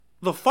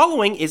The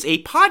following is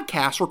a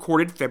podcast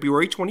recorded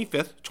February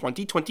 25th,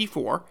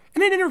 2024,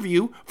 and an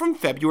interview from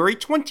February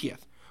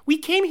 20th. We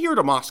came here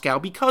to Moscow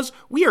because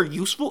we are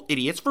useful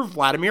idiots for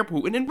Vladimir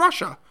Putin in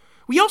Russia.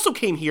 We also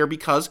came here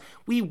because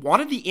we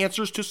wanted the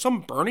answers to some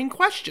burning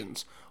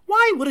questions.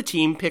 Why would a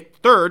team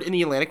picked third in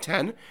the Atlantic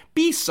 10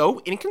 be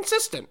so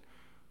inconsistent?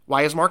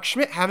 Why is Mark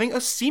Schmidt having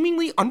a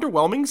seemingly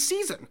underwhelming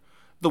season?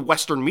 The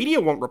Western media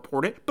won't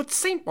report it, but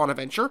St.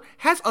 Bonaventure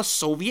has a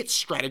Soviet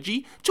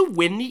strategy to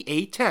win the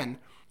A10.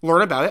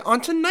 Learn about it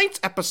on tonight's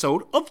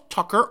episode of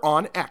Tucker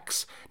on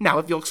X. Now,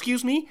 if you'll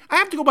excuse me, I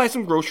have to go buy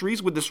some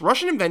groceries with this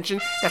Russian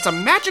invention that's a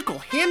magical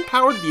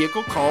hand-powered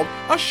vehicle called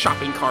a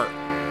shopping cart.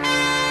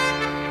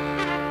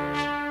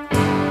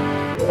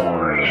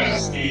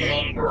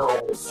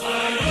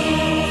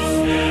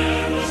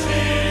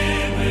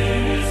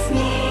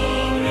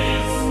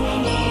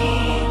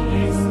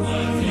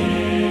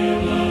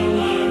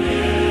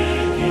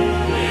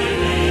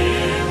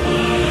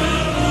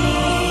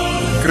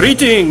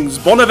 Greetings,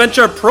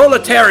 Bonaventure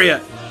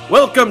proletariat!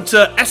 Welcome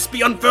to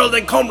SBUnfurled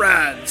and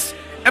Comrades,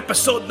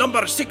 episode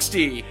number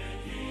 60.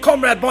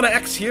 Comrade Bona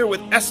X here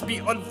with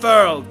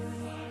SBUnfurled.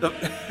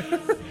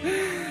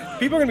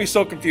 People are going to be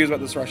so confused about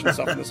this Russian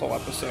stuff in this whole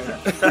episode.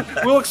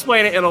 We'll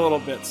explain it in a little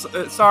bit.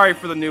 Sorry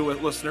for the new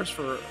listeners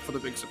for the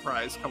big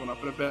surprise coming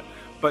up in a bit.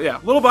 But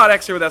yeah, Little Bot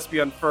X here with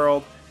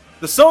SBUnfurled.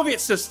 The Soviet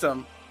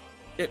system,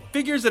 it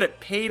figures that it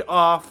paid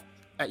off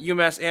at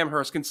UMass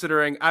Amherst,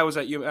 considering I was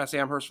at UMass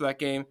Amherst for that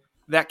game.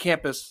 That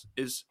campus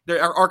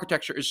our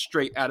architecture is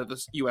straight out of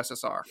the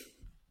USSR.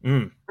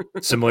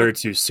 Similar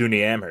to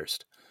SUNY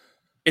Amherst.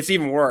 It's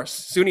even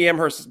worse. SUNY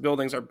Amherst's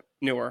buildings are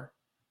newer.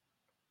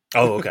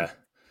 Oh, okay.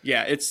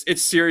 Yeah,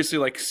 it's seriously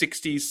like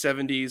 60s,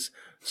 70s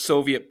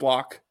Soviet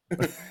bloc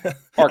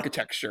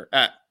architecture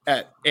at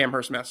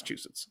Amherst,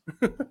 Massachusetts.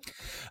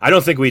 I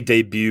don't think we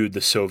debuted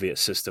the Soviet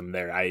system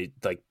there.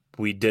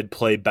 We did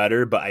play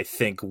better, but I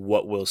think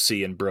what we'll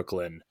see in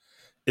Brooklyn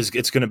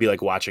it's going to be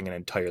like watching an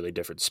entirely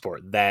different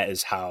sport. That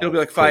is how it'll be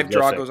like five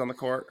Dragos on the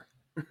court.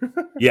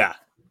 Yeah,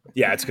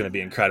 it's going to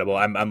be incredible.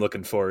 I'm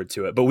looking forward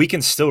to it. But we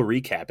can still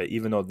recap it,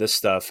 even though this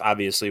stuff,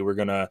 obviously, we're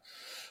going to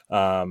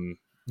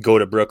go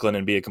to Brooklyn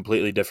and be a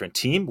completely different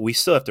team. We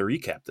still have to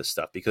recap this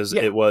stuff because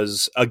it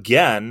was,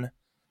 again,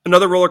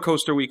 another roller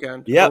coaster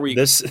weekend. Yeah,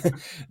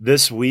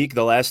 this week,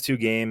 the last two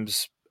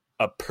games,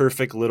 a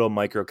perfect little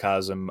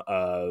microcosm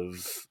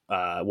of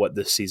what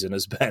this season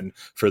has been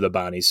for the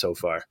Bonnies so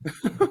far.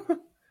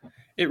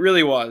 It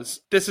really was.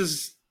 This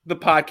is the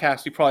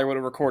podcast we probably would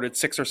have recorded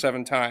 6 or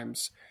 7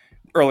 times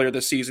earlier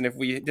this season if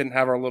we didn't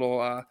have our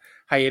little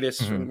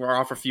hiatus when we were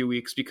off for a few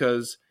weeks,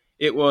 because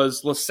it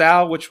was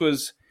LaSalle,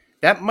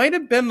 that might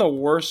have been the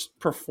worst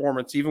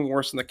performance, even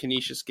worse than the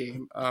Canisius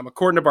game.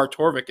 According to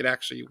Bartorvik, it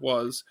actually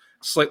was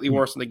slightly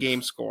worse than the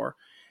game score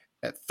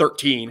at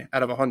 13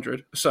 out of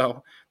 100.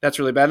 So that's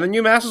really bad. And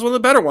then UMass is one of the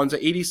better ones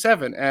at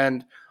 87.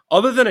 And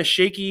other than a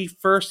shaky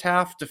first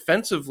half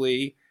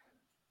defensively,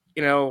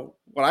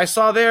 what I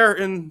saw there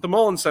in the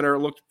Mullen Center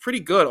looked pretty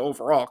good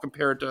overall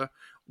compared to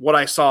what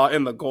I saw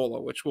in the Gola,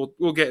 which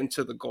we'll get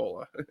into the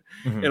Gola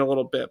in a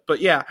little bit.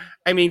 But yeah,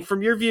 I mean,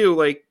 from your view,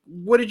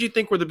 what did you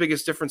think were the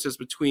biggest differences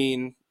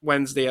between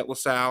Wednesday at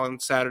LaSalle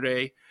and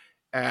Saturday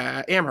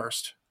at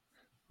Amherst?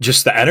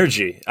 Just the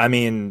energy. I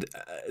mean,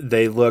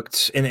 they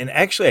looked, and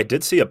actually I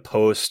did see a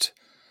post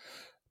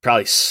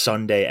probably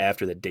Sunday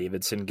after the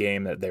Davidson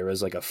game that there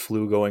was like a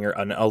flu going, or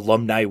an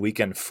alumni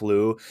weekend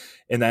flu.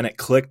 And then it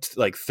clicked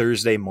like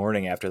Thursday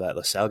morning after that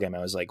LaSalle game.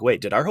 I was like,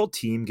 wait, did our whole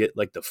team get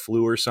like the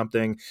flu or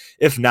something?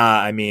 If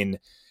not, I mean,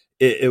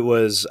 it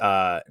was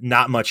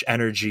not much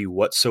energy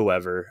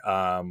whatsoever.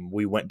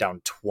 We went down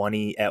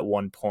 20 at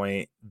one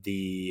point.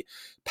 The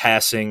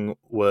passing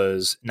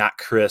was not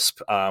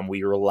crisp.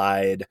 We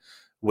relied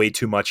way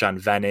too much on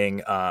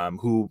Venning,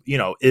 who,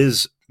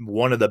 is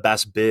one of the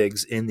best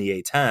bigs in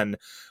the A10.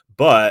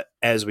 But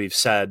as we've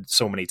said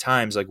so many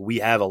times, we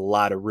have a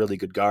lot of really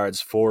good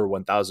guards for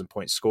 1,000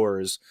 point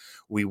scorers.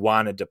 We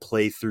wanted to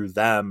play through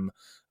them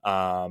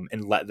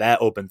and let that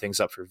open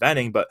things up for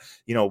Venning. But,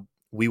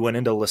 we went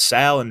into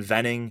LaSalle and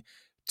Venning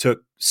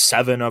took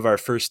 7 of our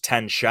first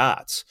 10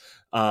 shots.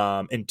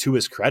 And to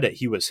his credit,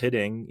 he was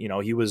hitting,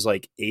 he was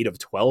like 8 of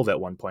 12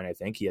 at one point. I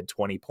think he had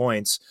 20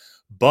 points,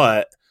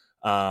 but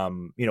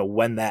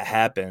when that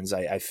happens,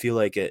 I feel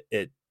like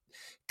it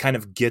kind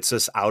of gets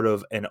us out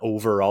of an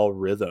overall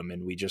rhythm,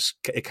 and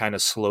it kind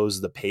of slows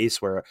the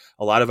pace where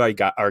a lot of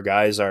our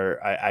guys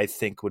I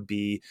think would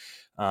be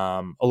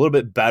a little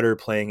bit better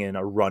playing in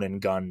a run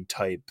and gun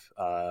type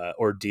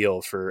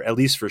ordeal at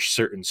least for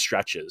certain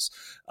stretches.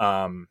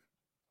 And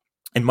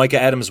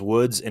Micah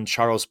Adams-Woods and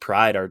Charles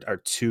Pride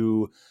are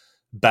two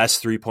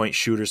best 3-point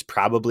shooters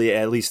probably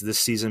at least this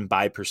season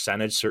by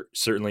percentage.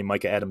 Certainly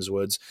Micah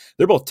Adams-Woods.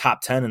 They're both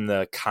top 10 in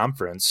the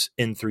conference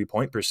in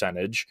 3-point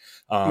percentage.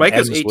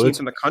 Micah's 18th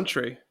in the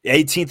country.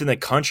 18th in the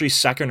country,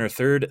 second or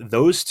third.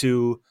 Those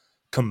two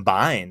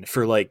combined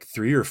for like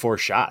 3 or 4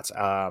 shots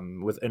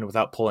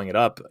without pulling it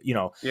up,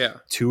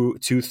 2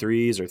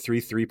 threes or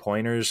 3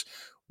 3-pointers.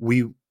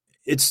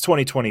 It's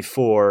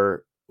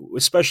 2024.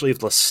 especially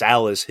if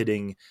LaSalle is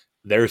hitting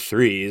their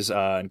threes,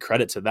 and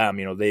credit to them.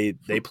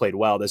 They played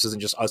well. This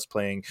isn't just us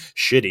playing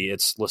shitty.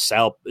 It's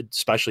LaSalle,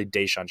 especially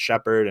Deshaun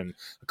Shepherd and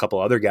a couple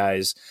other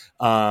guys.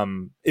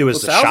 It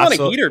was LaSalle's the shots.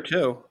 on a heater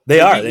too.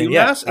 They are. Beat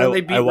UMass, and they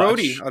beat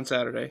Rhodey on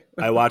Saturday.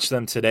 I watched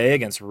them today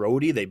against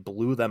Rhodey. They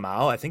blew them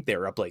out. I think they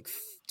were up like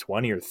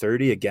 20 or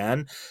 30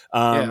 again.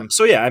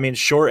 So yeah, I mean,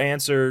 short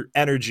answer,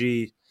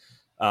 energy,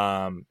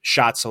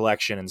 shot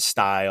selection and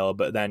style.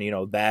 But then,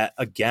 that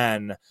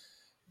again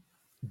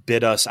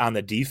bit us on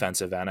the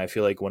defensive end. I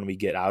feel like when we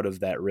get out of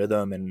that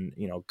rhythm and,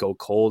 go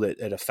cold,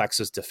 it affects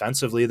us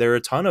defensively. There are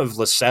a ton of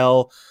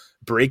LaSalle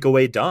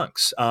breakaway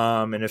dunks.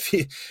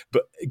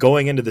 But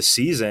going into the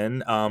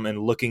season, and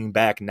looking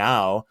back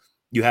now,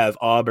 you have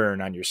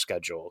Auburn on your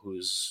schedule,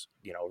 who's,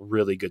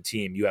 really good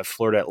team. You have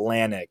Florida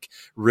Atlantic.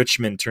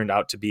 Richmond turned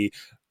out to be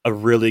a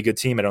really good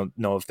team. I don't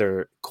know if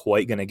they're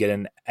quite going to get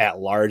in at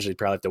large. They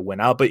probably have to win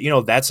out. But,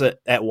 that's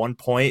at one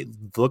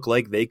point looked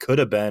like they could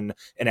have been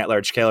an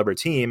at-large caliber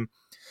team.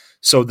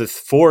 So the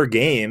 4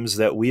 games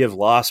that we have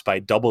lost by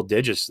double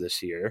digits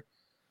this year,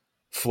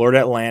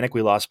 Florida Atlantic,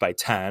 we lost by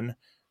 10.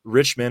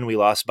 Richmond, we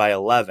lost by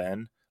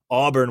 11.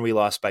 Auburn, we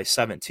lost by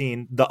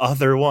 17. The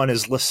other one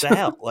is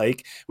LaSalle.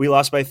 Like, we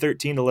lost by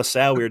 13 to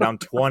LaSalle. We were down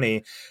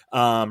 20.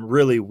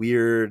 Really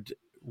weird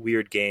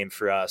game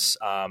for us.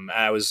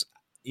 I was,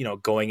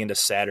 going into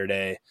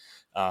Saturday,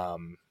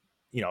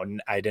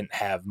 I didn't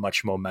have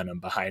much momentum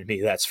behind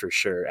me, that's for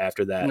sure,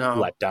 after that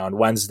letdown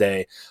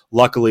Wednesday.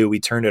 Luckily, we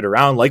turned it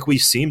around like we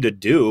seem to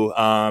do.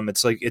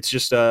 It's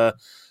just a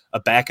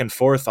back and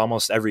forth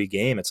almost every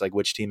game. It's like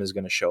which team is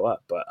going to show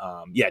up. But,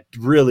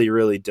 really,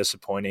 really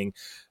disappointing,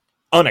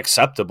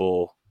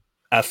 unacceptable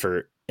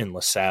effort in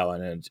LaSalle.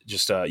 And it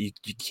just you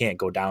can't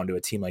go down to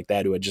a team like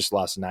that who had just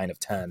lost 9 of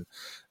 10.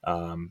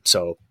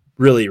 So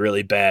really,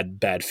 really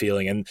bad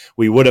feeling. And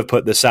we would have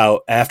put this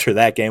out after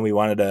that game. We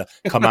wanted to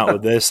come out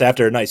with this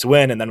after a nice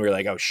win. And then we were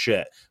like, oh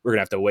shit, we're going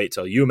to have to wait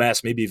till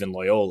UMass, maybe even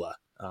Loyola.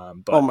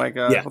 But, oh my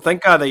God. Yeah. Well,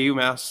 thank God they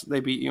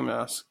beat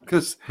UMass.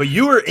 But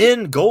you were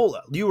in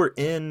Gola. You were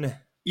in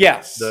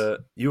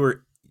you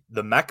were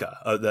the Mecca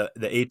of the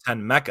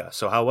A10 Mecca.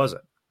 So how was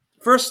it?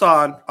 First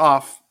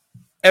off,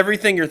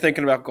 everything you're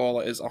thinking about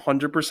Gola is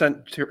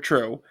 100%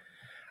 true.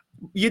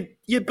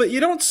 But you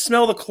don't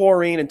smell the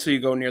chlorine until you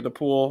go near the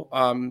pool.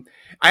 I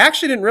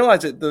actually didn't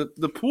realize it.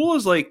 The pool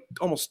is like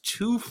almost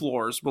 2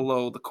 floors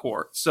below the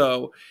court,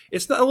 so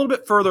it's a little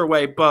bit further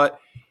away. But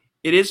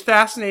it is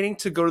fascinating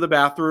to go to the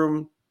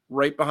bathroom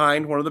right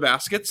behind one of the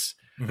baskets.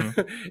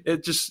 Mm-hmm.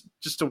 It just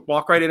to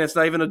walk right in. It's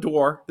not even a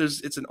door.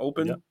 It's an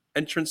open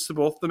entrance to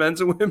both the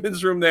men's and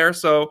women's room there.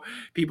 So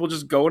people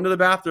just go into the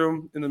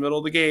bathroom in the middle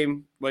of the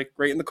game, like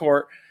right in the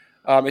court.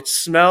 It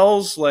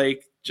smells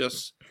like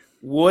just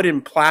wood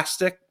and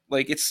plastic.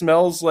 Like it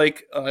smells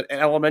like an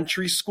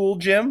elementary school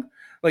gym.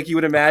 Like you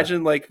would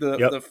imagine, like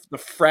the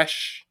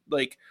fresh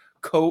like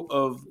coat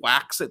of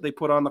wax that they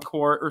put on the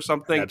court or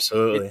something.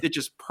 Absolutely, it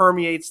just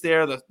permeates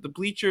there. The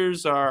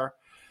bleachers are,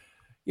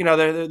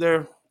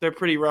 they're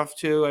pretty rough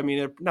too. I mean,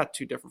 they're not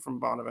too different from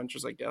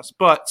Bonaventures, I guess,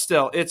 but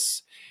still,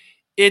 it's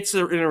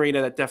an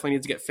arena that definitely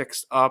needs to get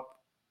fixed up.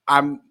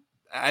 I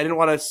didn't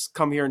want to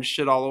come here and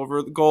shit all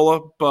over the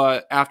Gola,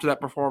 but after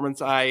that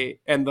performance,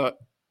 and the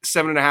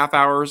 7.5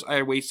 hours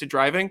I wasted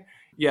driving,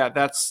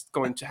 that's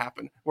going to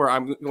happen. Where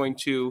I'm going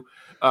to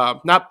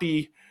not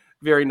be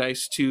very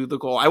nice to the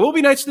Goal. I will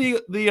be nice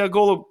to the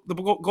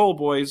Goal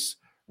boys.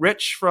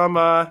 Rich from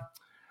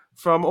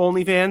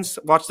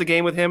OnlyFans, watched the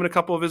game with him and a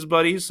couple of his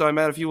buddies. So I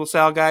met a few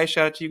LaSalle guys.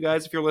 Shout out to you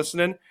guys if you're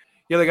listening.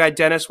 The other guy,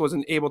 Dennis,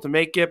 wasn't able to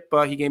make it,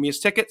 but he gave me his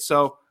ticket.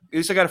 So at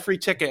least I got a free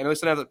ticket, and at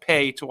least I didn't have to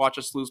pay to watch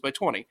us lose by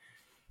 20.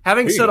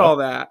 Having said all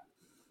that,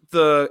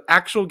 the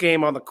actual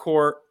game on the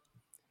court,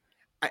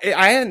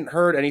 I hadn't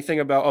heard anything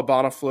about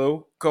Abana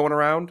flu going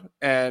around,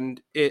 and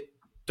it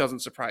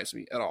doesn't surprise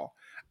me at all.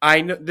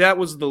 I know that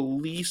was the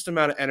least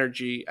amount of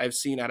energy I've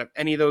seen out of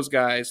any of those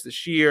guys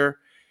this year.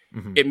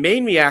 Mm-hmm. It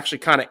made me actually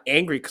kind of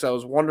angry because I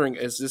was wondering,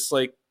 is this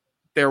like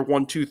their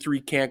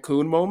 1-2-3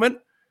 Cancun moment?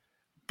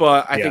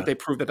 But I think they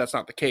proved that that's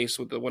not the case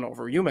with the win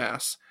over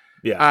UMass.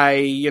 Yeah,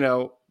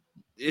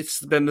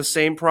 it's been the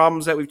same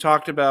problems that we've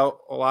talked about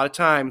a lot of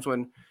times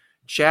when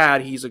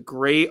Chad, he's a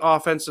great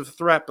offensive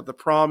threat, but the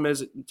problem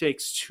is it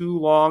takes too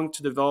long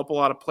to develop a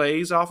lot of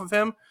plays off of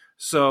him,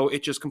 so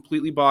it just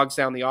completely bogs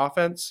down the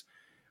offense.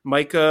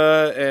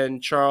 Micah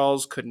and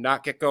Charles could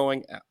not get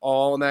going at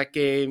all in that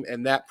game,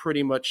 and that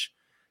pretty much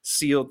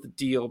sealed the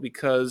deal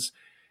because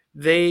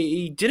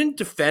they didn't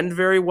defend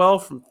very well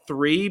from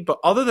 3, but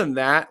other than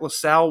that,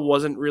 LaSalle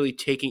wasn't really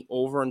taking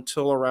over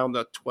until around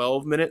the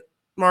 12-minute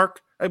mark,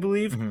 I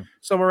believe,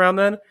 somewhere around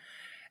then.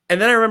 And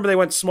then I remember they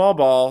went small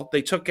ball.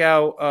 They took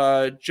out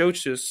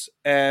Jochus,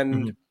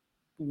 and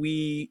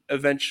we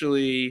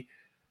eventually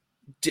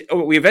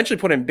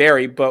put in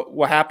Barry. But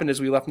what happened is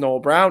we left Noel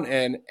Brown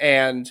in,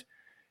 and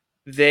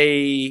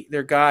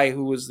their guy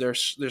who was their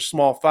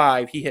small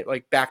 5, he hit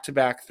like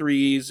back-to-back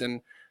threes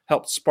and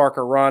helped spark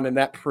a run, and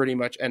that pretty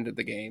much ended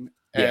the game.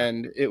 Yeah.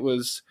 And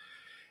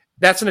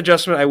that's an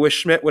adjustment I wish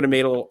Schmidt would have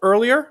made a little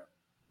earlier.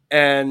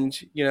 and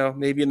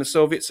maybe in the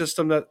Soviet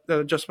system that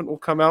adjustment will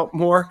come out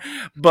more.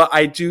 But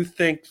I do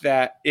think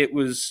that it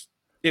was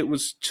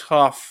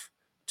tough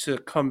to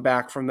come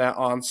back from that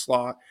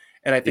onslaught,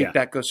 and I think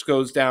Yeah. that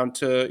goes down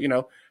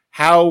to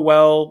how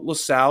well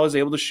LaSalle is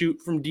able to shoot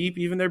from deep,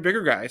 even their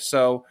bigger guys.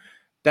 So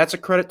that's a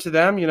credit to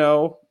them.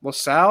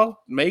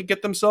 LaSalle may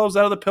get themselves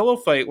out of the pillow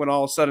fight when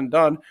all is said and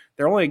done.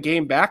 They're only a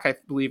game back, I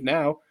believe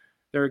now.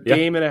 They're a Yeah.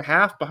 game and a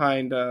half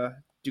behind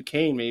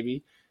Duquesne,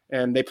 maybe,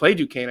 and they play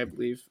Duquesne, I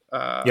believe,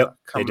 Yep.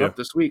 They coming do. up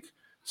this week.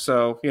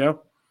 So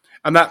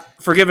I'm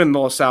not forgiving the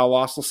LaSalle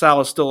loss.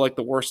 LaSalle is still like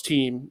the worst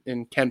team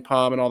in Ken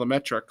Pom and all the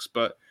metrics,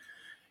 but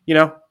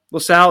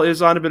LaSalle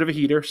is on a bit of a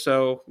heater,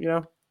 so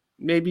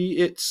maybe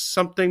it's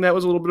something that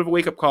was a little bit of a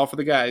wake up call for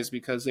the guys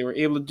because they were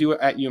able to do it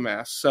at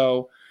UMass.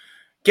 So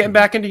getting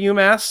back into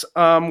UMass,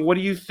 what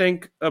do you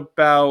think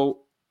about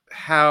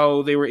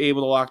how they were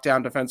able to lock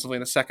down defensively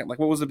in the second? Like,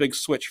 what was the big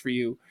switch for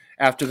you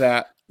after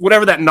that?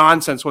 Whatever that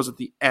nonsense was at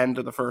the end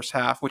of the first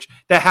half, which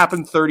that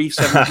happened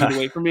 37 feet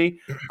away from me.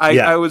 I,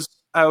 Yeah. I was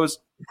I was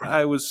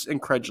I was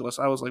incredulous.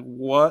 I was like,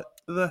 what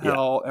the Yeah.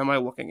 hell am I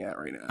looking at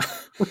right now?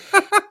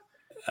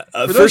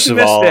 First of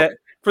all,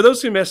 For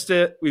those who missed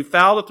it, we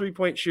fouled a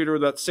 3-point shooter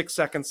with about 6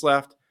 seconds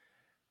left.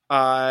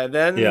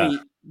 yeah.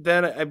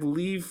 Then I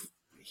believe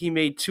he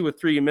made 2 or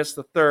 3 and missed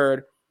the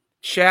third.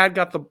 Shad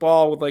got the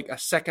ball with like a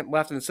second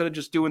left, and instead of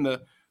just doing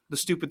the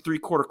stupid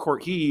 3/4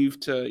 court heave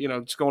to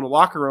just go in the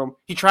locker room,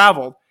 he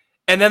traveled,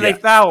 and then Yeah.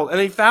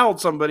 they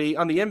fouled somebody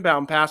on the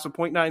inbound pass with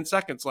 0.9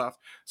 seconds left.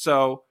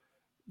 So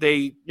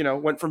they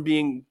went from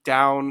being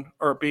down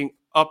or being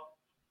up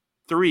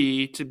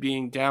 3 to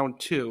being down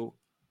 2,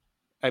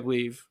 I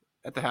believe,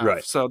 at the half.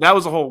 Right. So that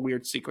was a whole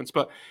weird sequence.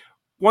 But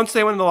once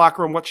they went in the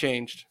locker room, what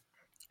changed?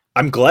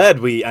 I'm glad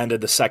we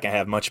ended the second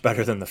half much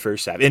better than the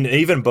first half. And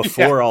even Yeah.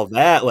 before all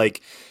that,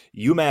 like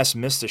UMass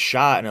missed a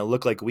shot and it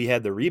looked like we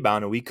had the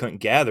rebound and we couldn't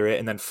gather it.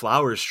 And then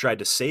Flowers tried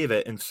to save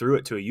it and threw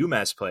it to a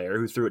UMass player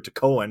who threw it to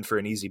Cohen for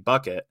an easy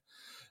bucket.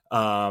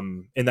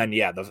 And then,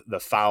 yeah, the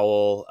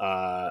foul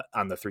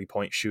on the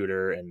 3-point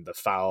shooter and the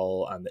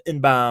foul on the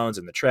inbounds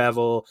and the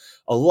travel.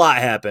 A lot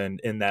happened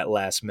in that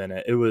last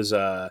minute. It was,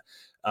 and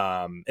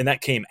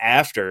that came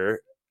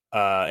after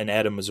an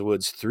Adams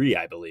Woods 3,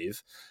 I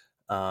believe.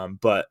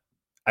 But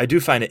I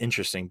do find it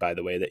interesting, by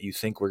the way, that you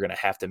think we're going to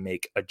have to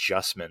make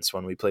adjustments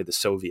when we play the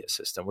Soviet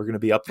system. We're going to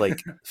be up like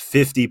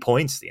 50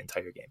 points the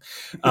entire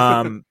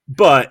game.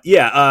 But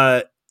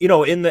yeah,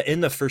 in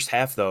the first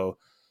half though,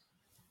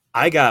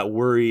 I got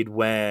worried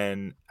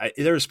when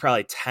there was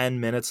probably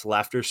 10 minutes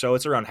left or so.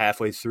 It's around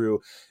halfway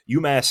through.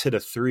 UMass hit a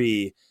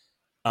 3,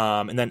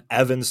 and then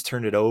Evans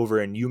turned it over,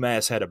 and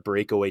UMass had a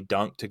breakaway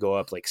dunk to go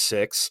up like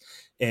 6.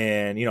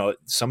 And,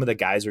 some of the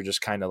guys were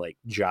just kind of like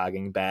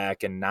jogging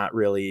back and not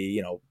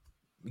really,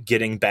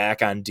 getting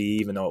back on D,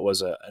 even though it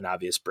was an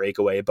obvious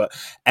breakaway. But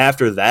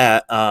after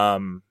that,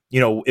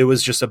 it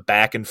was just a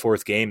back and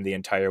forth game the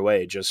entire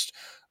way. Just,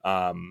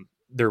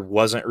 there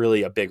wasn't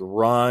really a big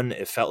run.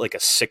 It felt like a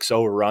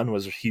 6-0 run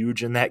was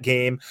huge in that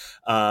game.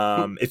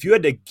 If you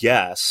had to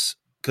guess,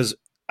 because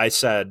I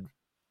said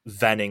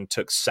Venning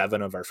took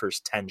 7 of our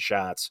first 10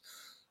 shots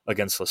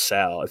against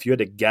LaSalle. If you had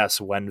to guess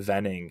when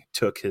Venning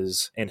took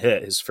hit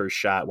his first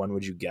shot, when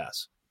would you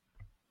guess?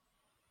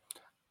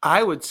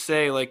 I would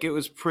say like it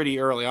was pretty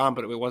early on,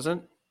 but it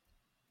wasn't.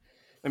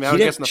 I mean, I would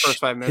guess in the first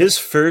 5 minutes. His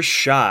first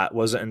shot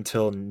wasn't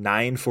until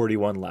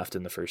 9:41 left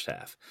in the first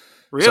half.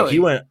 So he Really?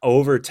 went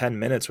over 10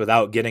 minutes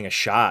without getting a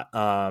shot.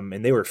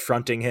 And they were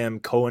fronting him.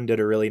 Cohen did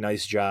a really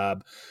nice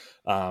job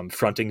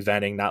fronting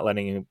Venning, not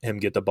letting him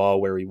get the ball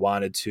where he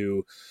wanted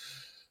to.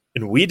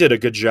 And we did a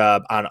good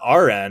job on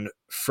our end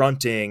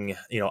fronting,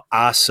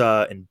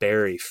 Asa and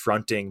Barry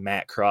fronting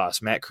Matt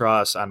Cross. Matt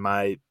Cross on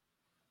my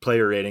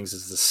player ratings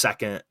is the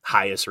second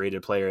highest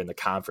rated player in the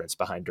conference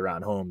behind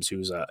Deron Holmes,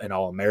 who's an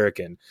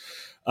All-American.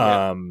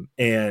 Yeah.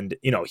 And,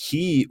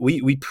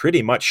 we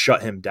pretty much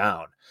shut him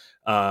down.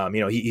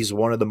 He's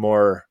one of the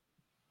more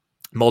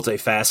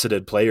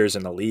multifaceted players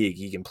in the league.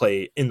 He can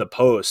play in the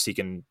post. He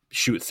can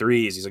shoot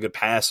threes. He's a good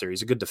passer.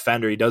 He's a good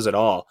defender. He does it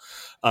all.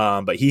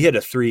 But he hit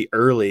a 3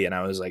 early, and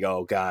I was like,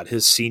 oh, God,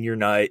 his senior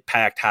night,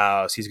 packed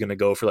house, he's going to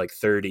go for like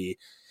 30.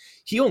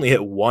 He only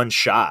hit 1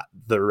 shot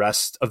the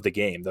rest of the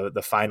game,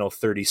 the final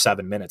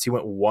 37 minutes. He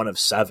went 1 of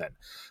 7.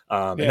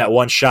 And that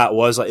 1 shot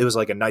was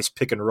like a nice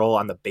pick and roll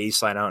on the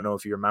baseline. I don't know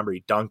if you remember,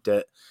 he dunked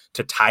it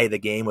to tie the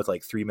game with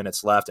like 3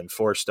 minutes left and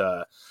forced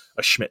a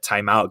Schmidt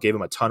timeout, gave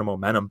him a ton of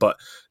momentum. But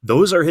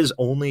those are his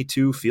only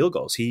 2 field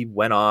goals. He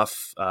went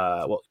off,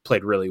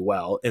 played really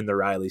well in the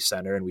Riley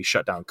Center, and we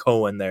shut down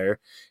Cohen there.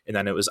 And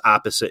then it was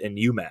opposite in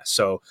UMass.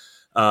 So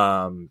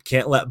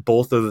can't let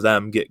both of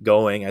them get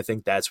going. I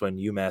think that's when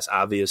UMass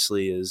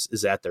obviously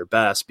is at their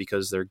best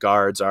because their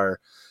guards are,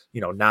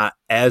 not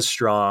as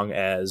strong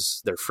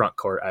as their front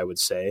court, I would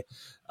say.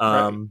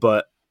 Right.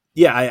 But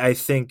yeah, I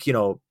think,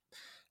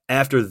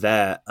 after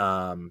that,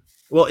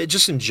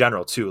 just in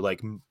general too,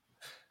 like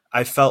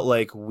I felt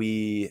like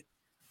we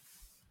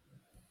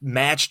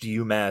matched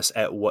UMass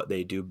at what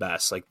they do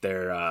best, like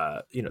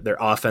their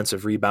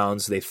offensive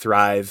rebounds. They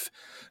thrive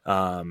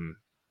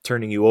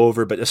turning you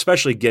over, but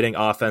especially getting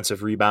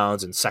offensive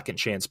rebounds and second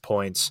chance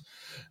points.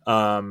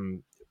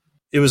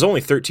 It was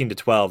only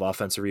 13-12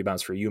 offensive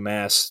rebounds for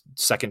UMass.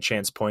 Second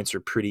chance points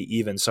are pretty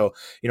even. So,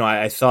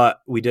 I thought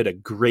we did a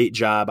great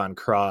job on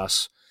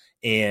Cross,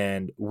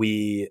 and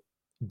we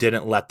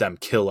didn't let them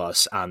kill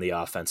us on the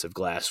offensive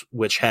glass,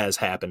 which has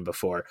happened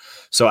before.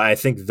 So I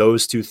think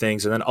those two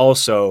things. And then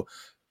also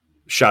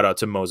shout out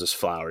to Moses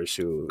Flowers,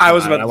 who I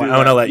was about to do that. I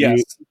want to let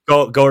Yes.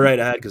 you go right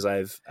ahead, because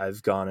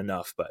I've gone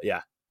enough, but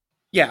yeah.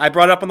 Yeah, I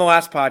brought it up on the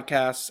last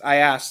podcast. I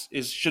asked,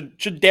 should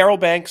Daryl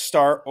Banks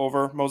start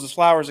over Moses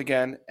Flowers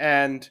again?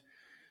 And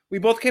we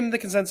both came to the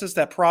consensus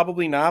that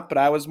probably not, but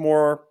I was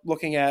more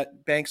looking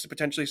at Banks to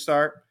potentially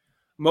start.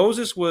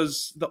 Moses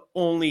was the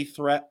only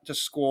threat to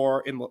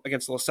score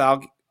against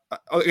LaSalle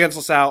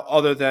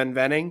other than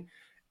Venning.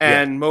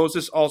 And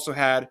Moses also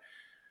had,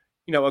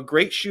 a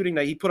great shooting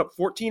night. He put up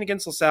 14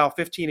 against LaSalle,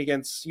 15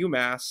 against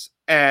UMass,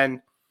 and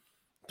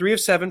 3 of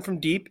 7 from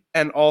deep.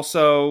 And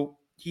also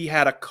he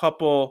had a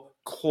couple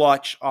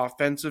clutch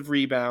offensive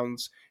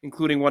rebounds,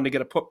 including one to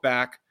get a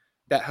putback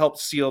that helped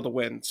seal the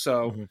win.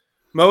 So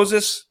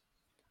Moses,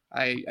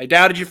 I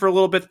doubted you for a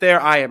little bit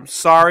there. I am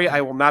sorry.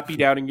 I will not be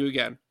doubting you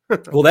again.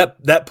 Well,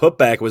 that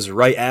putback was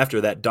right after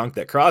that dunk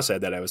that Cross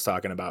had that I was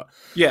talking about.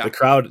 Yeah. The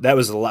crowd, that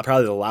was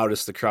probably the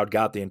loudest the crowd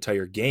got the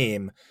entire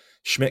game.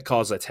 Schmidt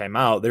calls that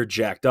timeout. They're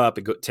jacked up.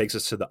 It takes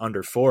us to the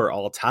under 4,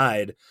 all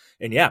tied.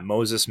 And yeah,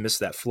 Moses missed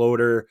that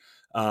floater.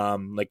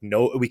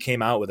 We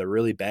came out with a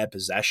really bad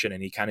possession,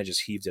 and he kind of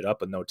just heaved it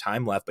up with no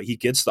time left, but he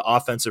gets the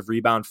offensive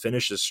rebound,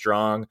 finishes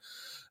strong.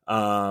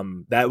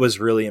 That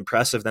was really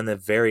impressive. Then the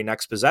very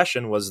next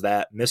possession was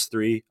that missed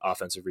 3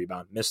 offensive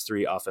rebound, missed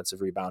 3 offensive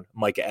rebound,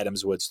 Micah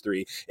Adams-Woods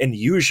 3. And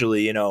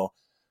usually,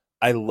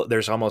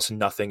 there's almost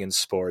nothing in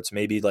sports,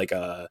 maybe like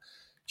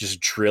just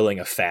drilling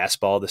a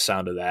fastball, the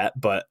sound of that,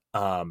 but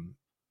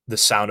the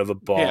sound of a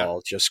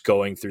ball just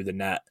going through the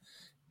net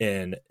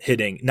and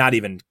hitting, not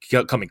even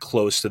coming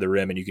close to the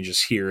rim, and you can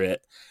just hear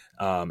it,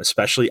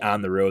 especially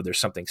on the road. There's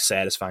something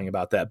satisfying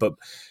about that. But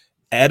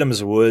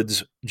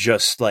Adams-Woods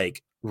just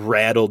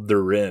rattled the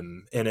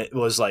rim, and it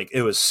was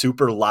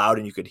super loud,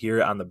 and you could hear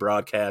it on the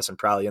broadcast and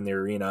probably in the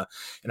arena.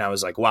 And I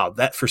was like, wow,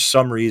 that for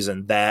some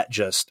reason that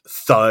just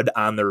thud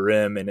on the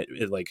rim, and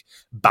it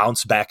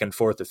bounced back and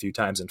forth a few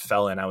times and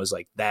fell in. I was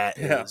like,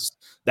 that's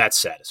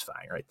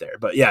satisfying right there.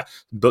 But yeah,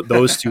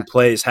 those two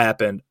plays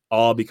happened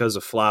all because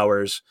of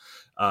Flowers.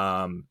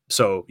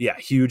 So yeah,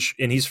 huge.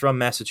 And he's from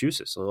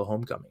Massachusetts, a little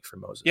homecoming for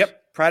Moses.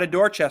 Yep. Pride of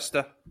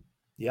Dorchester.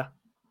 Yeah.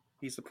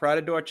 He's the pride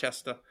of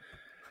Dorchester.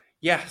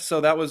 Yeah. So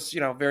that was,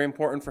 very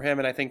important for him.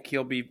 And I think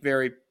he'll be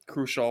very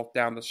crucial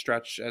down the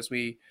stretch as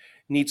we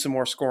need some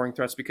more scoring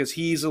threats, because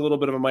he's a little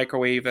bit of a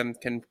microwave and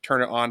can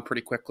turn it on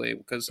pretty quickly.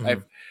 Because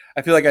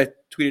I feel like I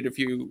tweeted a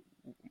few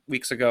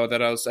weeks ago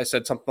that I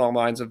said something along the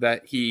lines of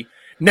that he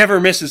never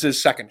misses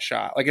his second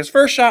shot. Like his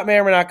first shot may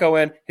or may not go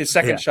in. His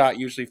second shot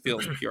usually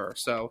feels pure.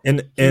 So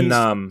he's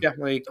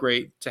definitely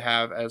great to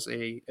have as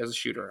a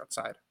shooter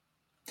outside.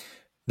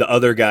 The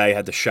other guy I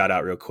had to shout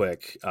out real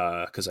quick,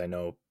 because I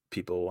know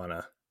people want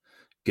to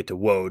get to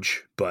Woj,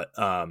 but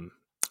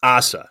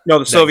Asa. No,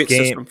 the Soviet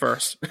system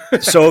first.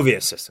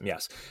 Soviet system,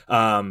 yes.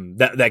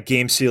 That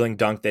game-sealing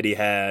dunk that he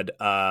had,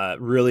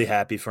 really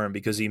happy for him,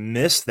 because he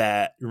missed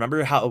that.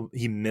 Remember how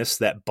he missed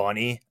that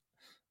bunny?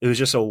 It was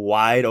just a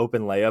wide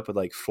open layup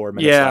with 4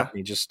 minutes left, and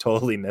he just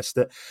totally missed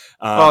it.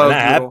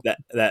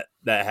 That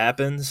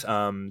happens.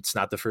 It's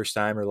not the first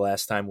time or the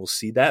last time we'll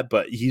see that,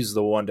 but he's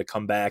the one to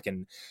come back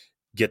and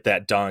get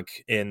that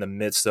dunk in the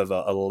midst of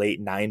a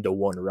late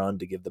 9-1 run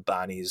to give the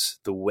Bonnies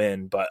the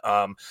win. But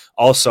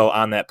also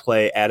on that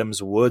play,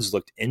 Adams-Woods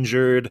looked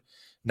injured.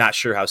 Not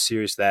sure how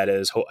serious that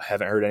is.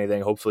 Haven't heard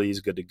anything. Hopefully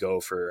he's good to go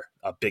for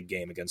a big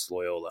game against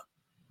Loyola.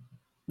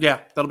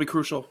 Yeah, that'll be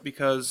crucial,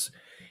 because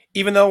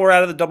even though we're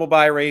out of the double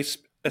bye race,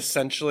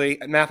 essentially,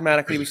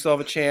 mathematically we still have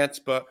a chance,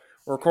 but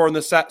we're recording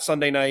this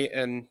Sunday night,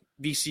 and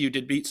VCU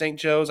did beat St.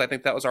 Joe's. I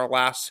think that was our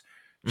last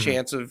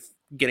chance of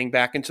getting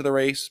back into the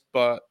race.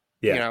 But,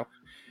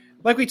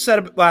 like we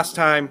said last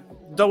time,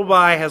 double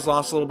bye has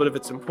lost a little bit of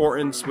its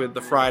importance with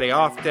the Friday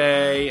off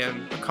day,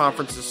 and the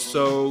conference is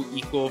so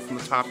equal from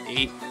the top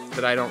 8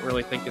 that I don't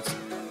really think it's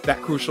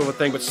that crucial of a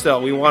thing. But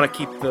still, we want to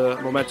keep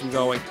the momentum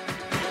going.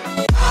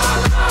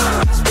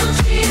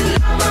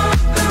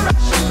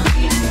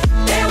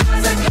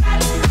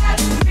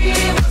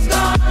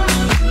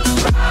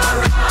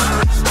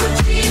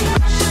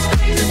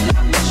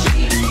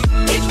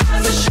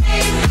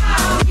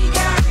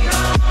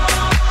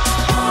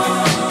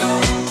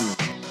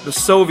 The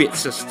Soviet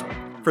system.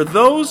 For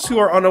those who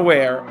are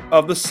unaware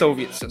of the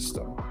Soviet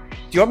system, do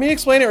you want me to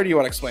explain it, or do you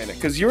want to explain it?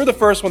 Because you were the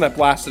first one that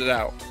blasted it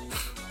out.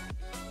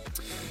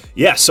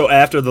 Yeah, so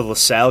after the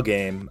LaSalle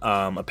game,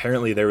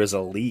 apparently there was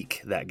a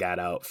leak that got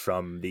out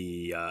from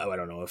the I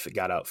don't know if it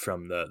got out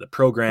from the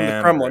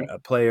program, from the Kremlin, or a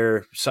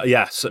player. So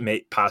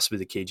possibly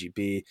the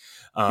KGB.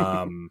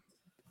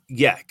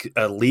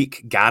 A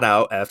leak got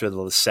out after the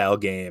LaSalle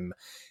game,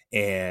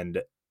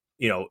 and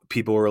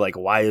people were like,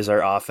 "Why is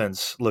our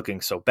offense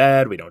looking so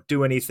bad? We don't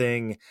do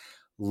anything."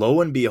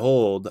 lo and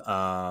behold,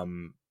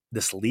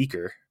 this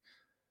leaker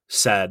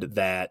said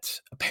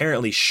that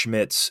apparently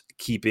Schmidt's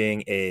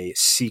keeping a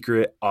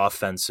secret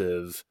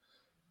offensive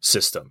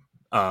system.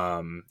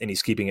 And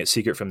he's keeping it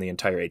secret from the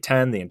entire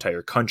A10, the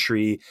entire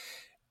country.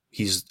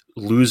 He's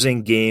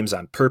losing games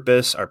on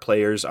purpose. Our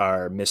players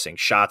are missing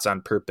shots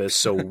on purpose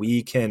so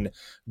we can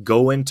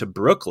go into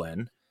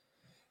Brooklyn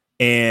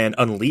and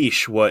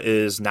unleash what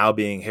is now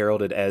being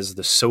heralded as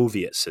the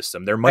Soviet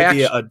system. There might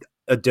be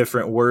a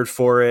different word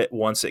for it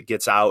once it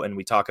gets out and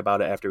we talk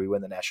about it after we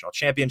win the national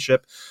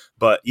championship.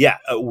 But yeah,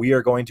 we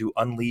are going to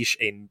unleash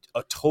a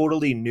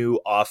totally new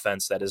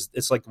offense that is,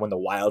 it's like when the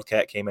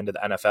Wildcat came into the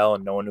NFL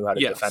and no one knew how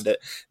to defend it.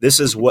 This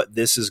is what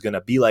this is going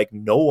to be like.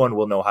 No one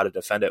will know how to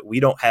defend it.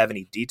 We don't have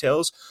any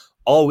details.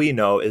 All we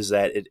know is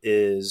that it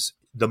is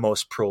the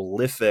most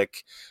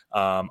prolific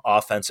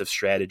offensive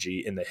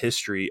strategy in the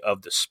history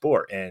of the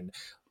sport. And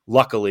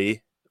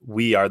luckily,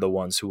 we are the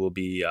ones who will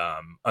be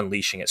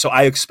unleashing it. So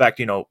I expect,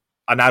 not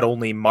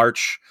only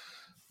March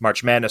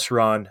Madness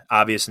run,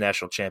 obvious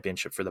national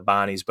championship for the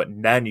Bonnies, but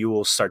then you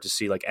will start to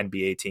see like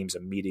NBA teams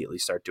immediately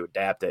start to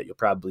adapt it. You'll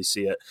probably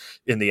see it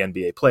in the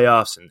NBA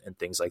playoffs and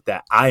things like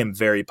that. I am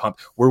very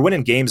pumped. We're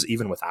winning games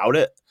even without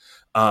it.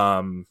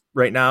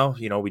 Right now,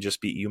 we just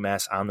beat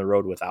UMass on the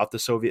road without the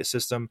Soviet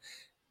system.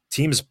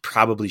 Teams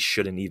probably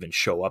shouldn't even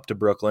show up to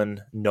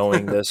Brooklyn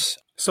knowing this.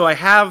 So I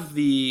have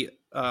the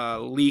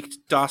leaked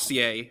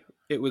dossier.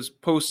 It was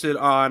posted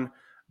on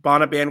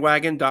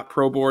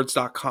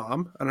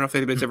bonabandwagon.proboards.com. I don't know if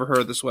anybody's ever heard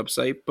of this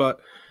website,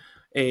 but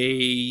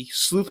a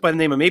sleuth by the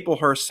name of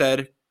Maplehurst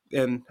said,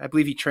 and I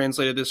believe he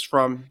translated this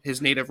from his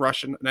native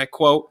Russian, and I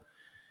quote,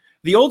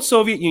 "The old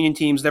Soviet Union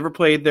teams never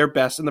played their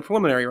best in the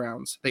preliminary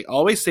rounds. They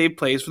always saved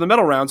plays for the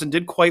medal rounds and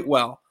did quite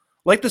well.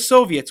 Like the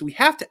Soviets, we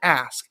have to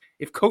ask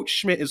if Coach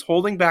Schmidt is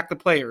holding back the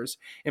players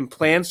and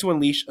plans to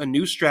unleash a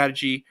new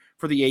strategy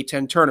for the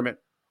A10 tournament.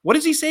 What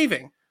is he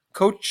saving?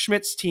 Coach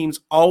Schmidt's teams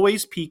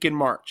always peak in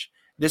March.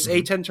 This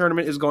A10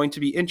 tournament is going to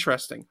be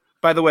interesting.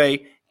 By the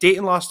way,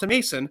 Dayton lost to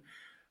Mason.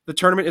 The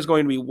tournament is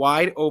going to be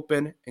wide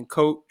open, and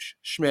Coach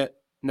Schmidt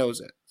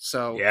knows it."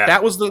 So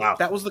that was the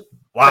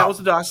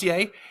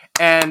dossier,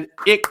 and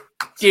it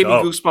gave me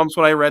goosebumps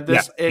when I read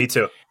this. Yeah, me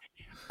too.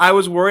 I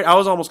was worried. I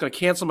was almost going to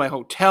cancel my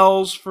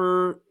hotels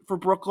for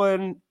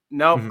Brooklyn.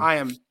 No, I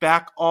am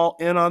back all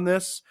in on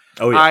this.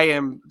 Oh, yeah.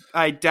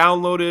 I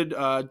downloaded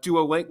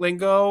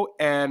Duolingo,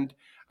 and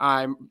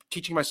I'm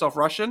teaching myself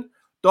Russian.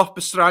 Do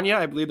посрания,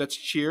 I believe that's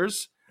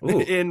cheers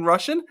in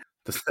Russian.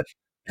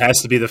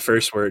 Has to be the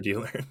first word you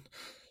learn.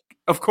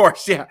 Of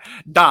course, yeah.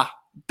 Da,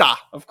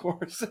 of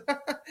course.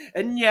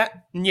 And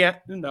yet,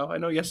 no, I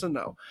know yes and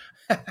no.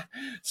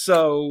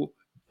 So,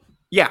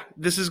 yeah,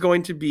 this is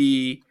going to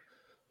be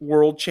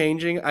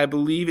world-changing. I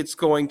believe it's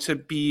going to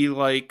be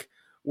like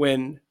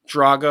when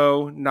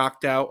Drago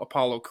knocked out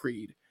Apollo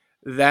Creed.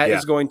 That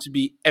is going to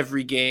be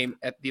every game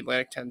at the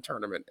Atlantic 10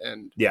 tournament.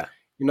 And you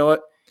know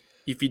what?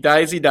 If he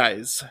dies, he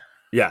dies.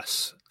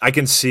 Yes. I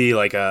can see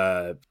like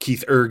a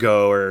Keith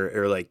Ergo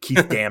or like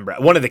Keith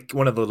Gambra, one of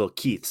the little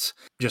Keiths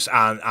just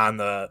on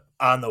the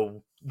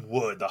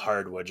wood, the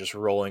hardwood, just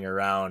rolling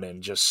around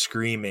and just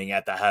screaming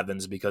at the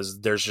heavens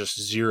because there's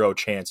just zero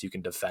chance you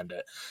can defend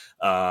it.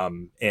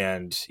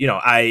 And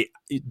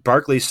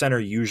Barclays Center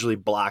usually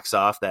blocks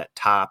off that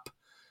top,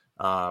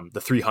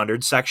 the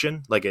 300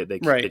 section. Like they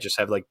just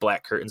have like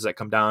black curtains that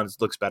come down. It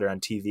looks better on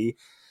TV.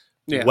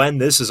 Yeah. When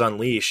this is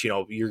unleashed,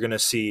 you're going to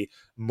see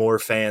more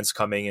fans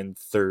coming in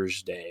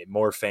Thursday,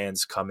 more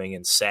fans coming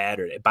in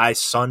Saturday. By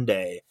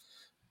Sunday,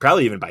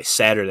 probably even by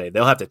Saturday,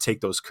 they'll have to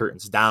take those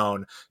curtains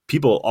down.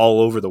 People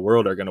all over the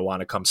world are going to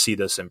want to come see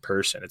this in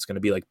person. It's going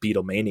to be like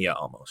Beatlemania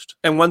almost.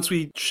 And once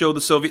we show the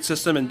Soviet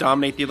system and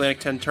dominate the Atlantic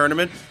 10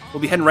 tournament,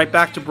 we'll be heading right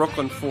back to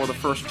Brooklyn for the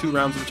first 2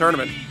 rounds of the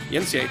tournament, the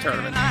NCAA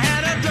tournament. I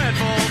had a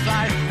dreadful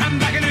flight. I'm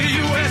back in the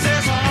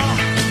USSR.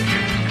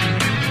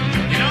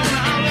 You don't know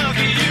how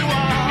lucky you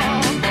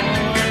are,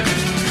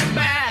 boy.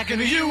 Back in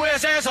the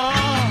USSR.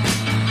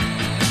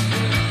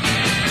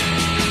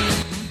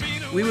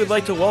 We would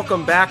like to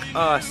welcome back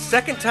a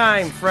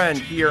second-time friend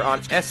here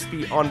on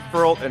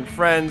SBUnfurled and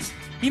Friends.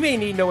 He may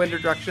need no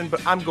introduction,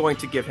 but I'm going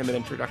to give him an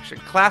introduction.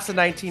 Class of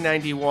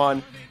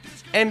 1991,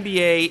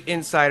 NBA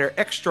insider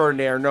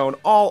extraordinaire, known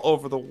all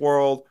over the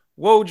world.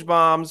 Woj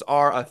bombs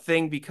are a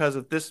thing because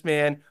of this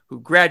man who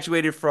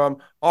graduated from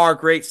our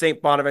great St.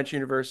 Bonaventure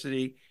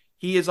University.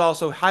 He is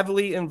also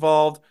heavily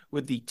involved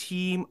with the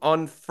Team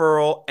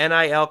Unfurl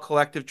NIL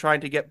collective,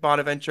 trying to get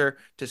Bonaventure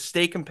to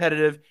stay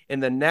competitive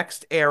in the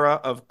next era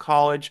of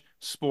college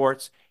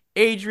sports.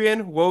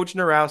 Adrian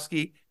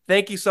Wojnarowski,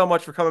 thank you so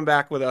much for coming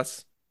back with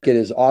us. It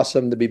is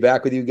awesome to be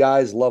back with you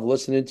guys. Love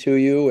listening to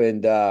you,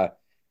 and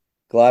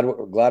glad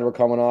we're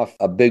coming off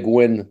a big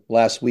win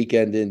last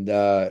weekend in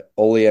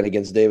Olean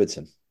against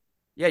Davidson.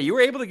 Yeah, you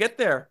were able to get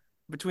there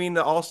between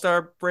the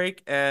All-Star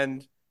break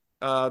and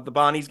the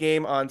Bonnies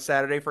game on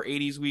Saturday for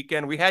 80s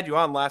weekend. We had you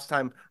on last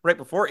time right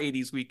before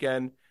 80s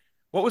weekend.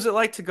 What was it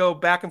like to go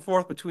back and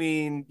forth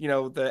between,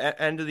 the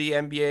end of the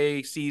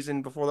NBA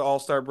season before the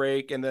All-Star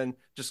break and then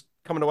just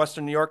coming to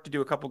Western New York to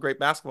do a couple great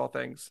basketball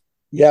things?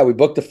 Yeah, we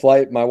booked a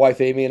flight. My wife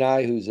Amy and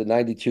I, who's a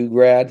 92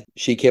 grad,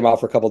 she came out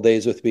for a couple of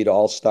days with me to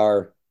All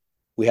Star.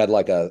 We had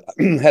like a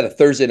had a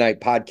Thursday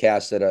night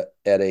podcast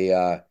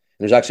and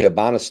there's actually a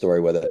bonus story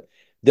with it.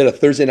 Did a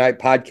Thursday night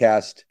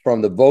podcast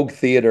from the Vogue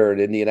Theater in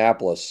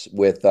Indianapolis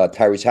with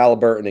Tyrese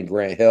Halliburton and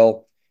Grant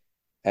Hill.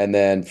 And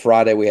then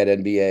Friday we had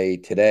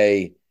NBA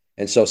Today.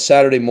 And so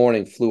Saturday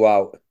morning flew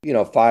out,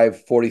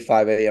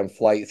 5:45 a.m.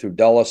 flight through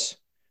Dulles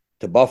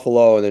to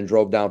Buffalo and then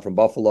drove down from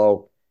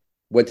Buffalo,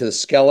 went to the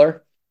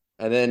Skeller,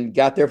 and then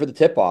got there for the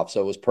tip-off.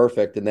 So it was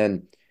perfect. And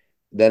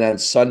then on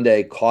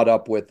Sunday caught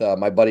up with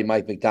my buddy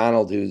Mike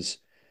McDonald, who's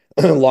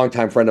a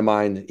longtime friend of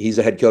mine. He's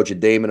the head coach at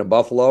Damon in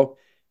Buffalo.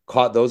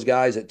 Caught those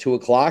guys at 2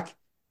 o'clock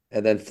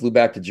and then flew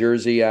back to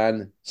Jersey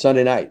on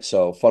Sunday night.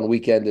 So fun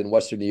weekend in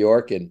Western New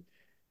York and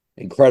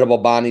incredible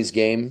Bonnie's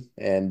game,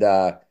 and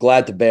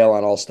glad to bail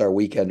on All-Star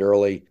weekend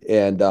early.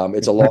 And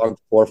it's a long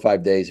 4 or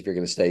 5 days if you're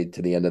going to stay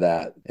to the end of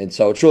that. And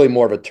so it's really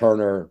more of a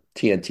Turner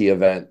TNT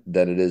event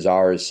than it is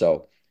ours.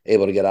 So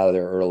able to get out of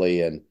there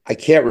early. And I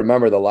can't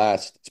remember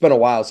it's been a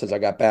while since I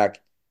got back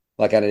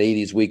like on an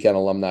 80s weekend,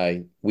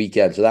 alumni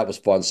weekend. So that was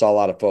fun. Saw a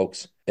lot of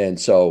folks. And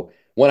so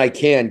when I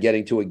can,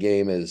 getting to a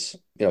game is,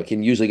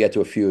 can usually get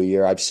to a few a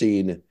year. I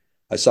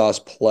saw us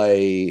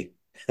play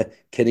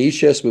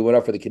Canisius. We went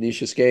up for the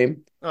Canisius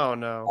game. Oh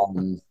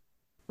no.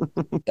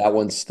 That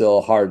one's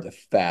still hard to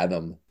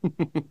fathom.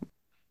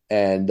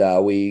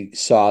 And we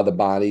saw the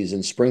Bonnies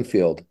in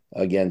Springfield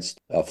against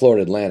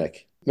Florida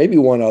Atlantic. Maybe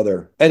one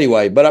other.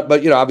 Anyway, but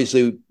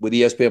obviously with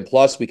ESPN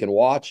Plus we can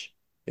watch.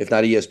 If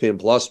not ESPN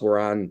Plus, we're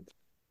on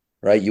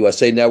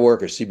USA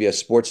Network or CBS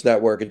Sports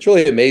Network. It's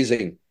really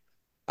amazing.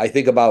 I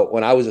think about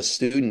when I was a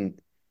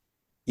student.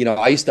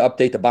 I used to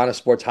update the Bonner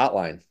Sports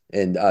hotline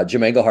in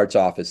Jim Englehart's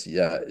office,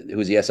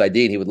 who's the SID,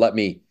 and he would let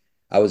me.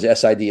 I was the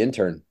SID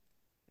intern,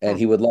 and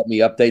he would let me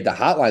update the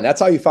hotline.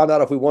 That's how you found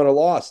out if we won or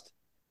lost.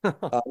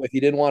 If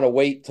you didn't want to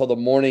wait till the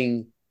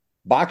morning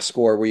box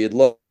score, where you'd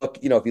look,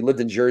 if you lived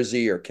in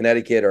Jersey or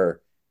Connecticut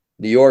or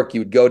New York,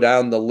 you would go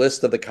down the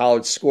list of the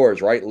college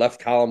scores. Right,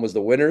 left column was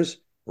the winners,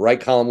 right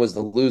column was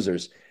the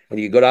losers, and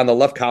you go down the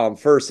left column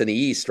first in the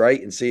East,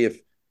 right, and see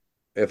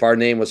if our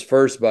name was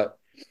first, but.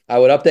 I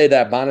would update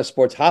that Bonner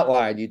Sports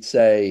hotline. You'd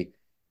say,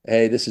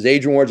 hey, this is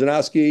Adrian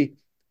Wojnarowski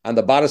on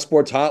the Bonner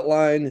Sports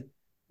hotline. And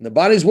the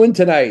Bonnies win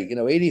tonight,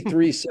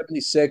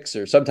 83-76,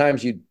 or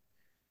sometimes it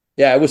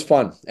was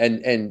fun.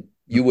 And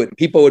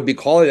people would be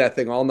calling that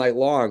thing all night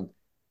long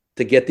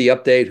to get the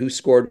update, who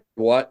scored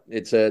what.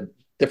 It's a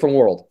different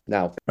world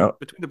now. Oh.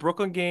 Between the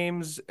Brooklyn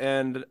games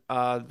and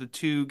the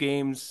two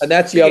games. And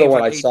that's the other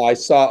one I saw. I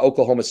saw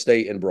Oklahoma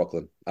State in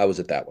Brooklyn. I was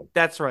at that one.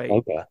 That's right.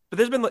 Okay. But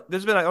there's been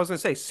I was going to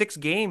say 6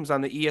 games on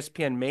the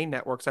ESPN main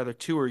networks, either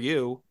 2 or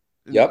U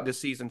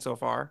this season so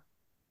far.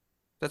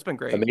 That's been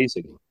great.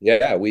 Amazing.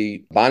 Yeah,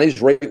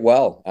 Bonnie's rate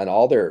well on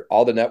all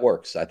the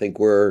networks. I think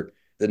the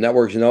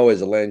networks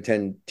as Atlantic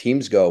 10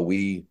 teams go,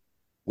 we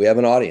have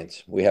an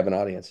audience. We have an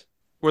audience.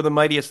 We're the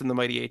mightiest in the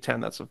mighty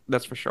A10,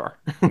 that's for sure.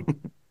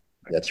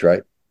 That's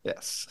right.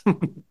 Yes.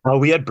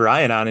 We had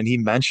Brian on, and he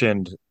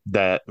mentioned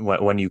that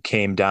when you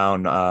came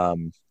down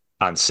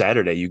on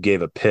Saturday, you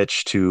gave a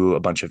pitch to a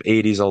bunch of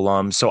 80s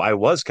alums. So I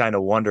was kind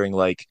of wondering,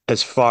 like,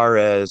 as far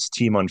as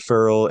Team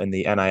Unfurl and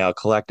the NIL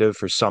Collective,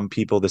 for some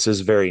people, this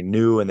is very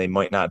new and they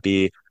might not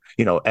be,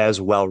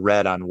 as well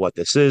read on what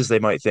this is. They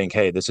might think,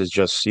 hey, this is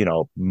just,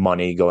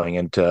 money going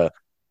into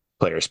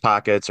players'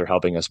 pockets or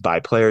helping us buy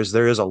players.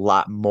 There is a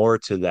lot more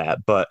to that.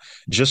 But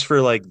just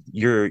for like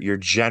your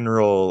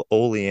general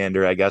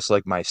oleander, I guess,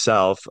 like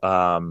myself,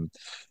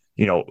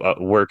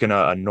 working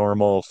a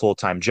normal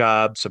full-time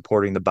job,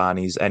 supporting the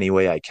Bonnies any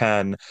way I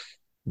can.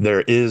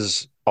 There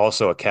is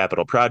also a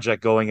capital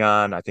project going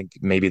on. I think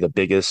maybe the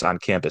biggest on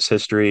campus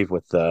history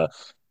with the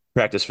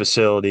practice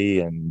facility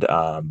and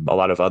a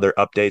lot of other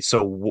updates.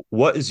 So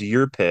what is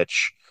your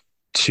pitch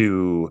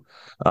to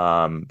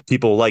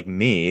people like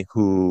me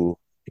who,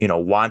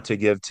 want to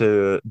give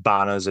to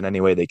Bonnas in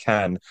any way they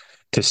can,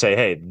 to say,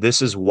 hey,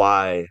 this is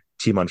why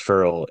Team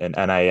Unfurl and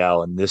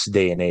NIL in this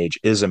day and age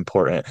is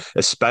important,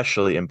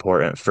 especially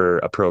important for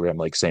a program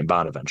like St.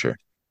 Bonaventure?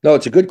 No,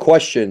 it's a good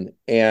question.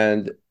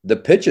 And the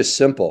pitch is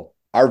simple.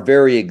 Our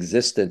very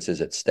existence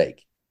is at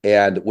stake.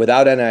 And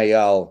without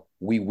NIL,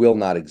 we will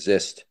not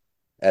exist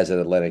as an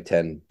Atlantic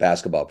 10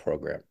 basketball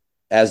program,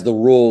 as the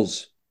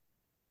rules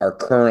are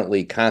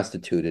currently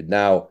constituted.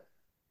 Now,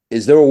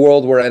 is there a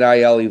world where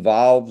NIL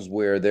evolves,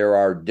 where there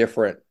are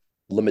different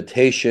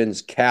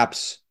limitations,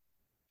 caps,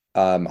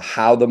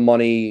 how the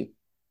money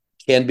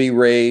can be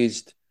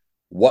raised,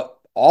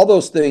 all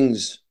those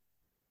things?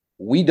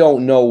 We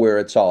don't know where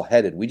it's all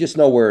headed. We just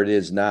know where it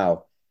is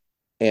now.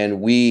 And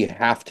we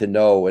have to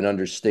know and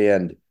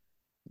understand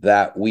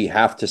that we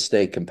have to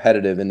stay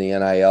competitive in the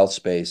NIL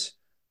space,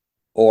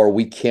 or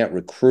we can't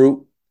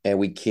recruit and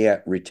we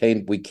can't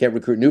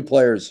recruit new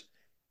players,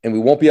 and we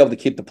won't be able to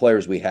keep the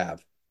players we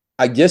have.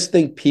 I just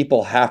think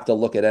people have to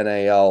look at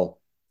NIL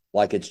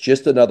like it's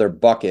just another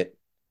bucket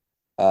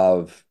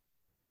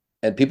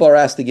and people are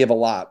asked to give a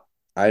lot,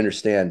 I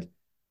understand,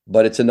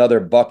 but it's another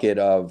bucket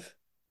of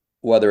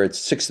whether it's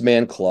Sixth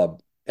Man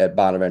Club at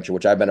Bonaventure,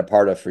 which I've been a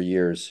part of for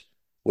years,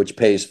 which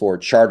pays for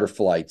charter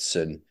flights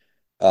and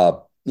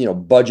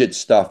budget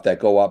stuff that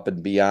go up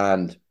and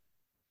beyond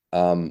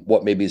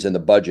what maybe is in the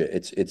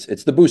budget.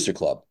 It's the Booster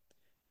Club,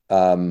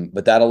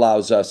 but that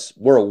allows us.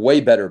 We're a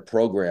way better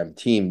program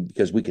team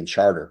because we can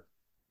charter.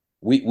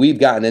 We've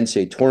gotten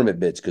NCAA tournament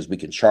bids because we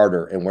can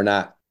charter, and we're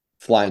not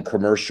flying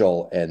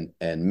commercial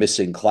and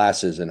missing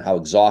classes and how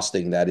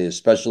exhausting that is,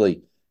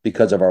 especially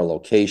because of our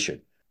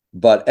location.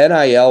 But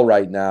NIL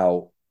right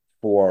now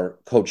for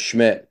Coach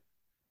Schmidt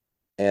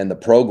and the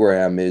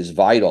program is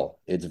vital.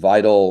 It's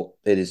vital.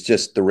 It is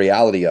just the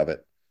reality of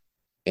it.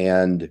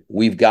 And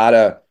we've got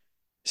to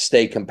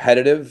stay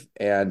competitive.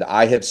 And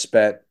I have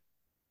spent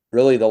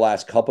really the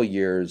last couple of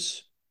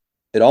years,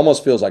 it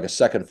almost feels like a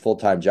second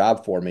full-time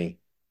job for me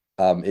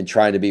in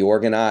trying to be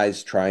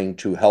organized, trying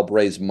to help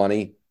raise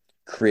money,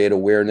 create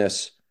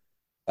awareness,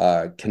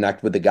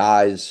 connect with the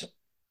guys,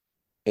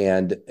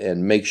 and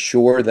make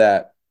sure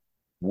that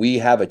we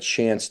have a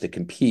chance to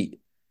compete.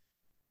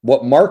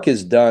 What Mark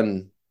has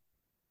done,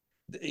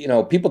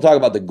 people talk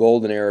about the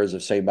golden eras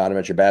of St.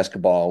 Bonaventure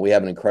basketball. We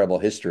have an incredible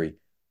history.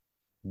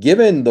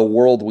 Given the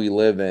world we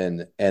live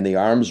in and the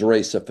arms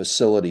race of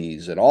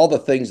facilities and all the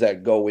things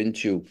that go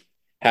into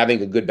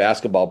having a good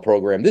basketball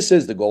program, this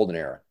is the golden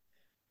era.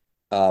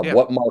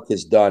 What Mark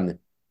has done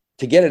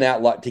to get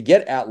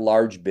at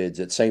large bids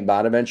at St.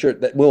 Bonaventure,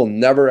 that we'll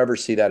never ever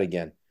see that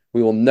again.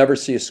 We will never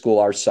see a school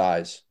our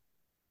size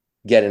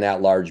get an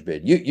at large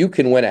bid. You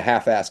can win a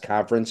half-ass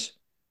conference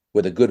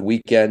with a good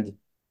weekend.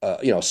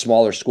 A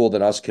smaller school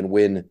than us can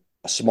win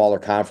a smaller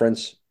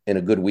conference in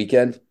a good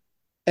weekend.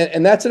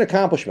 And that's an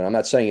accomplishment. I'm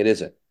not saying it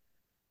isn't.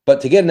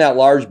 But to get an at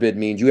large bid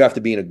means you have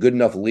to be in a good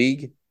enough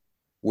league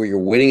where you're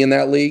winning in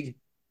that league.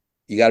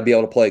 You got to be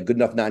able to play a good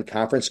enough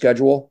non-conference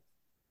schedule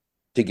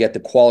to get the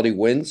quality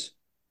wins.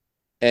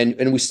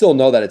 And we still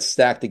know that it's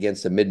stacked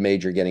against a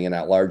mid-major getting an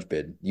at-large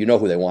bid. You know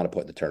who they want to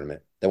put in the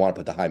tournament. They want to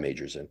put the high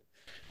majors in.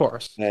 Of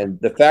course. And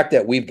the fact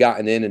that we've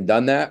gotten in and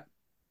done that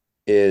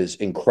is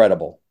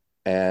incredible.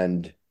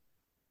 And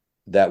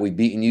that we've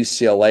beaten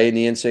UCLA in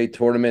the NCAA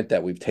tournament,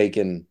 that we've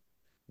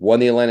won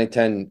the Atlantic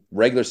 10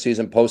 regular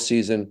season,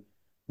 postseason.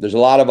 There's a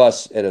lot of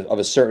us of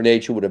a certain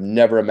age who would have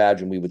never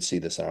imagined we would see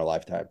this in our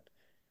lifetime,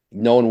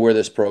 knowing where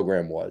this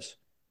program was.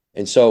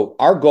 And so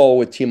our goal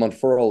with Team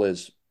Unfurl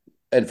is,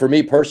 and for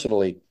me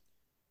personally,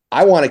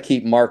 I want to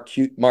keep Mark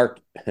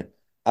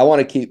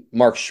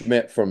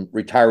Schmidt from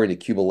retiring to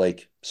Cuba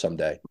Lake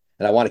someday.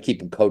 And I want to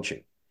keep him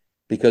coaching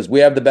because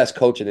we have the best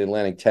coach in the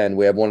Atlantic 10.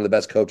 We have one of the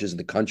best coaches in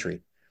the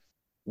country.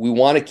 We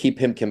want to keep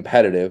him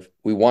competitive.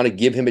 We want to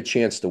give him a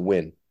chance to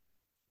win.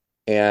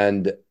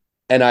 And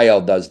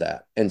NIL does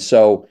that. And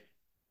so,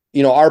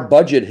 our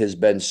budget has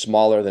been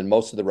smaller than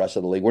most of the rest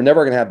of the league. We're not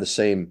going to have the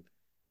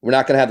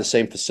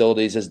same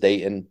facilities as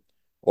Dayton,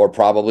 or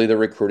probably the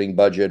recruiting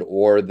budget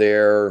or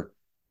their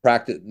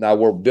practice. Now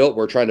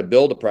we're trying to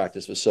build a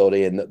practice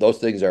facility, and those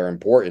things are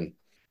important,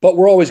 but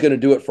we're always going to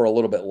do it for a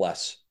little bit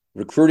less.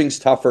 Recruiting's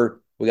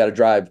tougher. We got to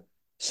drive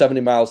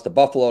 70 miles to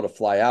Buffalo to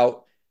fly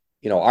out.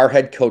 Our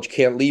head coach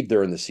can't leave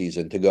during the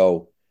season to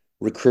go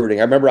recruiting.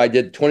 I remember I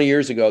did 20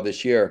 years ago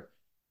this year,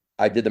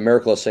 I did the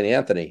Miracle of St.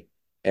 Anthony,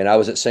 and I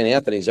was at St.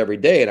 Anthony's every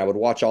day, and I would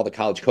watch all the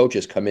college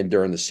coaches come in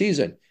during the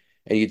season,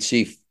 and you'd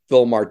see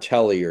Phil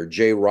Martelli or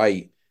Jay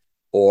Wright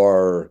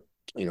or,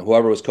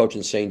 whoever was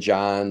coaching St.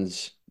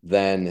 John's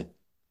then,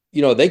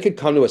 they could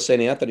come to a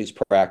St. Anthony's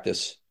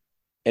practice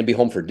and be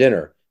home for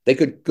dinner. They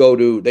could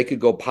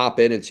go pop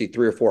in and see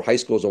 3 or 4 high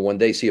schools in one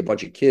day, see a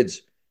bunch of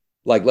kids.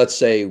 Like, let's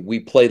say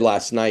we played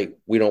last night,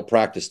 we don't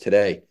practice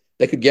today.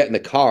 They could get in the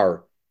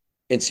car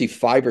and see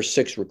 5 or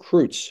 6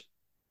 recruits.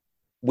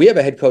 We have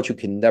a head coach who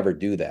can never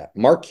do that.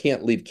 Mark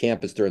can't leave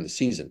campus during the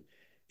season.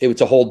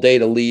 It's a whole day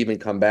to leave and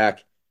come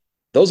back.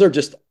 Those are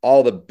just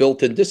all the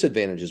built-in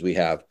disadvantages we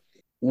have.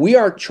 We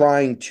aren't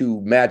trying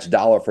to match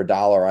dollar for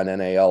dollar on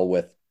NIL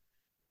with,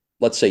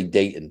 let's say,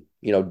 Dayton.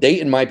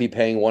 Dayton might be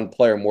paying one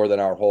player more than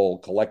our whole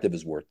collective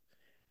is worth.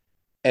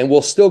 And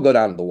we'll still go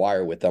down to the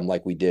wire with them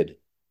like we did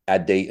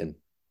at Dayton.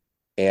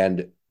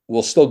 And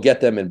we'll still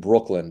get them in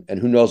Brooklyn. And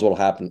who knows what will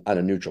happen on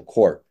a neutral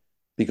court,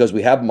 because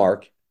we have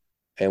Mark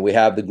and we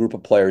have the group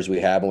of players we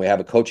have, and we have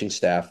a coaching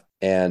staff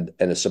and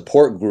a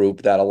support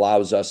group that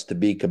allows us to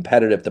be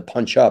competitive, to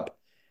punch up.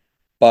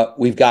 But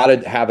we've got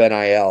to have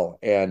NIL.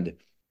 And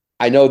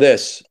I know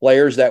this,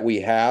 players that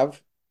we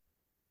have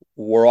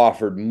were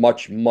offered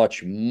much,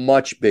 much,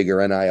 much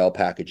bigger NIL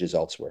packages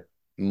elsewhere,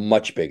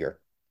 much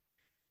bigger.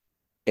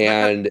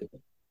 And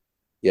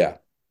yeah.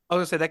 I was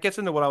going to say, that gets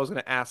into what I was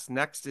going to ask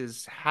next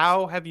is,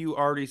 how have you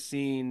already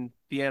seen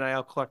the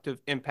NIL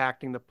collective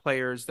impacting the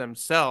players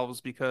themselves?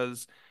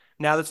 Because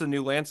now that's a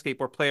new landscape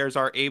where players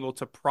are able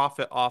to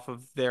profit off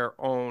of their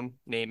own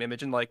name,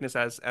 image, and likeness,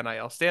 as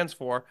NIL stands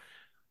for.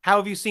 How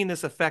have you seen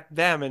this affect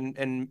them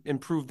and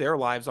improve their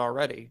lives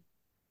already?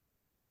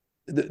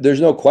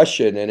 There's no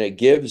question. And it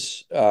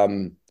gives,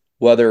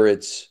 whether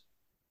it's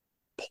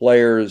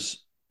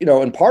players,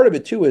 and part of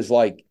it too is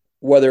like,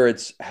 whether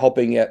it's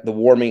helping at the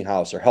warming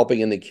house or helping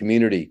in the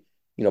community,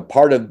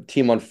 part of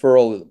Team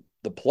Unfurl,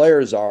 the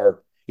players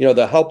are,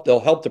 they'll help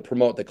to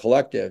promote the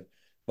collective,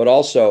 but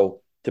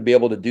also to be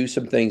able to do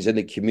some things in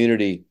the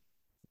community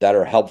that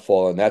are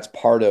helpful. And that's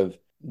part of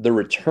the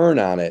return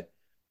on it.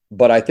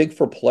 But I think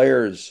for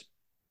players,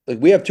 like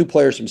we have two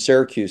players from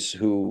Syracuse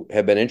who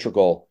have been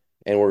integral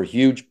and were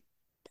huge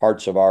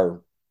parts of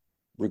our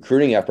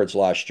recruiting efforts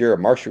last year,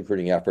 Mark's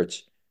recruiting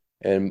efforts,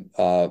 and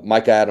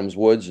Micah Adams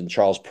Woods and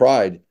Charles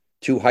Pride,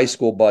 two high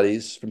school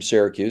buddies from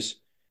Syracuse,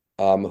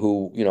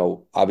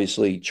 who,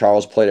 obviously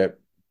Charles played at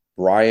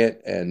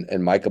Bryant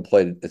and Micah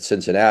played at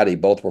Cincinnati.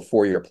 Both were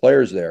 4-year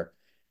players there.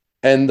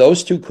 And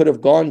those two could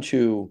have gone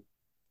to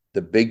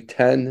the Big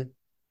Ten,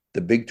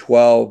 the Big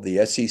 12,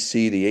 the SEC,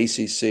 the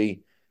ACC.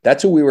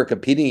 That's who we were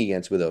competing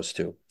against with those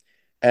two.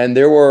 And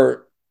there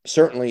were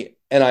certainly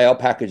NIL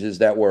packages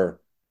that were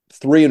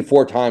 3 and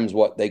 4 times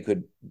what they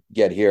could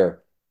get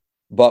here.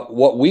 But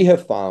what we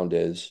have found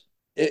is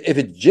if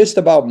it's just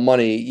about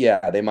money,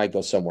 yeah, they might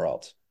go somewhere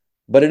else.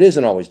 But it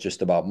isn't always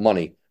just about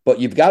money. But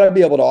you've got to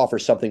be able to offer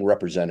something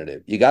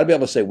representative. You got to be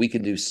able to say, we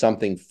can do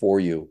something for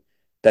you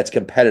that's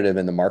competitive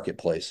in the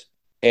marketplace.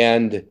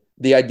 And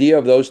the idea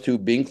of those two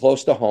being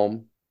close to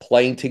home,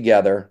 playing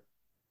together,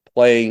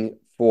 playing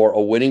for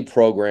a winning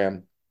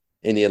program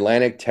in the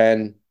Atlantic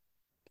 10,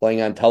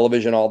 playing on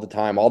television all the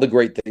time, all the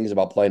great things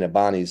about playing at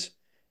Bonnie's,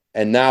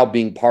 and now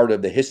being part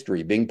of the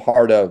history, being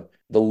part of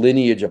the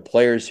lineage of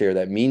players here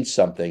that means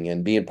something,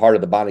 and being part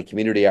of the Bonnie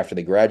community after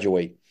they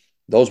graduate.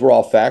 Those were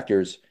all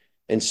factors.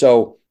 And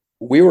so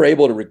we were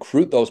able to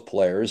recruit those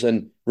players.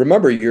 And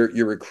remember,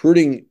 you're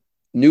recruiting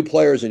new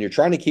players and you're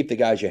trying to keep the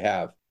guys you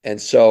have. And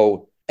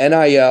so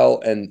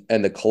NIL and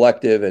the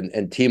collective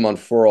and Team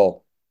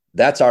Unfurl,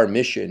 that's our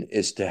mission,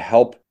 is to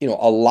help,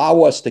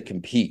 allow us to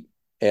compete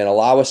and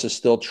allow us to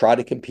still try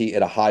to compete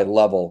at a high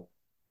level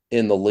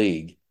in the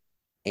league.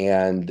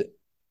 And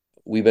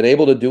we've been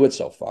able to do it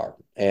so far.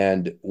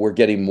 And we're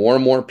getting more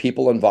and more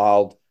people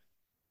involved.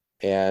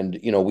 And,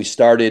 we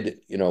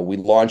started, we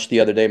launched the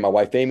other day, my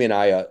wife Amy and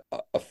I,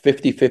 a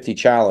 50-50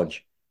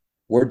 challenge.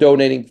 We're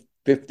giving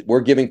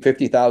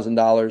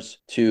 $50,000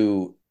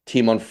 to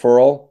Team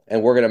Unfurl,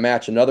 and we're going to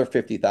match another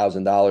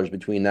 $50,000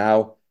 between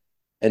now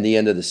and the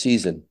end of the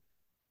season.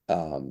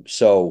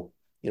 So,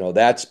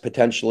 that's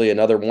potentially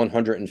another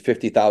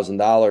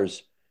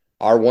 $150,000,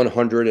 our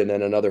 100, and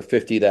then another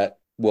 50 that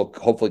will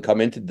hopefully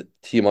come into the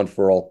Team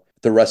Unfurl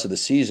the rest of the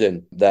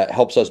season, that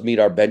helps us meet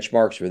our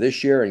benchmarks for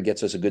this year and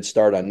gets us a good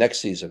start on next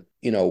season.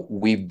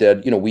 We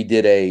did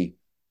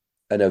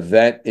an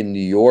event in New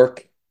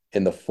York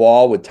in the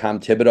fall with Tom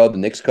Thibodeau, the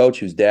Knicks coach,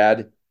 whose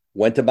dad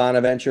went to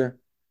Bonaventure,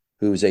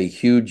 who's a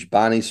huge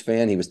Bonnie's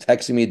fan. He was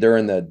texting me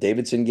during the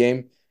Davidson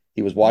game.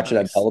 He was watching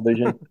on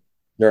television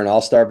during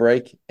All-Star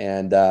break.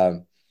 And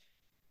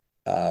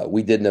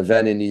we did an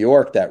event in New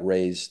York that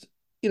raised,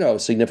 a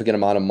significant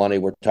amount of money.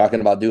 We're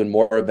talking about doing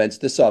more events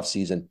this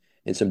offseason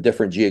in some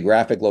different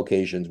geographic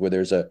locations where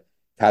there's a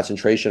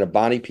concentration of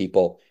Bonnie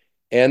people.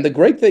 And the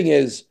great thing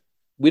is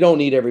we don't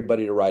need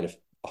everybody to write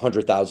a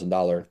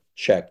 $100,000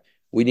 check.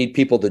 We need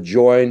people to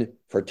join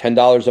for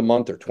 $10 a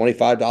month or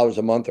 $25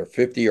 a month or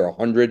 $50 or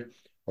 $100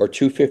 or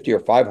 $250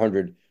 or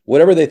 $500,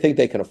 whatever they think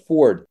they can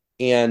afford.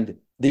 And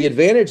the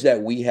advantage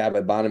that we have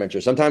at Bonaventure,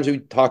 sometimes we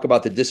talk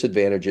about the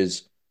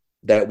disadvantages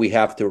that we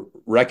have to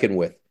reckon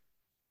with,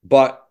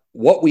 but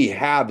what we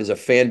have is a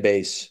fan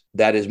base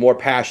that is more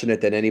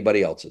passionate than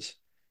anybody else's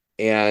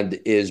and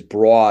is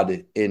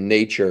broad in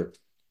nature.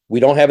 We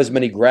don't have as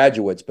many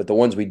graduates, but the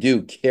ones we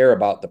do care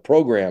about the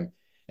program.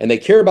 And they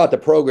care about the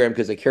program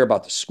because they care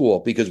about the school,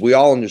 because we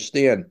all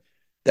understand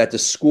that the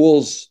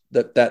schools,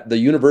 that the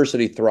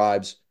university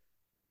thrives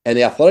and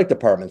the athletic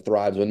department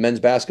thrives when men's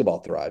basketball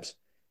thrives.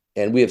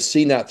 And we have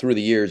seen that through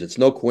the years. It's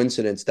no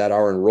coincidence that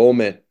our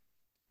enrollment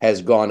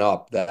has gone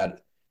up,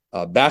 that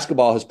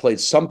basketball has played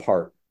some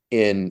part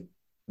in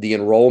the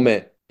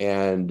enrollment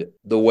and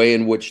the way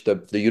in which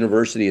the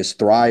university has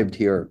thrived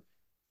here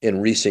in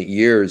recent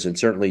years, and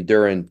certainly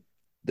during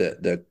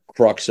the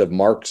crux of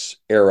Mark's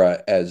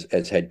era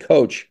as head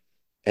coach.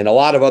 And a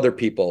lot of other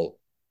people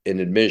in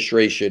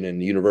administration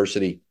and the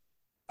university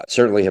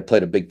certainly have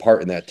played a big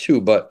part in that too.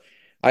 But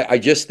I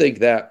just think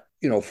that,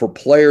 for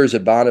players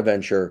at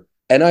Bonaventure,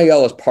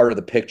 NIL is part of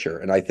the picture.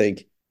 And I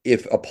think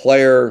if a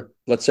player,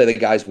 let's say the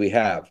guys we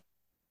have,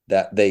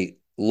 that they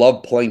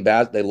love playing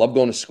they love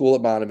going to school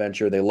at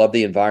Bonaventure, they love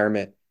the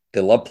environment,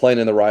 they love playing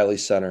in the Riley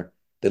Center,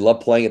 they love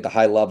playing at the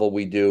high level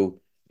we do,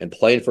 and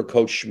playing for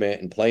Coach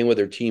Schmidt and playing with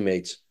their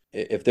teammates.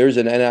 If there's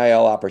an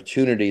NIL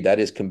opportunity that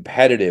is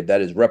competitive,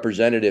 that is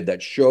representative,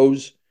 that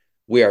shows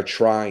we are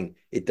trying,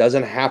 it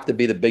doesn't have to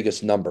be the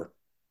biggest number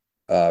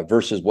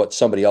versus what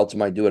somebody else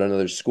might do at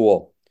another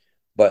school.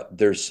 But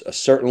there's a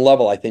certain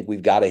level I think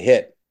we've got to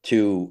hit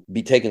to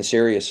be taken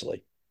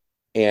seriously.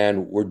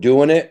 And we're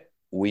doing it.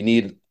 We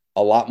need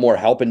a lot more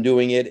help in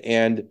doing it.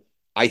 And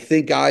I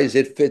think, guys,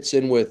 it fits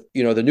in with,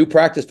 the new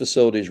practice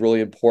facility is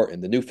really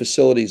important. The new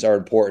facilities are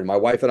important. My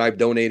wife and I have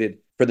donated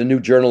for the new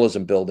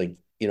journalism building.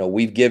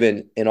 We've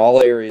given in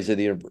all areas in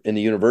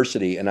the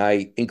university, and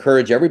I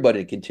encourage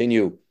everybody to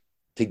continue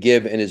to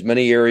give in as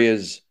many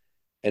areas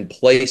and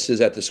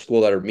places at the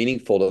school that are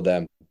meaningful to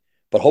them.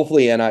 But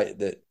hopefully,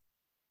 the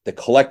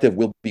collective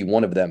will be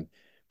one of them,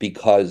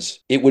 because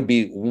it would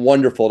be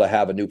wonderful to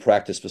have a new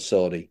practice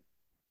facility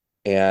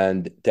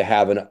and to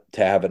have an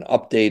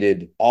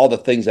updated, all the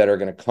things that are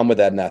going to come with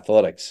that in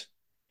athletics.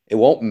 It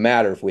won't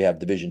matter if we have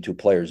Division II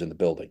players in the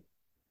building.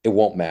 It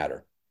won't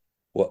matter.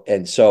 Well,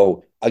 and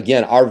so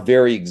again, our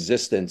very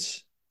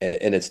existence,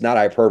 and it's not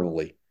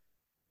hyperbole,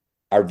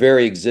 our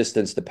very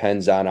existence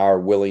depends on our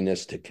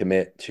willingness to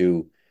commit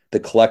to the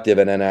collective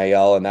and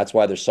NIL. And that's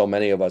why there's so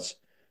many of us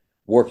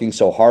working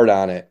so hard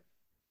on it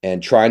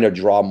and trying to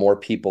draw more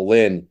people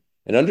in,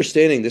 and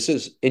understanding this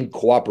is in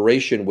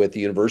cooperation with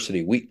the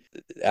university.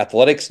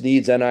 Athletics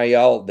needs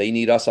NIL. They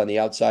need us on the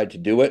outside to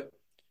do it.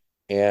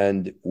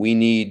 And we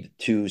need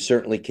to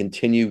certainly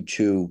continue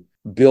to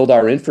build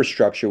our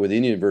infrastructure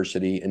within the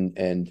university,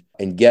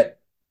 and get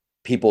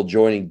people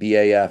joining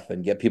BAF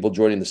and get people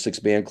joining the Six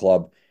Band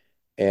Club,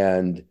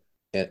 and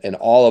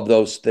all of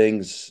those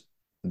things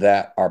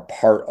that are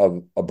part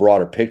of a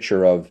broader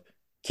picture of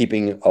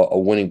keeping a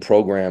winning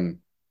program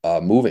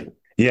moving.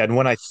 Yeah, and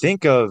when I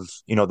think of,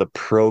 the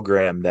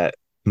program that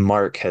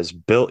Mark has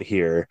built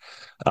here,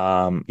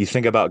 you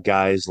think about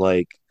guys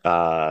like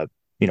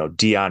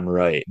Dion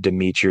Wright,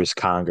 Demetrius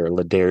Conger,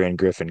 Ladarian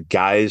Griffin,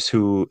 guys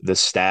who the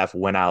staff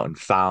went out and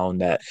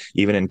found that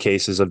even in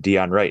cases of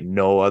Dion Wright,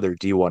 no other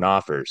D1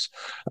 offers.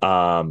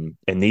 And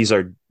these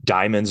are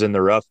diamonds in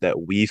the rough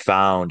that we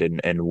found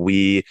and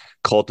we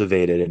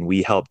cultivated and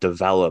we helped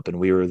develop, and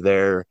we were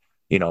there,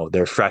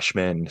 their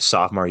freshman,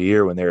 sophomore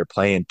year when they were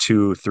playing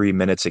 2-3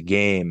 minutes a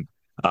game.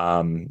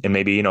 And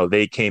maybe,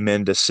 they came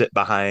in to sit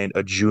behind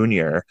a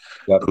junior.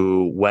 Yep.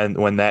 Who,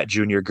 when that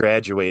junior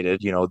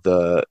graduated,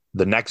 the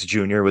next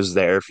junior was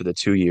there for the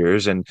 2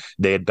 years, and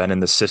they had been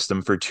in the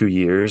system for 2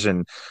 years.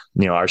 And,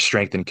 our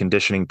strength and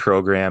conditioning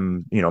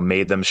program,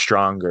 made them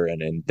stronger,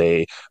 and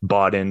they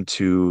bought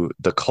into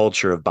the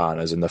culture of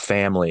Bonas and the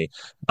family.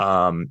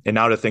 And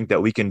now to think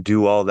that we can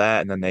do all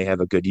that, and then they have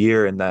a good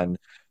year, and then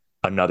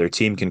another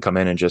team can come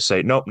in and just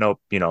say, nope,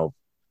 we'll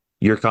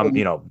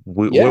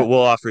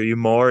offer you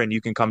more, and you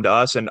can come to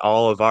us, and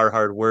all of our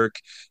hard work,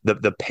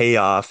 the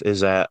payoff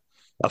is at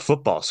a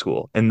football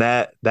school. And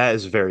that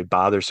is very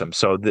bothersome.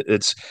 So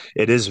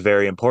it is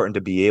very important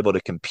to be able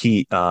to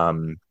compete,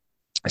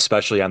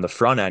 especially on the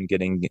front end,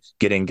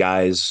 getting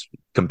guys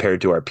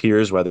compared to our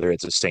peers, whether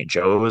it's a St.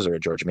 Joe's or a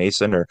George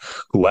Mason or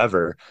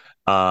whoever.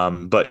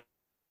 But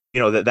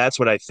that's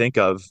what I think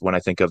of when I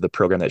think of the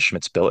program that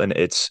Schmidt's built, and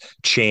it's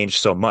changed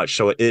so much.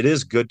 So it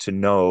is good to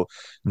know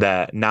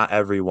that not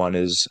everyone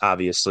is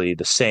obviously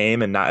the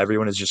same, and not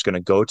everyone is just going to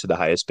go to the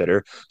highest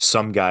bidder.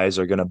 Some guys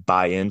are going to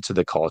buy into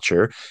the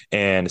culture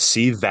and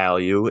see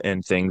value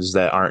in things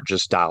that aren't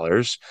just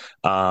dollars.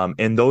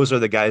 And those are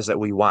the guys that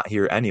we want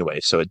here anyway.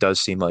 So it does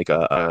seem like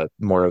a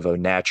more of a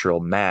natural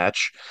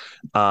match.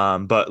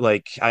 But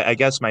like, I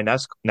guess my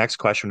next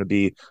question would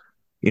be,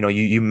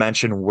 you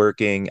mentioned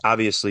working,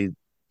 obviously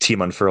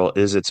Team Unfurl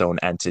is its own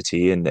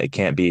entity and it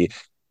can't be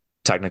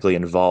technically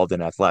involved in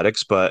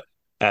athletics, but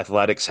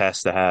athletics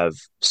has to have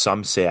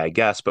some say, I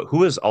guess. But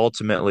who is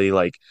ultimately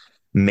like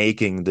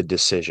making the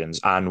decisions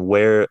on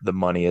where the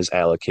money is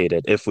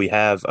allocated? If we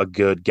have a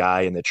good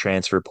guy in the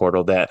transfer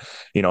portal that,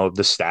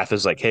 the staff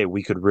is like, hey,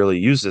 we could really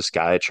use this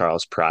guy,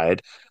 Charles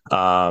Pride.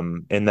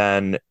 And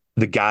then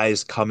the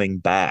guys coming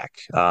back,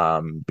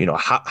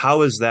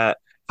 how is that?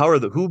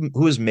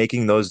 Who is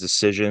making those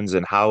decisions,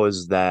 and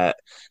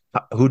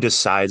who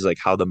decides like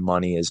how the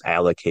money is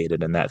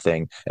allocated in that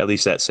thing, at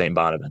least at St.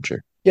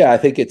 Bonaventure? Yeah, I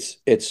think it's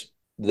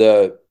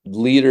the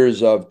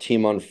leaders of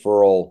Team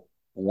Unfurl.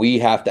 We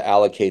have to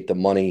allocate the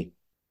money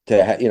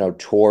to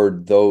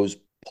toward those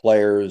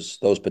players,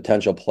 those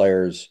potential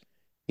players,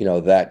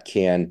 that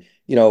can,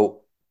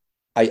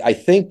 I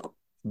think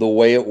the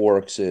way it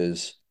works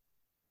is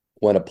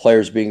when a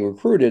player's being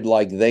recruited,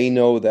 like they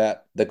know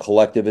that the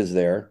collective is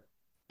there,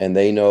 and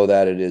they know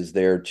that it is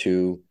there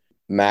to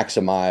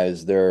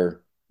maximize their,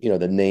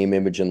 the name,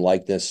 image, and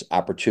likeness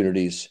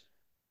opportunities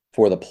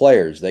for the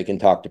players. They can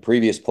talk to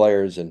previous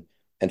players and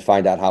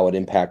find out how it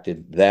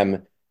impacted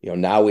them.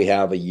 Now we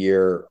have a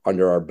year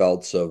under our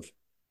belts of,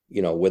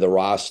 with a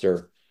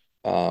roster,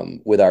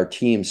 with our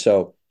team.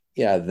 So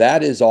yeah,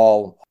 that is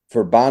all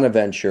for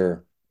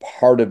Bonaventure.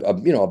 Part of,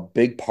 a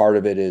big part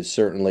of it is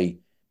certainly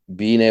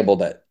being able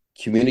to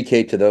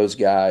communicate to those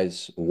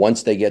guys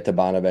once they get to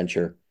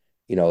Bonaventure,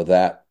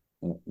 that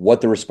what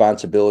the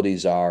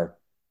responsibilities are,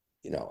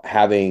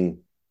 having,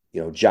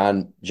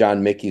 John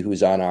Mickey,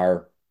 who's on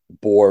our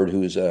board,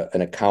 who's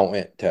an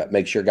accountant, to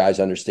make sure guys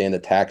understand the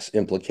tax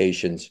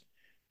implications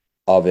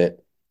of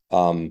it.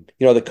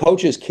 The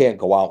coaches can't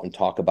go out and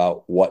talk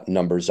about what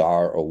numbers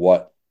are or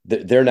what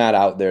they're not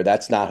out there.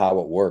 That's not how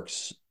it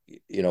works.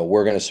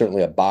 We're going to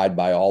certainly abide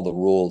by all the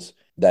rules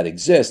that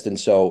exist. And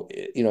so,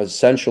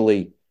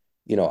 essentially,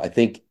 I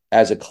think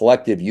as a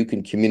collective, you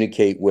can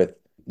communicate with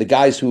the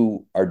guys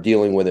who are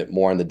dealing with it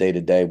more on the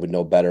day-to-day would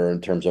know better in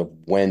terms of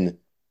when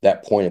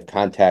that point of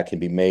contact can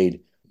be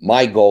made.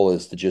 My goal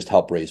is to just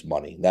help raise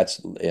money. That's,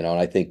 and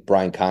I think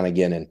Brian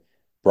Connigan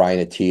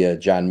Brian Attia,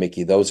 John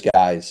Mickey, those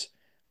guys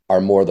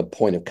are more the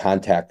point of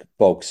contact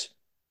folks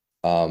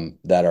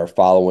that are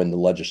following the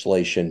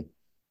legislation.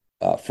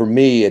 For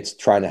me, it's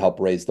trying to help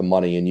raise the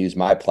money and use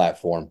my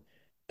platform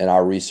and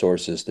our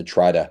resources to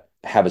try to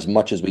have as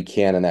much as we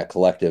can in that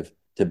collective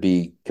to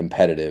be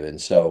competitive. And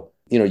so,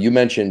 you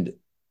mentioned,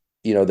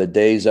 the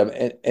days of,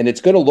 and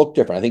it's going to look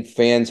different. I think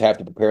fans have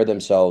to prepare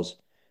themselves.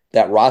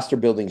 That roster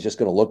building is just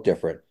going to look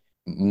different.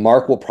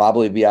 Mark will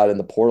probably be out in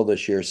the portal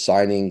this year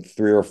signing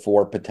 3 or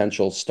 4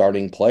 potential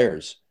starting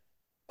players,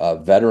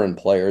 veteran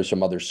players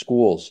from other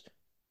schools.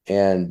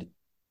 And,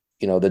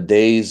 the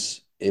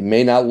days, it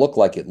may not look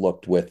like it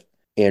looked with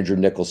Andrew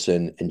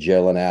Nicholson and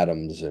Jalen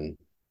Adams. And,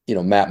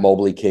 Matt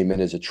Mobley came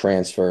in as a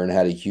transfer and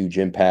had a huge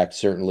impact,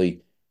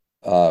 certainly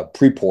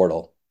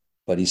pre-portal,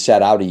 but he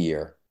sat out a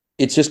year.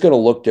 It's just going to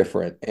look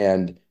different.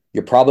 And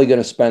you're probably going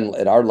to spend,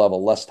 at our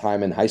level, less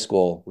time in high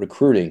school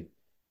recruiting.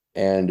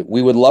 And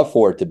we would love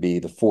for it to be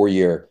the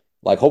 4-year,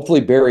 like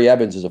hopefully Barry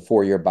Evans is a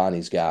 4-year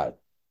Bonnie's guy.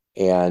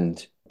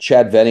 And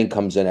Chad Venning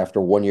comes in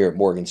after 1 year at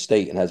Morgan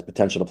State and has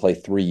potential to play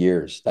 3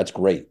 years. That's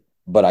great.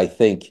 But I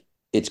think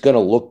it's going to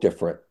look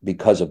different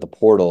because of the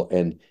portal.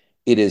 And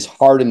it is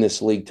hard in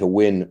this league to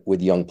win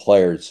with young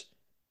players.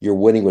 You're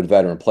winning with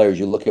veteran players.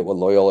 You look at what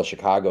Loyola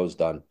Chicago's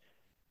done.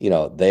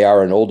 They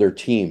are an older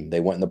team. They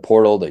went in the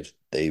portal.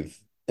 They've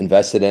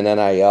invested in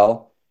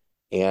NIL,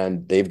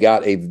 and they've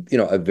got a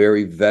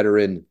very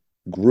veteran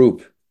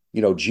group.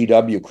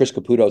 GW, Chris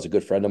Caputo is a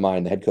good friend of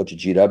mine, the head coach of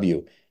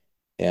GW.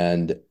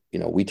 And,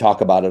 we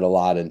talk about it a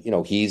lot.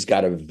 And, he's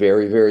got a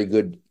very, very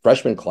good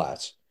freshman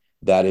class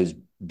that has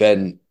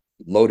been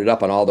loaded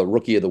up on all the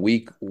Rookie of the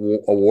Week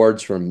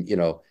awards from,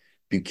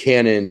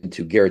 Buchanan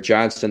to Garrett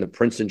Johnson, the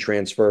Princeton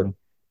transfer,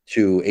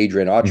 to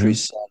Adrian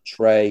Autry's son,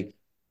 Trey.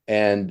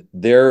 And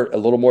they're a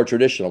little more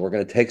traditional. We're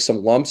going to take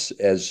some lumps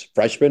as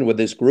freshmen with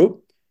this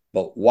group,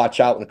 but watch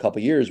out in a couple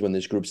of years when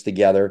this group's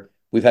together.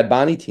 We've had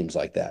Bonnie teams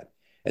like that.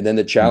 And then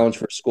the challenge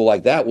for a school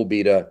like that will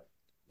be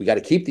we got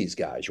to keep these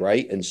guys,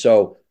 right? And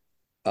so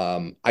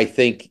I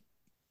think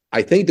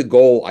the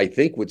goal,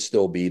 would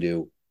still be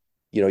to,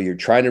 you're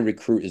trying to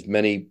recruit as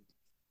many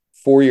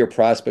 4-year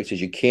prospects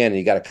as you can, and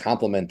you got to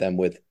complement them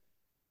with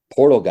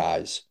portal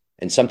guys.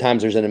 And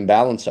sometimes there's an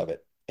imbalance of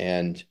it,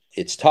 and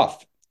it's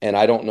tough. And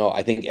I don't know.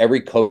 I think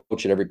every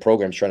coach and every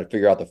program is trying to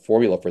figure out the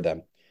formula for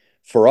them.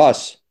 For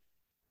us,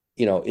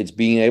 it's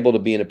being able to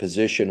be in a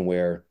position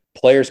where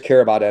players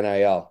care about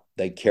NIL.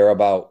 They care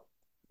about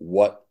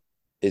what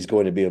is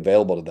going to be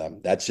available to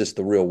them. That's just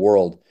the real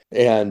world.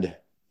 And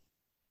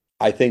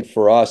I think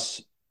for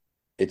us,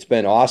 it's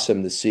been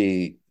awesome to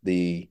see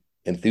the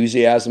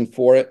enthusiasm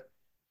for it.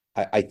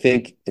 I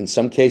think in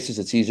some cases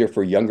it's easier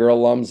for younger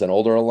alums than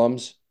older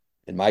alums,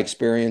 in my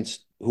experience,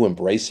 who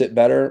embrace it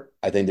better.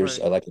 I think there's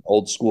like an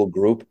old school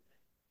group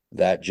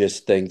that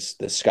just thinks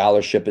the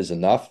scholarship is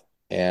enough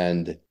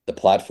and the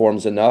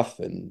platform's enough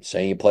and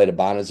saying you play to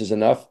Bonas is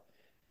enough.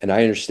 And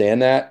I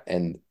understand that.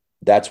 And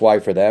that's why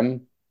for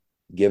them,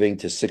 giving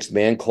to Sixth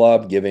Man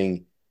Club,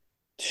 giving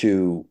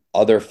to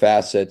other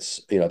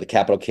facets, the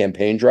capital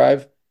campaign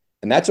drive,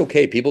 and that's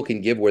okay. People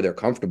can give where they're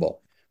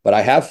comfortable. But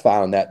I have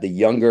found that the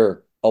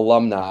younger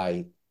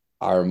alumni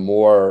are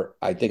more,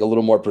 I think, a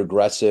little more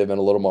progressive and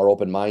a little more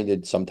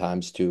open-minded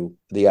sometimes to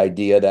the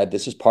idea that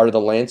this is part of the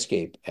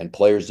landscape and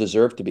players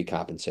deserve to be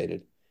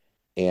compensated.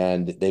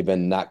 And they've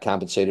been not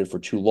compensated for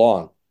too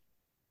long.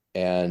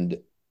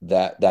 And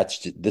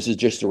this is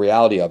just the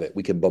reality of it.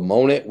 We can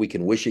bemoan it. We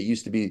can wish it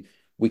used to be,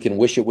 we can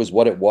wish it was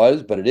what it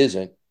was, but it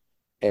isn't.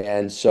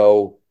 And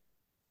so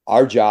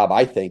our job,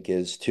 I think,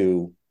 is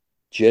to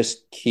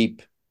just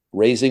keep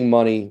raising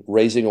money,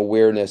 raising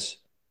awareness.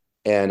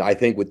 And I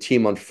think with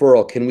Team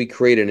Unfurl, can we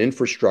create an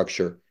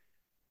infrastructure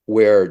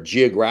where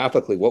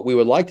geographically, what we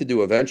would like to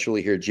do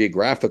eventually here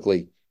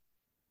geographically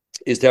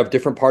is to have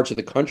different parts of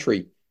the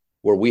country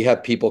where we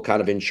have people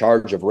kind of in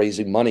charge of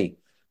raising money,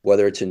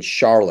 whether it's in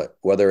Charlotte,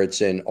 whether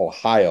it's in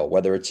Ohio,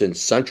 whether it's in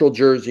central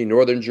Jersey,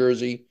 northern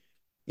Jersey,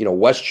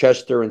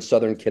 Westchester and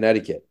southern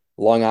Connecticut,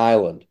 Long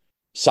Island,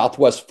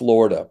 Southwest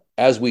Florida,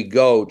 as we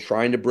go,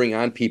 trying to bring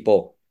on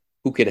people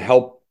who can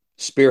help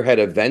spearhead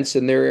events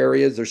in their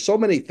areas. There's so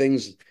many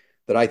things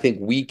that I think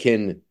we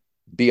can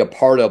be a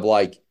part of.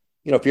 Like,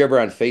 if you're ever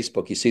on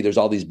Facebook, you see there's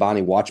all these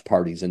Bonnie watch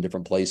parties in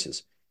different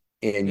places,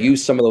 and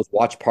use some of those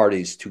watch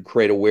parties to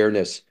create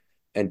awareness.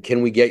 And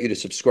can we get you to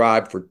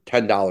subscribe for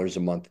 $10 a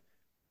month,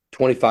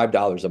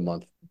 $25 a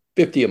month,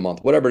 $50 a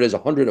month, whatever it is,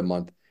 $100 a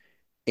month?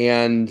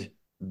 And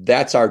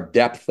that's our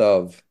depth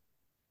of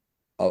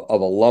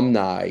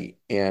alumni,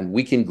 and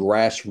we can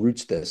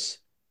grassroots this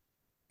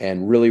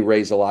and really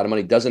raise a lot of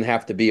money. It doesn't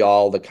have to be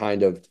all the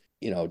kind of,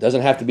 it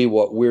doesn't have to be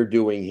what we're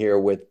doing here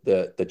with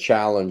the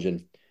challenge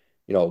and,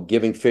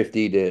 giving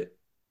 50 to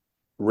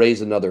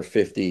raise another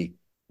 50. It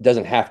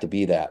doesn't have to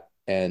be that.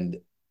 And,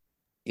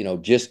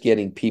 just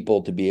getting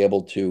people to be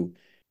able to,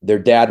 their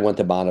dad went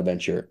to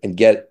Bonaventure, and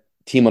get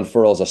Team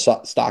Unfurl as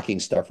a stocking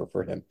stuffer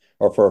for him,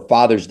 or for a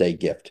Father's Day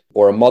gift,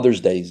 or a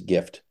Mother's Day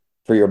gift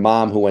for your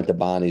mom who went to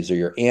Bonnie's, or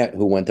your aunt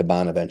who went to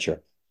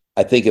Bonaventure.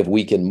 I think if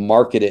we can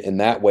market it in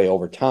that way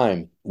over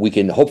time, we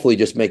can hopefully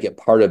just make it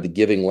part of the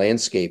giving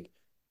landscape,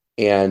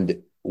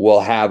 and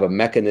we'll have a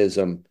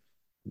mechanism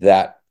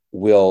that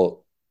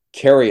will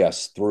carry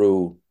us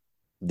through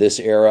this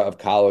era of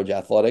college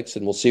athletics,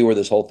 and we'll see where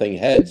this whole thing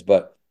heads.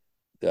 But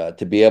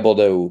to be able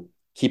to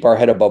keep our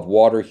head above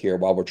water here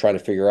while we're trying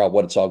to figure out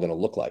what it's all going to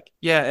look like.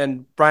 Yeah,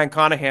 and Brian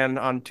Conahan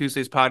on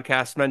Tuesday's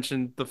podcast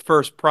mentioned the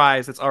first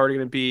prize that's already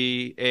going to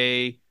be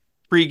a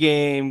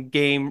pregame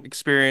game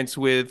experience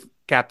with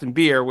Captain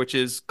Beer, which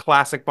is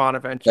classic Better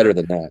Bonaventure.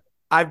 than that.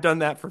 I've done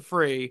that for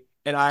free,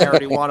 and I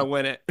already want to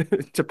win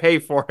it to pay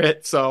for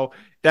it. So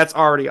that's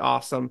already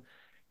awesome.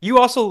 You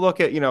also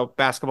look at,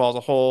 basketball as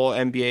a whole,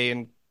 NBA,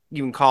 and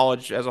even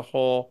college as a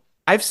whole.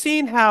 I've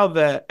seen how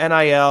the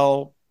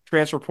NIL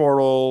transfer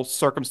portal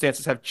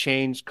circumstances have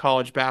changed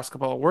college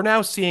basketball. We're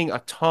now seeing a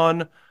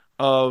ton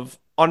of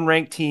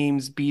unranked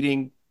teams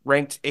beating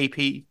ranked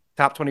AP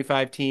top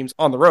 25 teams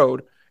on the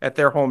road at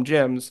their home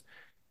gyms.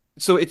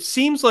 So it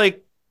seems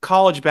like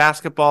college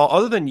basketball,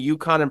 other than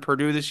UConn and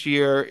Purdue this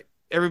year,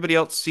 everybody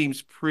else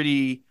seems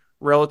pretty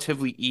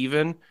relatively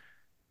even.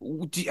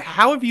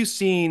 How have you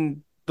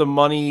seen the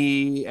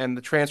money and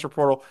the transfer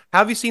portal? How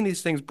have you seen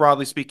these things,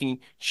 broadly speaking,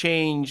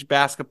 change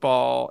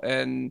basketball?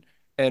 And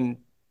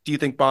do you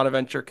think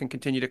Bonaventure can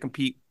continue to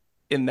compete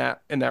in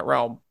that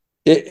realm?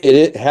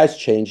 It has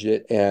changed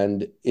it,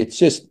 and it's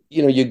just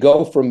you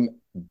go from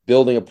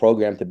building a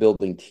program to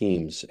building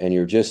teams, and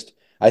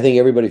I think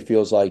everybody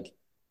feels like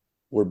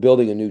we're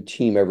building a new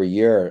team every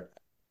year.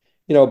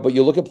 But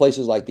you look at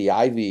places like the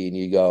Ivy and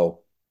you go,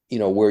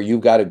 where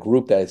you've got a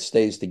group that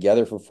stays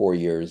together for 4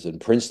 years,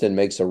 and Princeton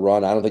makes a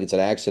run. I don't think it's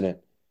an accident.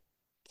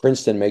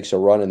 Princeton makes a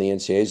run in the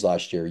NCAAs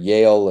last year.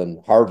 Yale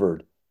and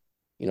Harvard,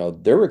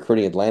 they're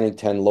recruiting Atlantic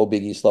 10 low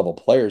Big East level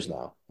players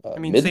now. I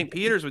mean, Mid St.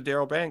 Peter's with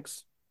Daryl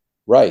Banks.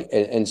 Right.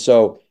 And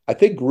so I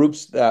think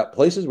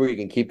places where you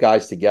can keep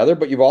guys together,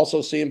 but you've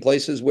also seen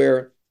places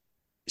where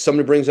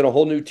somebody brings in a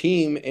whole new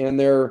team and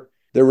they're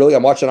really,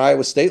 I'm watching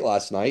Iowa State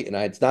last night, and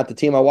it's not the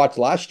team I watched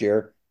last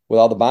year with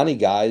all the Bonnie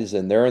guys,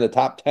 and they're in the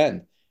top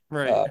 10.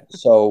 Right.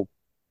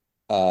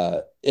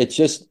 It's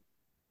just,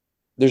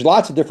 there's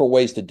lots of different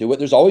ways to do it.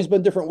 There's always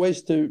been different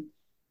ways to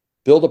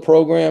build a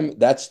program.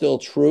 That's still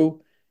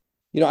true.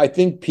 I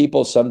think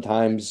people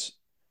sometimes,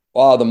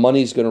 oh, the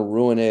money's going to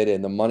ruin it,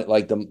 and the money,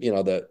 like the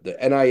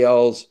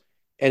NILs,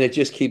 and it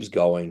just keeps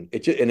going.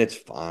 And it's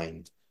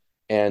fine.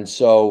 And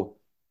so,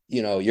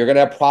 you're going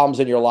to have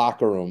problems in your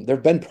locker room.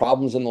 There've been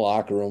problems in the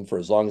locker room for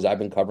as long as I've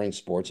been covering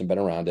sports and been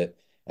around it,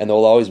 and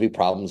there'll always be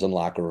problems in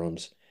locker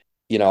rooms.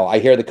 I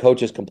hear the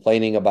coaches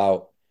complaining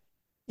about,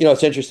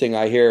 it's interesting.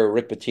 I hear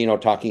Rick Pitino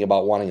talking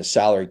about wanting a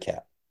salary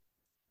cap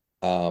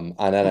on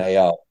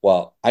NIL.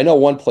 Well, I know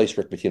one place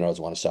Rick Pitino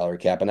doesn't want a salary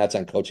cap, and that's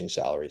on coaching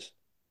salaries.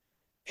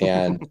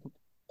 And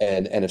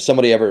and if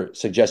somebody ever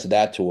suggested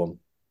that to him,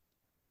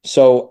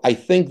 so I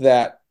think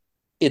that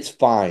it's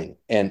fine,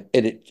 and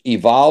it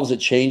evolves, it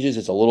changes,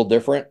 it's a little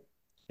different.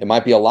 It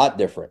might be a lot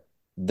different.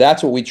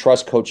 That's what we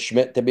trust Coach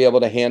Schmidt to be able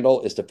to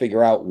handle, is to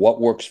figure out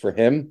what works for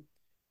him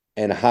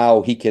and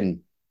how he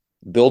can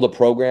build a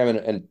program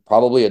and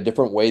probably a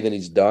different way than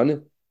he's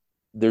done.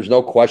 There's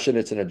no question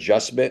it's an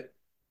adjustment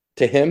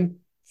to him,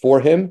 for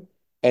him,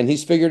 and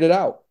he's figured it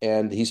out,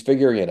 and he's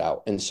figuring it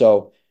out. And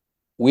so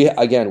we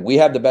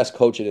have the best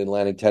coach at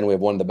Atlantic 10. We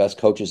have one of the best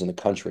coaches in the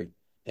country,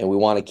 and we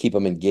want to keep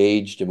them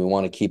engaged, and we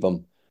want to keep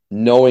them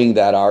knowing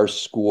that our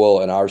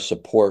school and our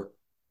support,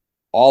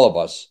 all of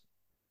us,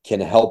 can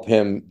help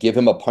him, give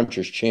him a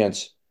puncher's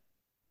chance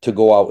to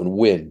go out and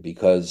win,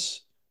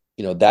 because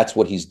that's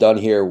what he's done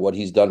here. What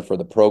he's done for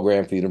the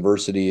program, for the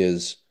university,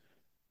 is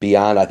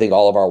beyond, I think,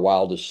 all of our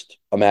wildest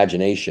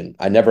imagination.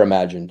 I never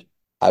imagined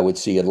I would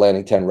see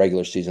Atlantic 10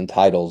 regular season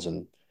titles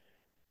and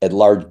at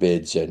large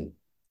bids. And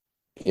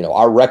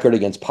our record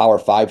against Power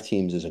 5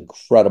 teams is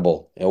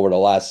incredible. Over the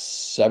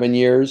last 7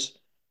 years,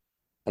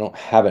 I don't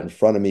have it in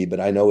front of me, but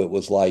I know it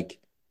was I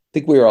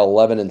think we were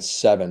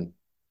 11-7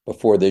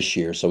 before this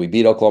year. So we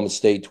beat Oklahoma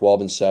State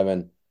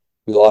 12-7.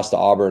 We lost to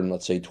Auburn,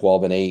 let's say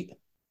 12-8.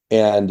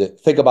 And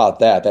think about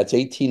that. That's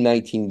 18,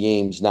 19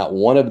 games, not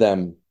one of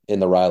them in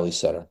the Riley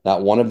Center,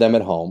 not one of them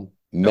at home,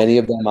 many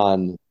of them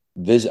on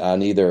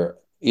either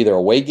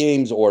away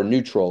games or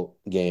neutral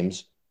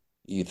games.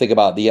 You think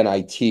about the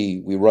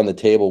NIT, we run the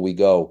table, we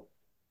go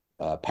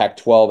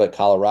Pac-12 at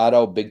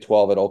Colorado, Big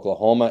 12 at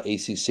Oklahoma,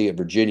 ACC at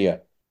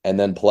Virginia, and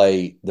then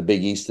play the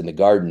Big East in the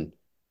Garden.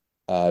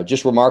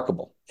 Just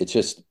remarkable. It's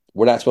just,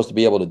 we're not supposed to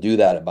be able to do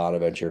that at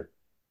Bonaventure,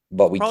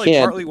 but we Probably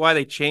can. partly why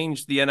they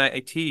changed the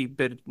NIT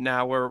bid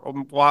now, where a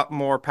lot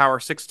more Power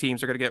 6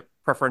 teams are going to get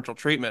preferential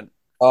treatment.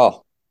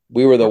 Oh,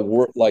 we were the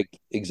worst,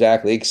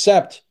 exactly.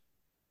 Except,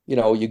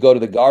 you go to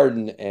the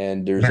Garden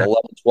and there's 11,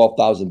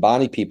 12,000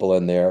 Bonnie people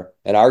in there,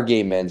 and our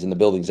game ends and the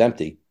building's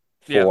empty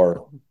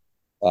for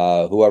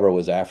whoever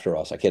was after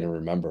us. I can't even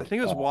remember. I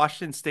think it was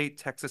Washington State,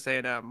 Texas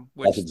A&M,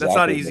 which That's that's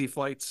not exactly easy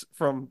flights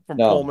from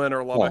No, Pullman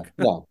or Lubbock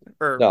no.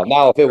 or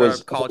Now, if it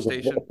was College a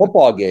Station.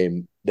 football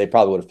game, they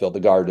probably would have filled the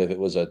Garden if it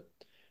was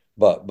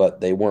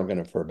but they weren't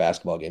going to for a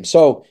basketball game.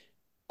 So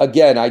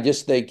again, I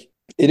just think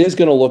it is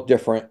going to look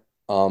different.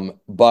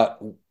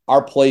 But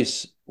our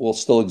place will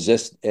still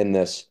exist in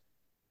this.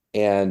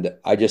 And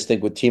I just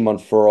think with Team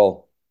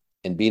Unfurl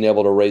and being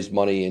able to raise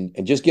money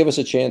and just give us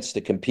a chance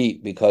to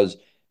compete, because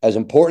as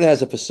important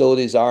as the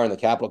facilities are in the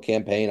capital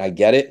campaign, I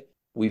get it.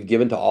 We've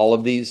given to all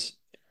of these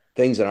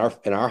things in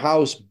our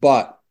house,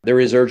 but there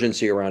is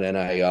urgency around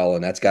NIL,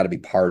 and that's got to be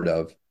part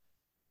of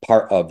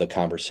the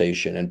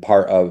conversation and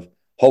part of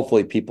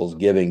hopefully people's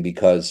giving,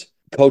 because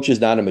coach is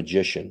not a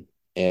magician,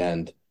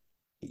 and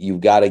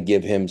you've got to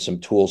give him some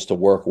tools to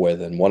work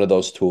with. And one of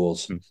those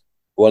tools,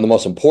 one of the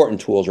most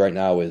important tools right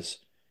now is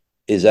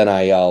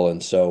NIL.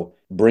 And so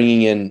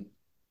bringing in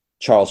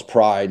Charles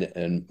Pride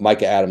and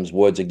Micah Adams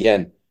Woods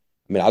again.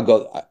 I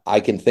mean, I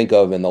can think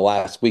of in the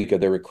last week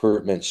of their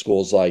recruitment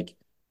schools like,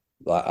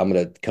 I'm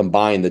going to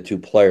combine the two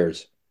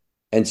players: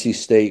 NC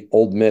State,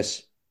 Ole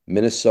Miss,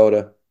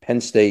 Minnesota,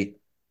 Penn State,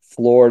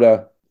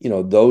 Florida.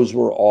 Those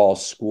were all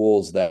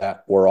schools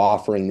that were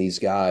offering these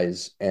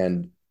guys,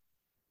 and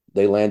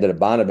they landed at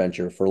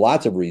Bonaventure for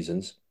lots of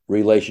reasons.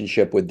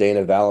 Relationship with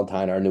Dana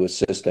Valentine, our new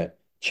assistant,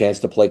 chance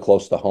to play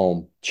close to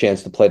home,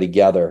 chance to play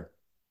together,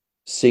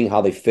 seeing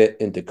how they fit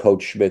into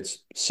Coach Schmidt's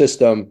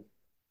system,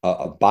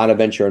 a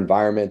Bonaventure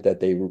environment that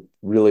they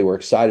really were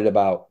excited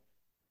about,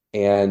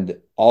 and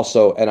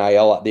also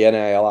the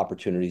NIL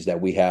opportunities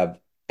that we have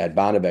at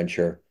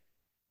Bonaventure.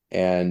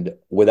 And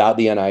without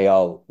the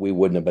NIL, we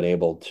wouldn't have been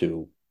able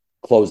to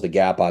close the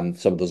gap on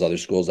some of those other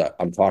schools that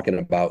I'm talking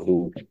about,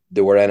 who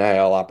there were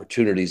NIL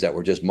opportunities that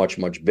were just much,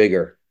 much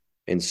bigger.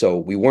 And so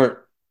we weren't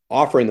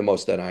offering the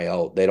most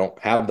NIL. They don't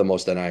have the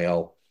most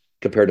NIL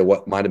compared to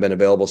what might have been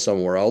available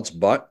somewhere else,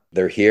 but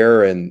they're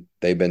here and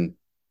they've been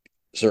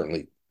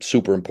certainly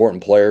super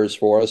important players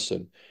for us.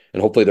 And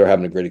hopefully they're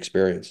having a great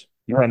experience.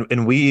 Yeah,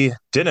 and we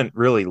didn't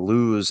really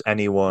lose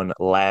anyone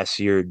last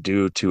year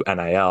due to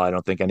NIL. I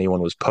don't think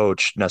anyone was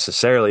poached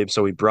necessarily.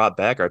 So we brought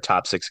back our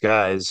top six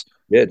guys.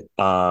 Good.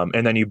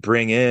 And then you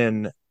bring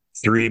in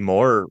three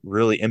more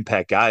really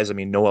impact guys. I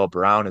mean, Noel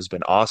Brown has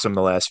been awesome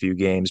the last few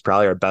games,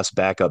 probably our best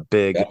backup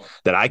big Yeah.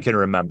 that I can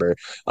remember.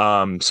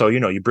 So,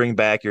 you bring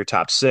back your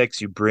top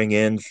six, you bring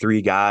in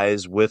three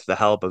guys with the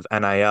help of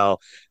NIL.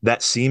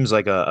 That seems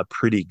like a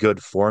pretty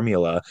good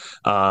formula.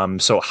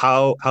 So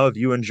how have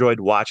you enjoyed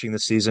watching the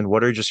season?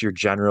 What are just your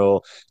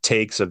general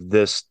takes of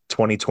this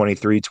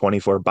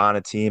 2023-24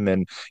 Bonnet team?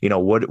 And,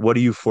 what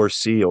do you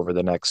foresee over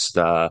the next,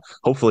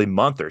 hopefully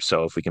month or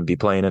so, if we can be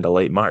playing into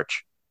late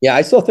March? Yeah,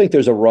 I still think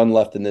there's a run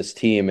left in this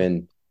team.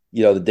 And,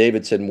 the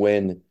Davidson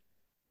win,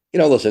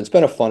 listen, it's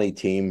been a funny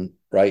team,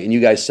 right? And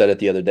you guys said it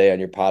the other day on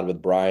your pod with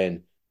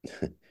Brian.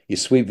 You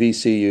sweep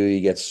VCU,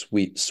 you get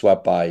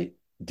swept by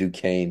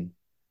Duquesne.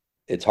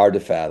 It's hard to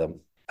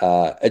fathom.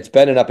 It's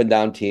been an up and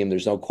down team,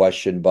 there's no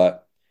question,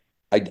 but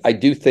I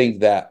do think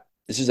that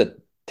this is a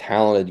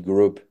talented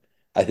group.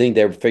 I think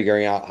they're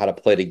figuring out how to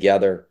play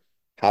together,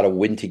 how to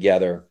win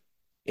together.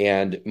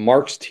 And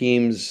Mark's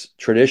teams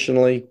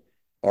traditionally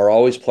are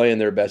always playing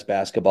their best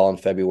basketball in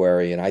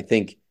February. And I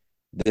think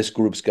this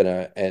group's going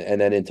to,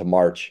 and then into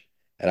March.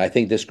 And I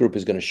think this group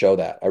is going to show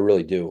that. I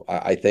really do.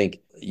 I think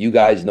you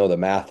guys know the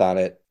math on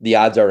it. The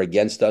odds are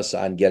against us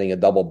on getting a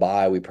double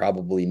bye. We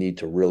probably need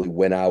to really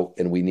win out,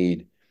 and we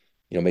need,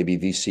 maybe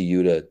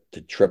VCU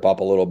to trip up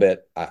a little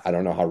bit. I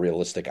don't know how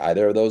realistic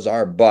either of those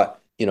are,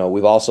 but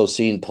we've also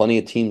seen plenty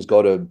of teams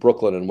go to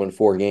Brooklyn and win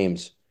 4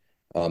 games.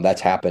 That's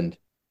happened.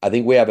 I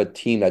think we have a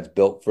team that's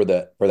built for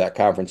that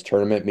conference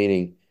tournament,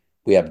 meaning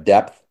we have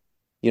depth.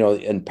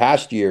 In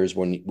past years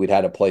when we'd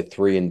had to play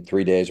 3 in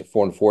 3 days or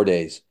 4 in 4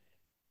 days,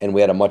 and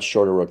we had a much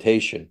shorter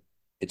rotation,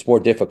 it's more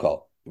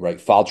difficult, right?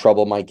 Foul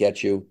trouble might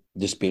get you,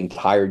 just being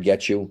tired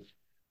gets you,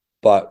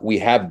 but we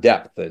have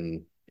depth.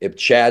 And if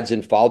Chad's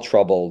in foul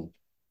trouble,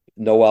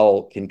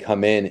 Noel can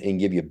come in and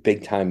give you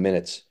big time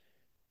minutes.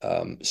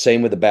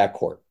 Same with the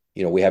backcourt.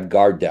 We have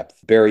guard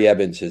depth. Barry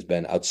Evans has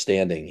been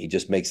outstanding. He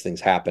just makes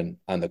things happen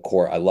on the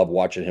court. I love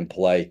watching him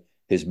play.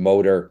 His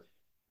motor,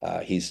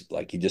 he's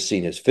like, you just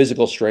seen his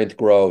physical strength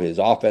grow, his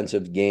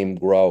offensive game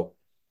grow,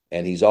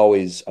 and he's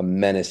always a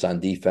menace on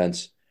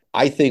defense.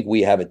 I think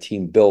we have a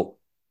team built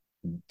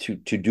to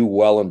do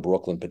well in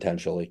Brooklyn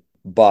potentially,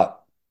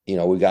 but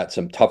we got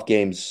some tough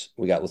games.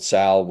 We got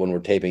LaSalle when we're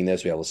taping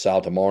this. We have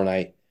LaSalle tomorrow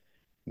night.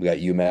 We got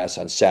UMass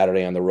on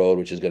Saturday on the road,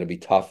 which is going to be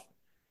tough.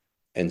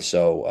 And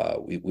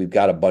so we've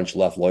got a bunch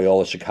left.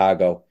 Loyola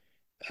Chicago,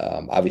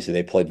 obviously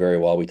they played very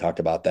well. We talked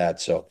about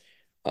that. So,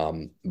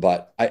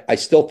 but I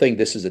still think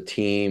this is a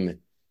team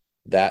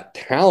that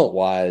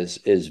talent-wise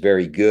is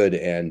very good.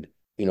 And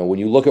when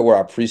you look at where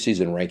our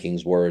preseason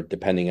rankings were,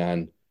 depending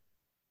on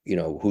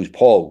who's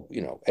polled,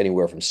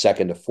 anywhere from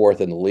 2nd to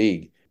 4th in the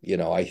league,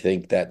 I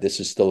think that this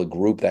is still a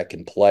group that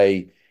can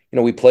play.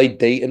 We played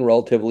Dayton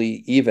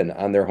relatively even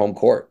on their home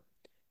court,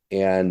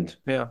 and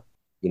yeah.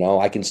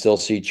 I can still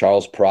see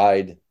Charles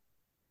Pride,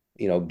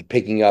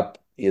 picking up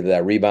either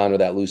that rebound or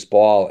that loose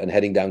ball and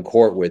heading down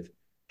court with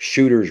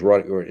shooters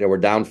running. We're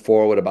down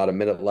 4 with about a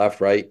minute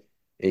left, right?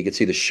 And you can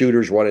see the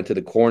shooters run into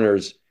the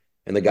corners,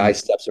 and the guy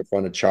steps in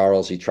front of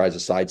Charles. He tries to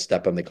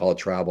sidestep him. They call it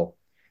travel.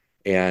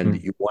 And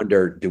Mm. you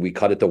wonder, do we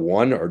cut it to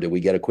one, or do we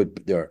get a quick,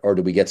 or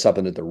do we get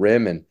something at the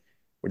rim? And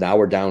now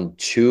we're down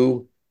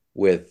two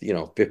with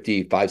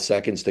 55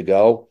 seconds to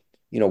go.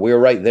 We were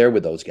right there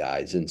with those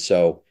guys,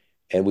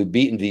 and we've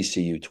beaten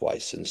VCU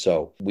twice, and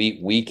so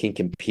we can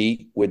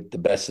compete with the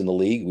best in the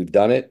league. We've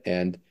done it,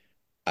 and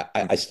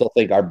I still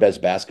think our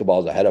best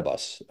basketball is ahead of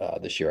us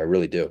this year. I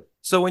really do.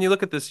 So when you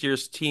look at this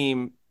year's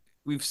team,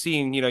 we've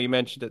seen, you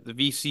mentioned it, the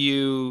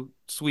VCU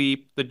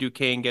sweep, the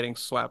Duquesne getting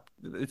swept.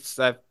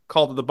 I've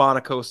called it the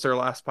Bonacoaster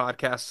last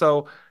podcast.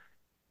 So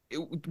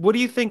what do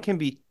you think can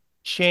be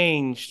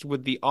changed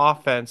with the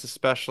offense,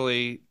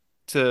 especially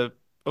to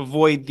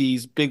avoid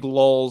these big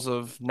lulls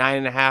of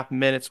 9.5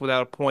 minutes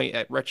without a point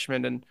at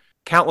Richmond and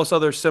countless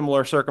other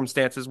similar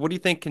circumstances? What do you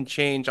think can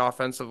change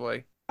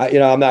offensively?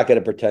 I'm not going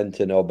to pretend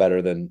to know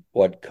better than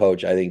what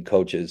coach. I think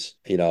coach is,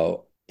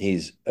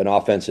 he's an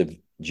offensive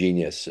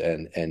genius,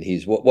 and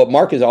he's what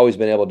Mark has always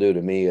been able to do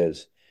to me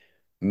is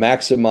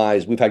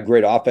maximize. We've had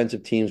great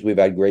offensive teams, we've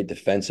had great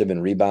defensive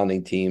and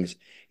rebounding teams.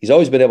 He's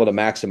always been able to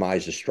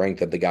maximize the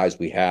strength of the guys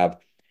we have.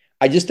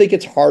 I just think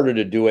it's harder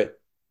to do it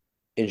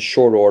in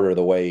short order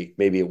the way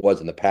maybe it was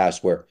in the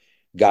past, where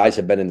guys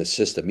have been in the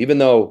system. Even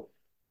though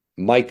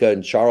Micah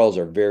and Charles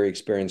are very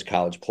experienced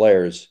college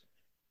players,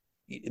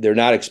 they're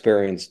not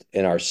experienced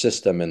in our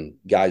system, and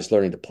guys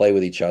learning to play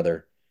with each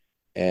other.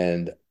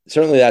 And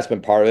certainly that's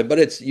been part of it.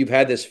 But you've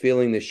had this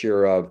feeling this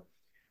year of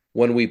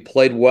when we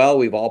played well,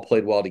 we've all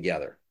played well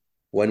together.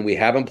 When we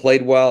haven't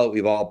played well,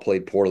 we've all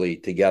played poorly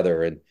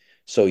together. And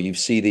so you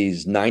see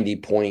these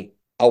 90-point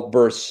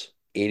outbursts,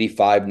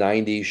 85,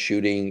 90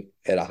 shooting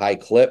at a high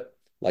clip,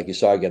 like you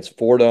saw against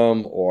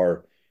Fordham,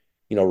 or,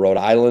 Rhode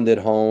Island at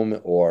home,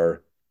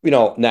 or,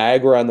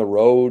 Niagara on the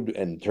road.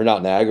 And turned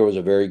out Niagara was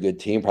a very good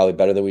team, probably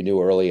better than we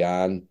knew early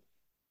on.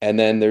 And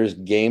then there's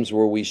games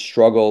where we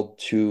struggle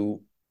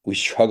to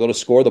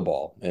score the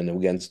ball. And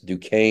against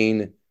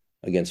Duquesne,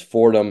 against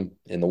Fordham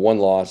in the one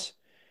loss.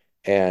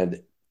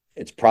 And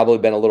it's probably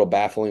been a little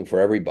baffling for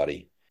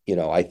everybody.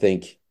 I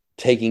think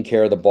taking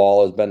care of the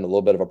ball has been a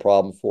little bit of a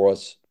problem for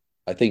us.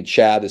 I think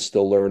Chad is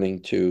still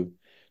learning to.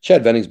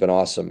 Chad Venning's been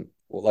awesome.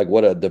 Like,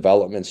 what a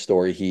development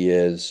story he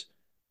is.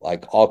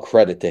 Like, all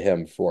credit to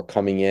him for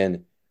coming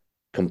in,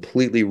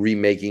 completely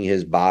remaking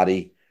his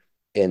body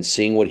and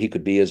seeing what he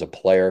could be as a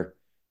player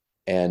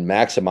and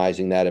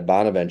maximizing that at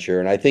Bonaventure.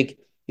 And I think,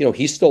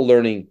 he's still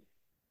learning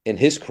in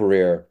his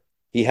career.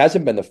 He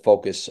hasn't been the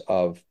focus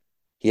of,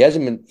 he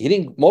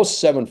didn't, most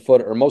 7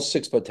 foot or most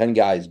 6'10"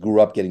 guys grew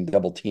up getting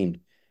double teamed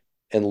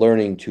and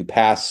learning to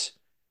pass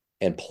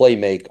and play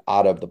make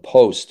out of the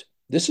post.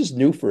 This is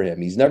new for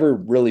him. He's never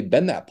really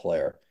been that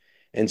player.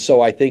 And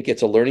so I think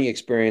it's a learning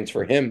experience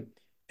for him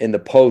in the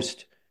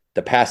post,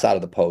 to pass out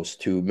of the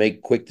post, to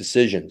make quick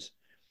decisions.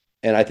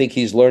 And I think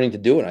he's learning to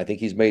do it. I think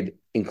he's made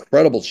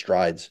incredible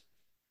strides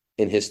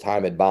in his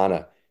time at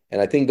Bona. And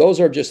I think those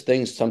are just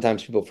things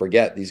sometimes people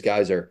forget. These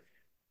guys are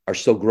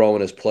still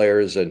growing as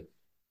players. And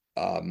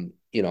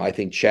I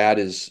think Chad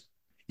is,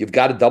 you've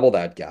got to double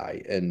that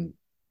guy, and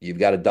you've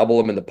got to double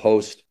him in the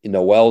post.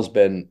 Noel's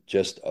been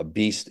just a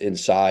beast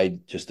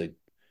inside, just a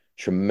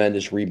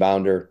tremendous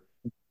rebounder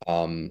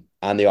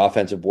on the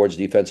offensive boards,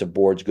 defensive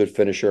boards, good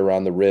finisher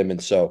around the rim.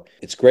 And so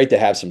it's great to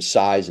have some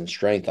size and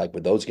strength like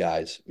with those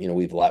guys.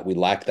 We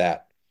lack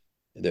that.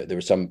 There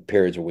were some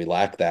periods where we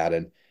lacked that,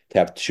 and to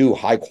have two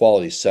high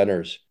quality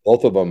centers,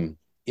 both of them,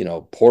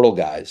 portal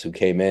guys who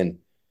came in.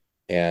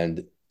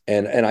 And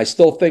I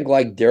still think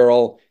like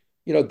Daryl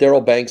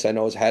Banks, I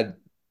know, has had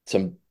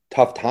some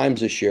tough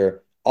times this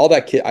year. All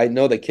that kid, I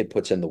know that kid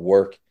puts in the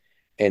work.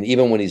 And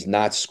even when he's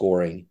not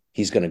scoring,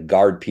 he's going to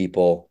guard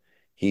people.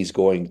 He's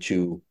going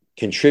to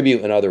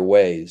contribute in other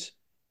ways.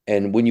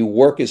 And when you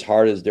work as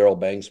hard as Daryl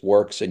Banks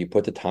works and you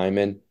put the time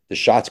in, the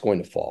shot's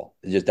going to fall.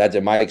 That's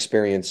in my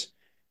experience.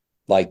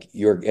 Like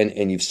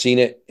and you've seen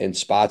it in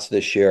spots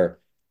this year.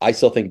 I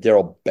still think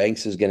Daryl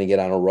Banks is going to get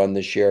on a run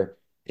this year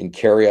and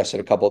carry us in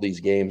a couple of these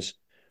games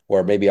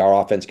where maybe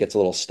our offense gets a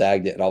little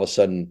stagnant, and all of a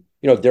sudden,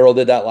 Daryl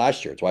did that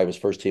last year. It's why he was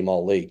first team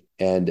all league.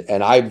 And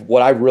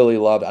what I really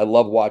loved, I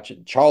love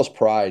watching Charles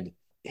Pride,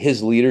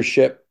 his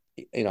leadership.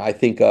 I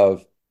think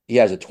of, he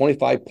has a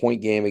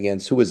 25-point game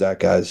against, who was that,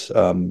 guys?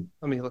 Let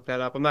me look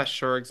that up. I'm not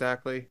sure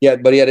exactly. Yeah,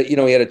 but he had a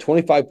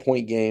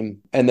 25-point game,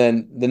 and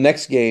then the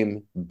next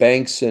game,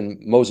 Banks and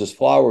Moses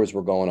Flowers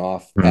were going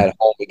off at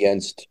home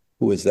against,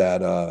 who was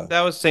that?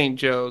 That was St.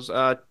 Joe's.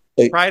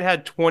 Hey, Pride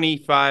had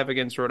 25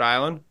 against Rhode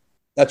Island.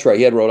 that's right.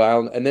 He had Rhode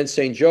Island, and then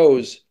St.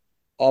 Joe's.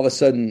 All of a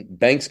sudden,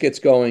 Banks gets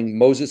going,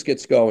 Moses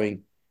gets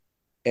going,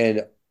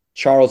 and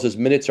Charles's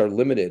minutes are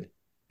limited.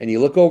 And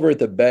you look over at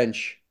the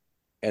bench,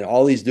 and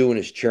all he's doing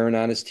is cheering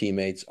on his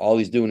teammates. All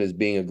he's doing is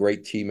being a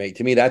great teammate.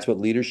 To me, that's what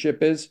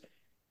leadership is.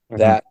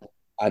 That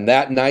on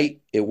that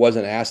night, it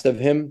wasn't asked of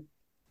him.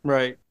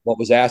 Right. What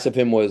was asked of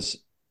him was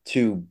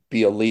to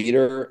be a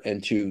leader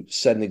and to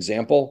set an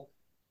example.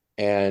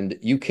 And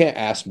you can't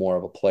ask more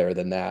of a player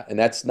than that. And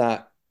that's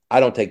not,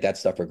 I don't take that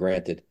stuff for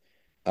granted.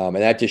 And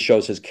that just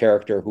shows his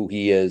character, who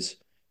he is.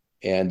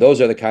 And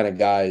those are the kind of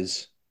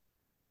guys,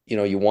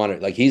 you want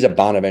it. Like, he's a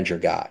Bonaventure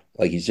guy.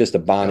 Like, he's just a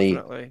Bonnie.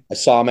 Definitely. I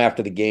saw him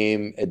after the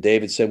game at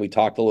Davidson. We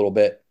talked a little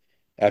bit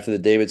after the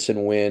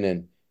Davidson win,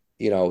 and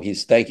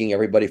he's thanking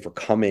everybody for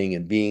coming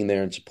and being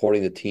there and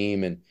supporting the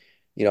team. And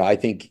I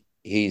think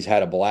he's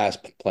had a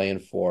blast playing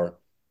for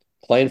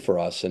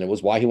us, and it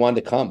was why he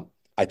wanted to come.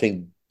 I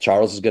think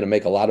Charles is going to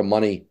make a lot of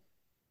money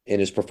in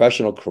his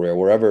professional career,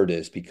 wherever it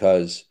is,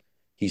 because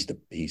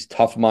he's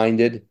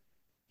tough-minded,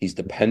 he's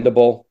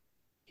dependable,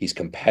 he's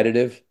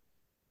competitive,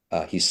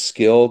 he's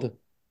skilled,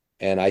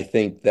 and I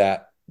think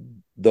that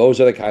those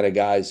are the kind of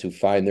guys who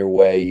find their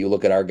way. You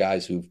look at our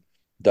guys who've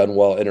done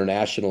well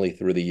internationally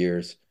through the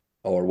years,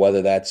 or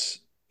whether that's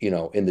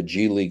in the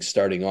G League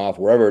starting off,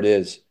 wherever it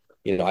is.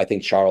 I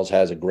think Charles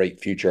has a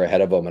great future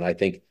ahead of him, and I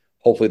think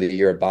hopefully the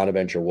year at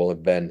Bonaventure will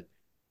have been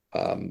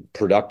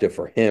productive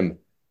for him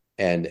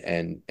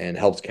and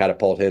helps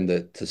catapult him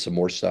to some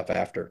more stuff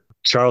after.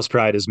 Charles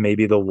Pride is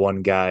maybe the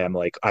one guy I'm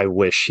like, I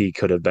wish he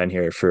could have been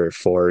here for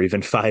 4 or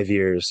even 5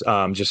 years.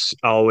 Just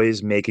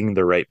always making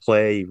the right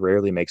play. He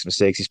rarely makes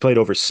mistakes. He's played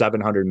over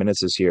 700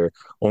 minutes this year,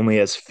 only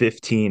has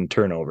 15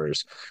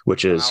 turnovers,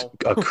 which is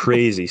Wow. a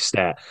crazy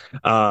stat.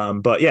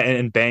 But yeah,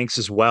 and Banks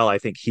as well. I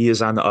think he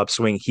is on the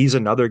upswing. He's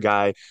another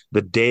guy.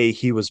 The day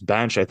he was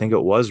benched, I think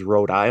it was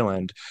Rhode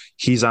Island.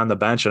 He's on the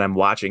bench, and I'm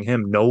watching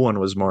him. No one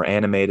was more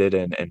animated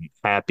and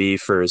happy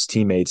for his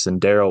teammates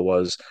than Daryl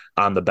was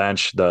on the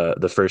bench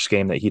the first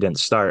game that he didn't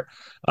start.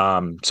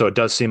 So it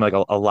does seem like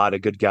a lot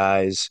of good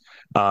guys.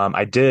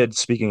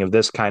 Speaking of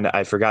this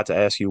I forgot to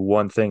ask you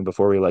one thing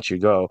before we let you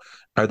go.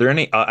 Are there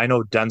any, I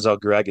know Denzel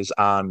Gregg is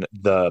on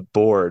the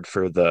board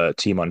for the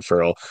team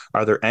Unfurl.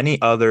 Are there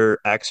any other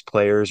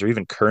ex-players or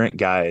even current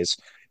guys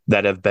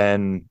that have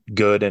been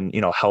good and,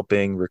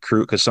 helping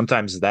recruit? Because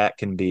sometimes that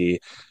can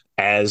be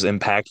as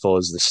impactful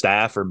as the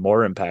staff or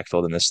more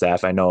impactful than the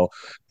staff. I know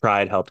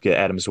Pride helped get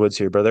Adams Woods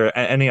here, but are there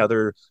any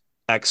other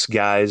ex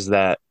guys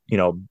that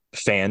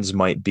fans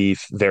might be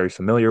very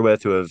familiar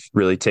with who have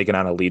really taken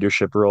on a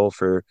leadership role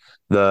for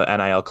the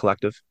NIL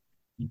collective?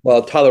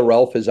 Well, Tyler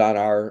Relf is on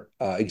our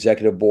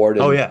executive board,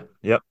 Oh and yeah,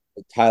 yep,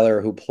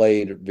 Tyler, who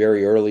played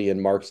very early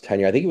in Mark's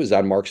tenure, I think he was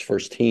on Mark's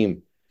first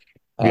team.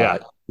 yeah,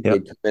 yep,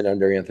 He'd come in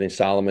under Anthony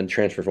Solomon,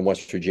 transferred from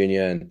West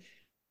Virginia,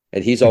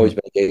 and he's always mhm,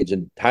 been engaged.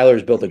 And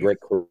Tyler's built a great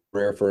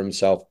career for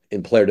himself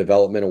in player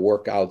development and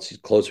workouts. He's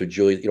close with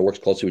Julius, works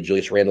closely with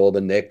Julius Randle of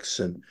the Knicks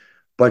and a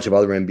bunch of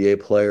other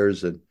NBA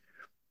players.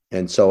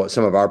 And so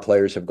some of our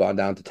players have gone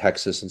down to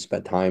Texas and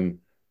spent time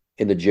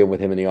in the gym with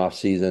him in the off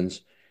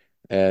seasons.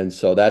 And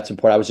so that's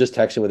important. I was just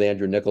texting with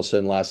Andrew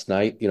Nicholson last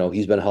night.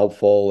 He's been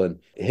helpful, and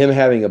him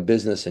having a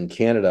business in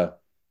Canada,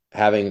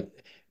 having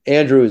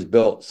Andrew has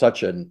built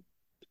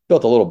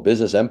a little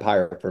business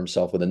empire for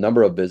himself with a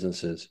number of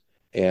businesses,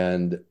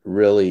 and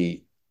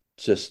really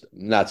just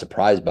not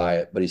surprised by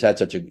it. But he's had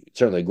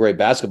certainly a great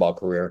basketball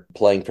career,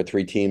 playing for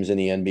 3 teams in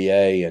the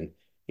NBA,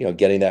 and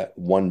getting that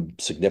one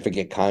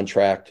significant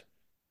contract,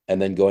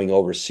 and then going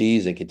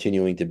overseas and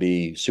continuing to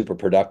be super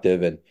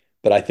productive.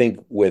 But I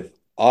think with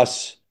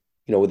us,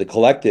 with the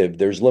collective,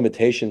 there's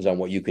limitations on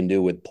what you can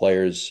do with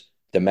players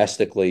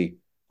domestically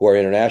who are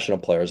international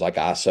players like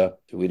Asa.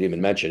 We didn't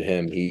even mention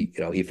him.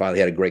 He finally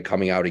had a great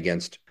coming out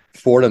against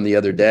Fordham the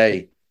other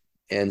day.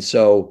 And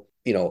so,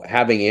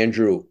 having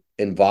Andrew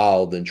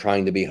involved and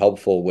trying to be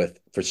helpful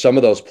for some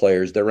of those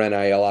players, their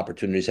NIL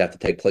opportunities have to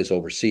take place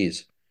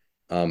overseas.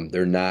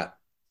 They're not,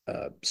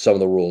 some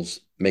of the rules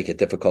make it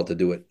difficult to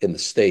do it in the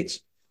States.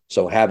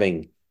 So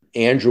having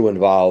Andrew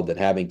involved and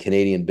having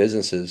Canadian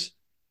businesses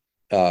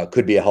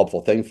could be a helpful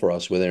thing for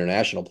us with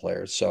international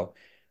players. So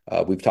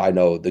I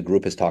know the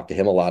group has talked to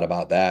him a lot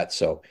about that.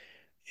 So,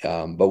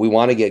 but we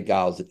want to get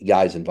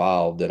guys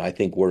involved, and I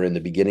think we're in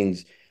the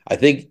beginnings. I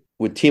think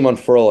with Team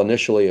Unfurl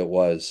initially, it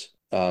was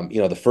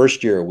the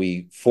first year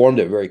we formed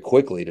it very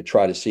quickly to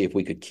try to see if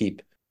we could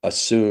keep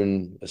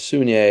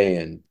Asunye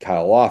and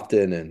Kyle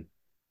Lofton and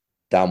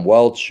Dom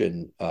Welch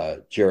and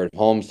Jared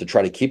Holmes, to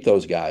try to keep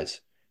those guys.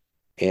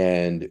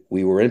 And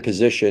we were in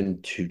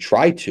position to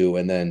try to,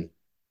 and then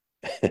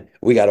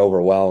we got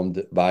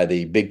overwhelmed by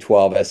the Big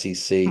 12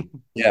 SEC.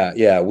 Yeah,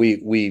 yeah.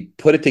 We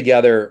put it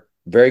together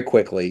very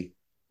quickly,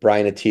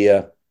 Brian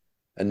Attia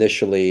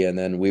initially, and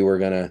then we were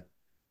gonna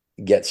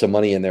get some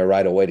money in there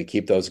right away to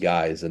keep those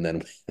guys, and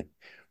then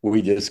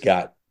we just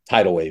got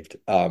tidal waved,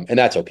 and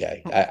that's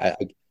okay.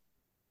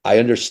 I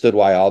understood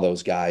why all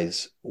those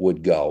guys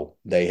would go.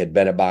 They had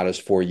been at Bonas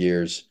 4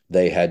 years.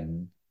 They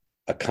had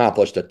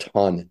accomplished a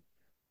ton,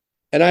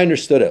 and I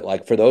understood it.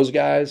 Like, for those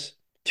guys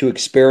to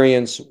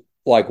experience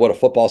like what a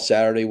football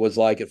Saturday was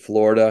like at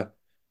Florida,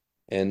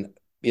 and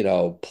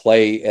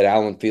play at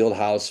Allen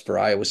Fieldhouse for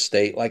Iowa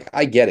State. Like,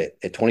 I get it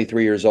at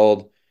 23 years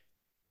old,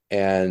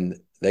 and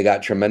they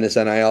got tremendous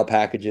NIL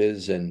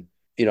packages, and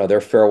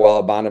their farewell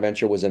at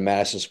Bonaventure was in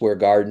Madison Square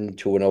Garden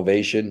to an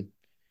ovation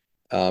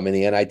in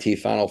the NIT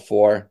Final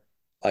Four.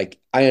 Like,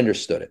 I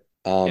understood it.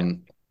 Yeah.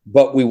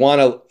 But we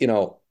want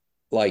to,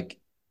 like,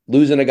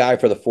 losing a guy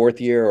for the 4th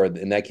year, or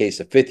in that case,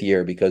 the 5th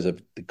year, because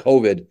of the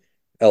COVID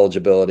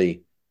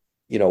eligibility,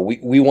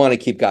 we want to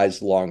keep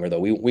guys longer though.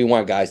 We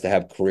want guys to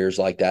have careers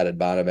like that at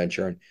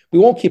Bonaventure, and we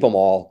won't keep them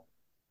all.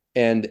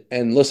 And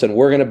listen,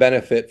 we're going to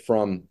benefit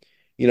from,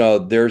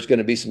 there's going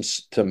to be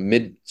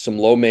some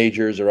low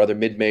majors or other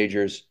mid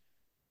majors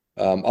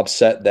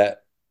upset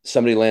that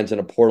somebody lands in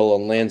a portal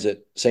and lands at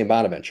St.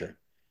 Bonaventure,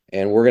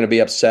 and we're going to be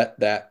upset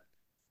that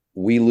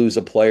we lose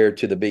a player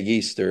to the Big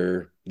East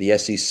or the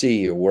SEC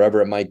or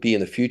wherever it might be in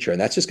the future, and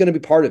that's just going to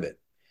be part of it.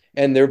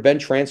 And there have been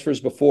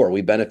transfers before.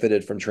 We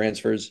benefited from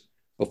transfers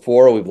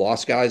before. We've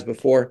lost guys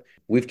before.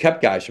 We've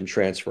kept guys from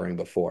transferring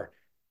before,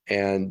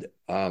 and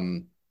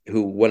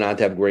who went on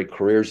to have great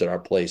careers at our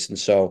place. And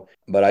so,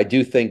 but I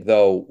do think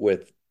though,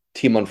 with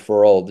Team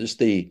Unfurled,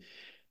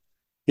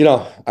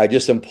 I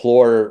just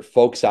implore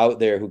folks out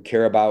there who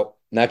care about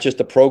not just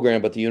the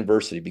program, but the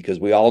university, because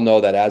we all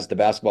know that as the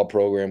basketball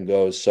program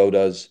goes, so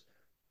does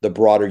the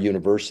broader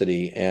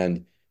university.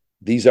 And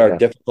these are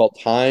difficult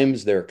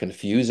times. They're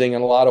confusing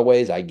in a lot of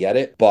ways. I get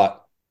it.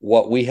 But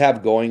what we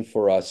have going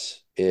for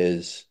us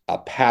is a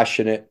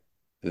passionate,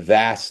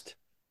 vast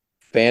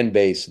fan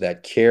base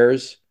that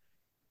cares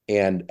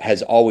and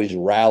has always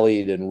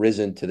rallied and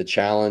risen to the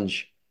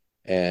challenge.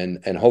 And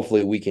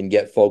hopefully we can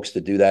get folks to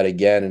do that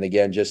again and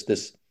again. Just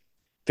this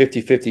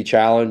 50-50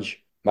 challenge.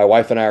 My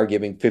wife and I are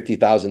giving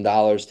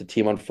 $50,000 to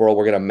Team Unfurled.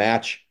 We're going to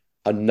match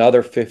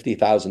another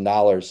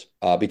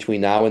 $50,000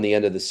 between now and the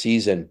end of the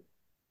season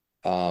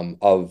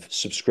of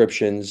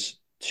subscriptions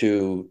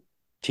to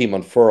Team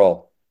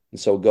Unfurl. And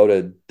so go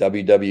to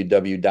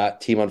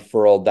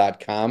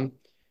www.teamunfurl.com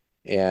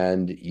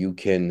and you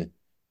can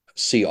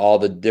see all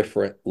the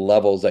different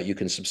levels that you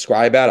can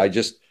subscribe at.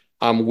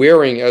 I'm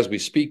wearing, as we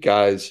speak,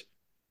 guys,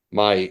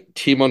 my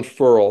Team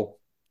Unfurl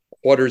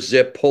quarter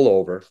zip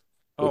pullover,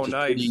 which is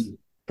nice.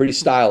 pretty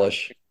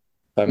stylish, if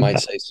I might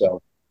say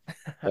so.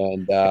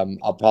 And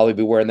I'll probably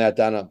be wearing that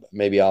down.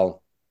 Maybe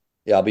I'll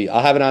have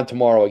it on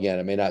tomorrow again.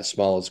 It may not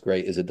smell as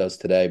great as it does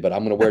today, but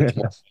I'm going to wear it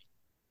tomorrow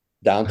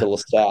down to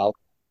LaSalle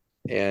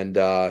and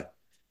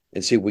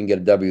see if we can get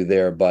a W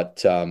there. But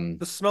the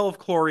smell of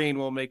chlorine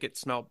will make it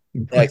smell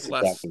less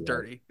exactly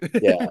dirty. Right.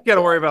 Yeah, you got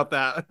to worry about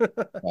that.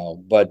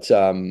 But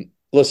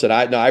listen,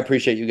 I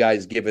appreciate you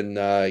guys giving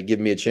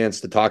me a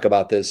chance to talk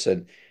about this,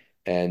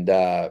 and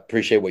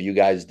appreciate what you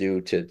guys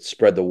do to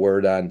spread the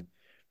word on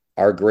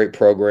our great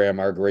program,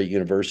 our great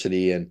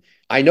university. And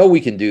I know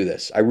we can do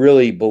this. I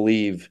really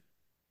believe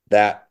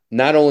that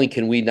not only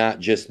can we not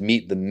just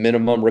meet the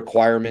minimum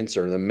requirements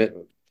or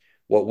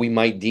what we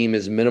might deem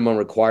as minimum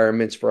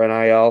requirements for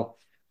NIL,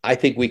 I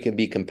think we can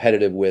be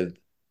competitive with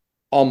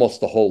almost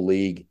the whole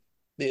league.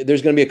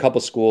 There's going to be a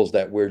couple schools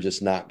that we're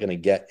just not going to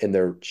get in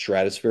their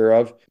stratosphere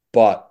of,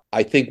 but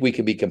I think we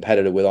can be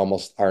competitive with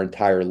almost our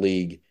entire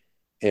league,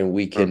 and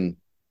we can.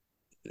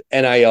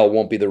 NIL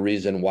won't be the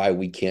reason why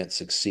we can't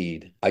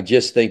succeed. I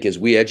just think as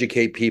we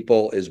educate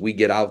people, as we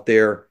get out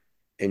there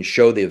and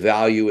show the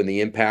value and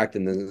the impact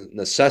and the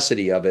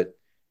necessity of it,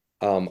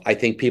 I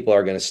think people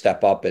are going to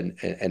step up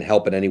and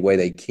help in any way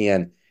they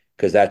can,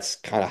 because that's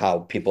kind of how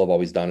people have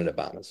always done it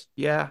about us.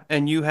 Yeah,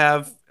 and you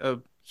have a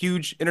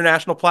huge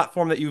international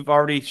platform that you've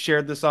already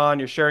shared this on.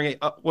 You're sharing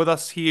it with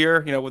us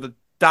here, with a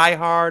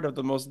diehard of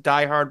the most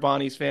diehard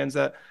Bonnies fans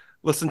that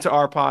listen to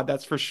our pod,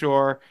 that's for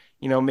sure.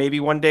 Maybe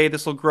one day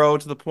this will grow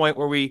to the point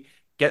where we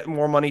get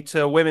more money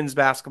to women's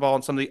basketball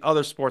and some of the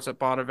other sports at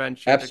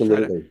Bonaventure.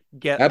 Absolutely.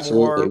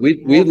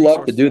 Absolutely. We'd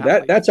love to do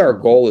that. That's our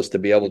goal, is to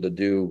be able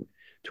to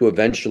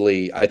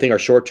eventually, I think our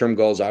short-term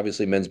goal is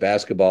obviously men's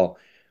basketball,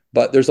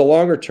 but there's a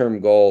longer-term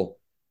goal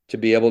to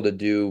be able to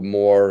do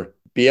more,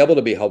 be able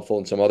to be helpful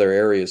in some other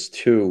areas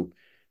too.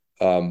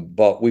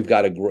 But we've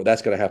got to grow.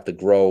 That's going to have to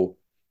grow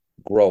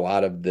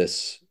out of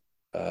this,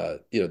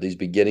 these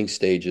beginning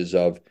stages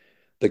of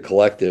the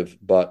collective.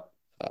 But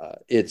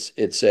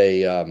it's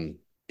a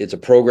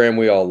program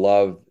we all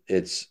love.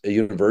 It's a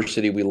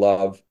university we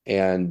love,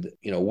 and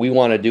we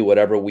want to do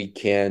whatever we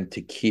can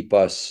to keep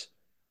us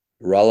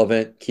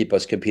relevant, keep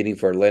us competing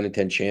for Atlantic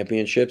 10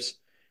 championships.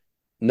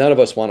 None of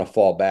us want to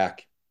fall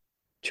back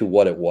to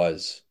what it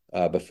was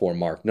before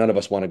Mark. None of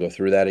us want to go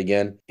through that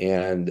again.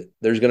 And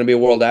there's going to be a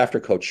world after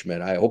Coach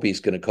Schmidt. I hope he's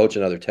going to coach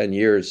another 10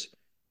 years.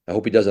 I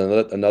hope he does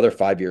another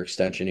 5-year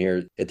extension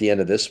here at the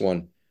end of this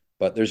one.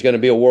 But there's going to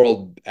be a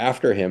world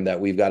after him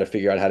that we've got to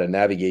figure out how to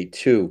navigate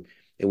to.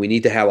 And we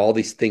need to have all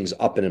these things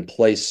up and in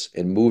place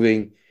and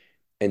moving.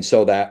 And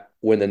so that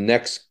when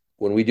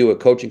we do a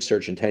coaching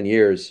search in 10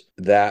 years,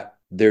 that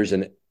there's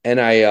an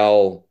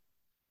NIL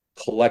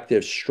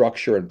collective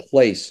structure in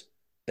place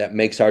that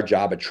makes our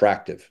job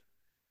attractive,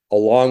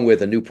 along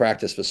with a new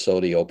practice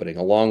facility opening,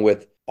 along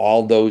with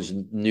all those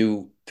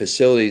new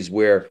facilities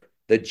where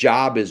the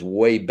job is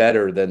way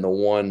better than the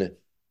one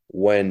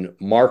when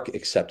Mark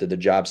accepted the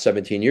job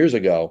 17 years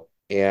ago,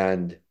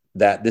 and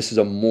that this is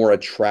a more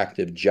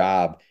attractive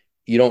job.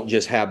 You don't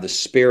just have the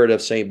spirit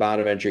of St.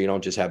 Bonaventure. You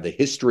don't just have the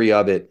history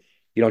of it.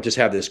 You don't just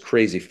have this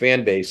crazy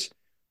fan base,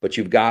 but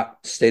you've got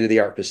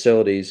state-of-the-art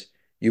facilities.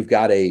 You've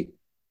got the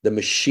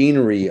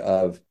machinery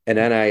of an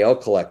NIL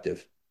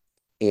collective.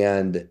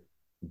 And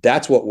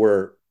that's what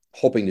we're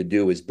hoping to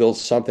do, is build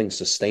something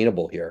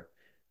sustainable here.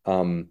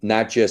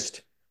 Not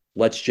just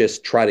let's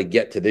just try to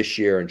get to this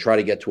year and try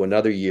to get to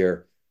another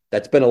year.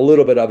 That's been a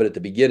little bit of it at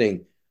the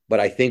beginning, but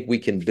I think we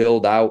can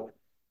build out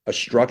a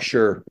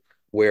structure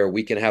where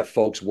we can have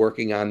folks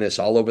working on this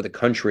all over the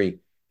country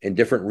in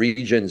different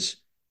regions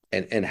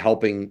and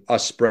helping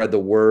us spread the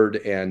word.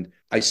 And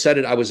I said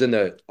it, I was in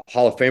the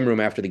Hall of Fame room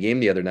after the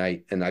game the other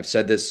night, and I've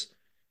said this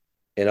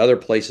in other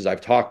places I've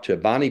talked to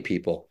Bonnie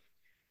people.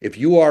 If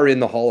you are in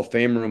the Hall of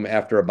Fame room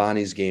after a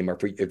Bonnie's game, or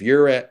if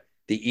you're at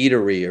the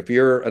eatery, or if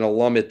you're an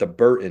alum at the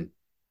Burton,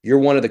 you're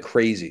one of the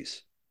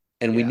crazies.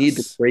 And we need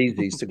the Yes.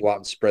 crazies to go out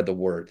and spread the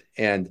word.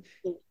 And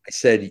I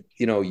said,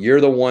 you're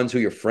the ones who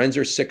your friends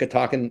are sick of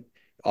talking.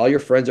 All your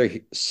friends are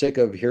sick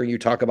of hearing you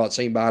talk about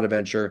St.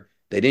 Bonaventure.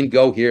 They didn't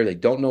go here. They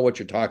don't know what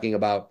you're talking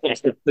about.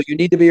 So you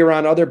need to be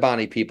around other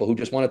Bonnie people who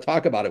just want to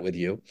talk about it with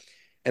you.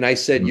 And I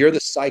said, you're the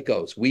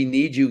psychos. We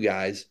need you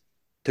guys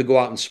to go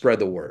out and spread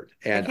the word.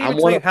 I And can't I'm even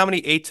tell one you of, how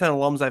many A10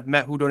 alums I've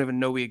met who don't even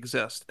know we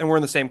exist, and we're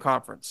in the same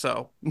conference.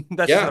 So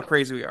that's just how yeah,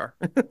 crazy we are.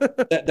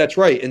 that's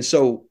right. And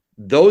so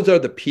those are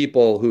the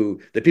people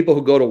who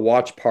go to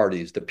watch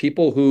parties, the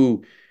people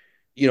who,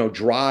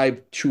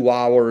 drive 2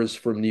 hours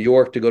from New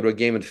York to go to a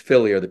game in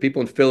Philly, or the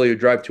people in Philly who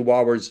drive 2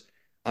 hours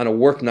on a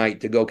work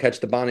night to go catch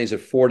the Bonnies at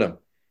Fordham.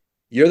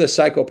 You're the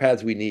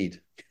psychopaths we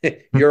need.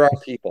 You're our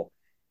people.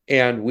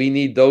 And we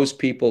need those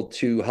people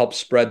to help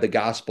spread the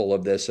gospel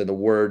of this and the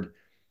word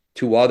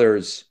to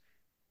others.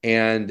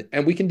 And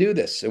we can do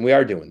this, and we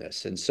are doing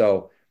this. And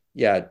so,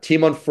 yeah,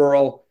 Team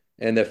Unfurl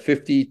and the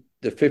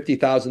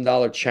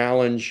 $50,000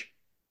 challenge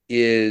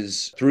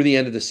is through the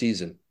end of the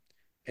season.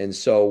 And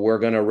so we're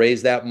going to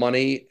raise that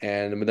money,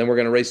 and then we're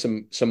going to raise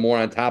some more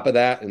on top of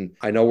that. And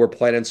I know we're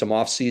planning some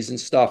off-season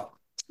stuff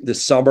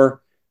this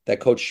summer that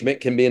Coach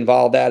Schmidt can be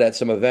involved at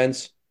some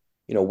events.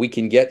 We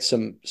can get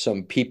some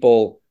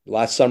people.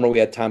 Last summer we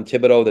had Tom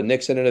Thibodeau, the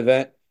Knicks, in an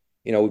event.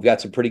 We've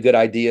got some pretty good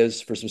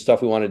ideas for some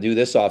stuff we want to do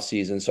this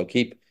off-season. So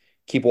keep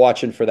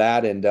watching for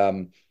that,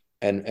 and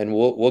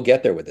we'll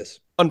get there with this.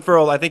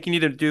 Unfurled, I think you need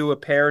to do a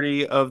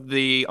parody of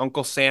the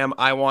Uncle Sam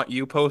 "I Want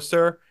You"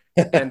 poster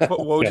and put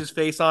Yeah. Woj's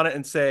face on it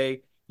and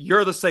say,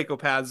 "You're the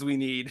psychopaths we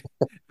need."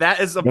 That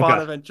is a Okay.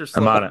 Bonaventure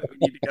I'm on slogan it. that we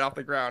need to get off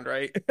the ground,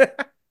 right?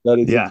 That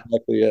is Yeah,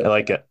 exactly I it.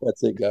 like it.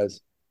 That's it,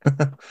 guys.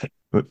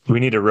 We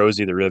need a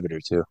Rosie the Riveter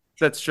too.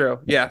 That's true.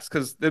 Yes,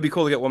 because it'd be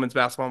cool to get women's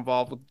basketball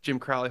involved with Jim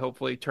Crowley,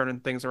 hopefully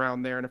turning things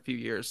around there in a few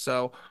years.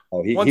 So,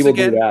 Oh, he once will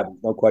do again, that.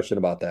 No question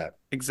about that.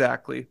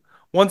 exactly.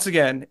 Once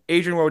again,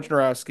 Adrian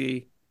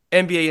Wojnarowski,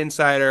 NBA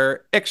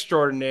insider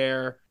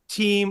extraordinaire,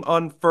 Team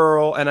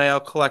Unfurl NIL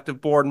Collective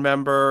board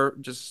member,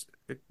 just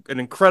an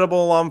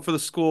incredible alum for the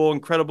school,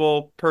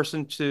 incredible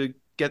person to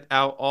get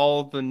out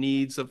all the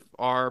needs of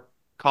our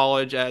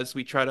college as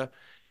we try to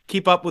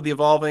keep up with the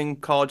evolving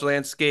college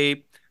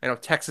landscape. I know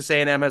Texas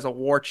A&M has a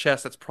war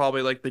chest that's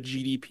probably like the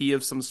GDP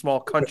of some small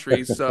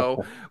countries,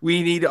 so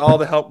we need all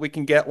the help we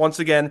can get. Once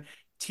again,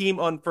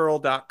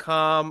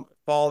 teamunfurl.com.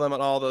 Follow them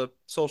on all the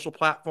social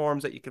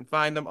platforms that you can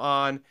find them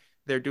on.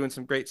 They're doing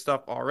some great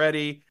stuff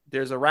already.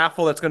 There's a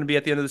raffle that's going to be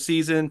at the end of the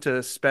season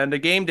to spend a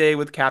game day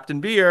with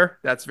Captain Beer.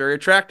 That's very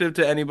attractive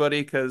to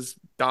anybody because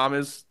Dom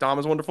is a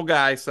wonderful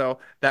guy. So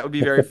that would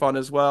be very fun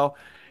as well.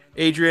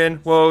 Adrian,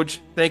 Woj,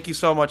 thank you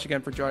so much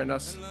again for joining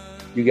us.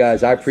 You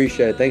guys, I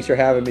appreciate it. Thanks for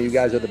having me. You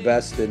guys are the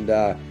best. And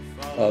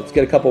let's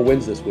get a couple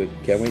wins this week,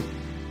 can we?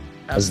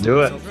 Let's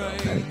do it.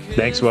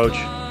 Thanks, Woj.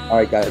 All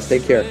right, guys.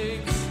 Take care.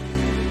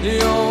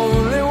 The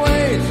only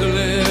way to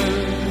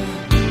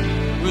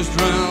live was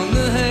drown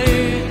the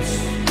hate.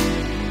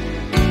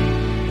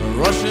 A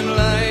Russian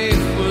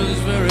life was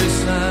very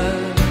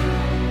sad,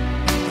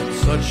 and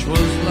such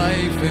was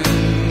life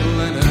in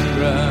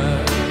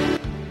Leningrad.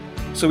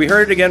 So we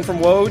heard it again from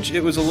Woj.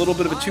 It was a little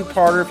bit of a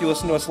two-parter if you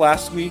listened to us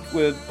last week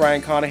with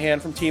Brian Conahan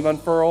from Team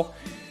Unfurl.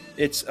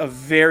 It's a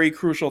very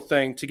crucial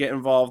thing to get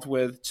involved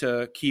with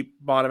to keep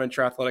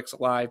Bonaventure athletics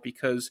alive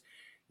because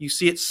you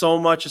see it so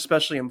much,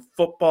 especially in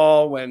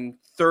football, when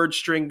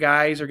third-string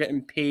guys are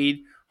getting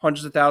paid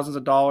hundreds of thousands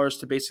of dollars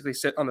to basically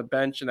sit on the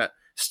bench, and that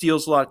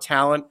steals a lot of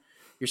talent.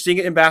 You're seeing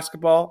it in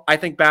basketball. I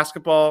think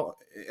basketball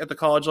at the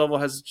college level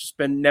has just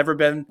never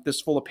been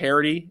this full of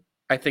parity.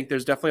 I think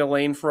there's definitely a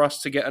lane for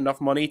us to get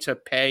enough money to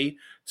pay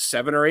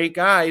 7 or 8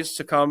 guys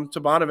to come to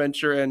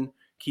Bonaventure and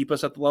keep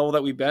us at the level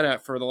that we've been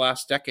at for the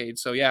last decade.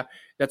 So yeah,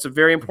 that's a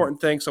very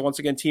important thing. So once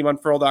again,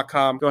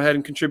 teamunfurl.com, go ahead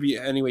and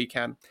contribute any way you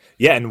can.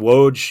 Yeah, and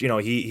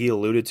Woj, he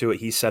alluded to it.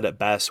 He said it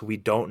best. We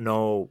don't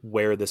know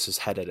where this is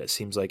headed. It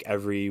seems like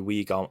every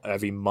week,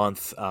 every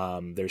month,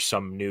 there's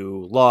some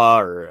new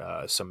law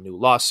or some new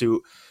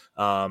lawsuit.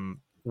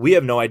 We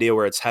have no idea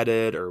where it's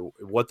headed or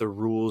what the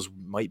rules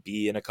might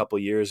be in a couple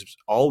of years.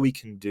 All we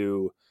can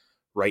do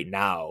right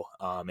now,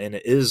 and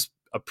it is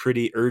a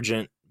pretty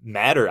urgent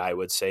matter, I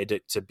would say,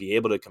 to be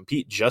able to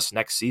compete just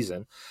next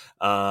season.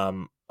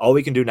 All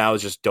we can do now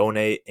is just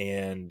donate.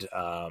 And,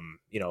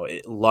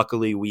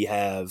 luckily we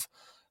have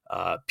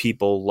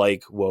people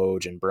like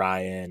Woj and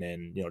Brian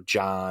and,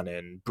 John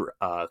and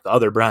the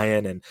other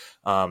Brian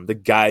and the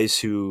guys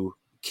who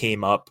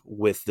came up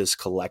with this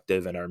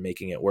collective and are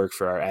making it work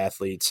for our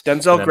athletes.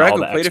 Denzel Gregg,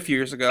 who played a few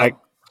years ago.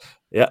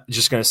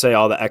 Just going to say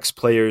all the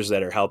ex-players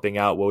that are helping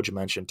out. Woj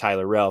mentioned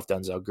Tyler Ralph,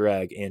 Denzel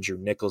Gregg, Andrew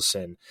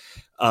Nicholson.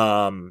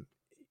 And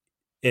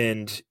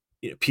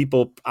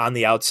people on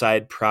the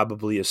outside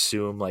probably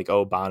assume like,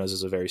 oh, Bonas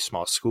is a very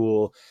small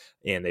school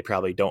and they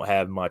probably don't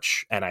have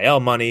much NIL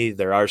money.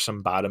 There are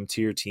some bottom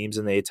tier teams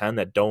in the A10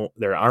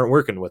 that aren't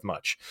working with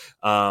much.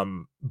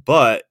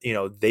 But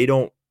they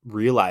don't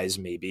realize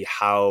maybe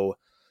how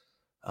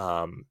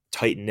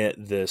tight knit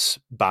this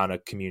Bana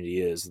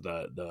community is,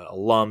 the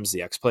alums,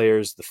 the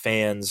ex-players, the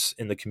fans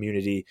in the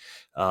community.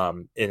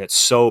 And it's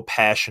so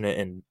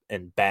passionate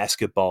and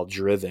basketball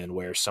driven,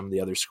 where some of the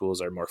other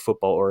schools are more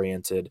football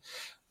oriented.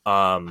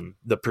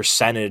 The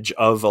percentage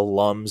of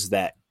alums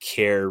that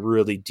care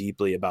really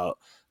deeply about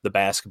the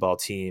basketball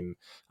team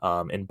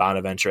in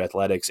Bonaventure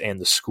athletics and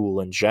the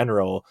school in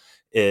general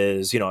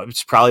is,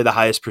 it's probably the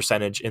highest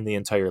percentage in the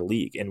entire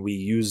league. And we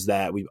use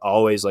that. We've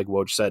always, like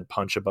Woj said,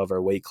 punch above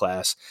our weight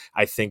class.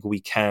 I think we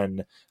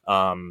can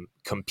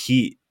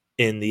compete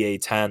in the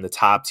A10, the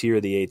top tier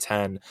of the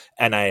A10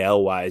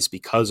 NIL wise,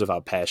 because of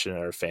how passionate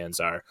our fans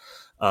are.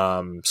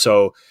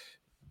 So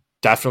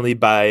definitely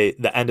by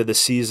the end of the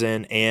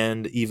season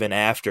and even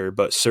after,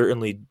 but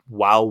certainly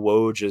while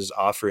Woj is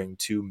offering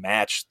to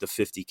match the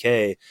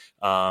 $50K,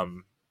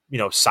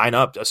 sign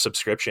up a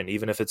subscription,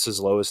 even if it's as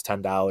low as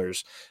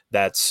 $10.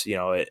 That's,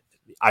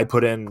 I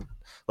put in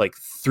like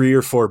 3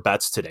 or 4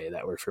 bets today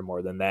that were for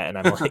more than that. And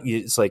I'm like,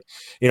 it's like,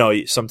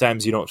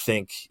 sometimes you don't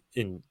think,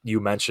 and you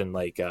mentioned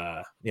like,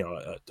 a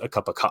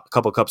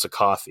couple cups of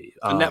coffee,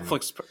 a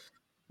Netflix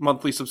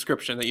monthly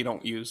subscription that you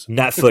don't use.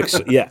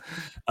 Netflix. Yeah.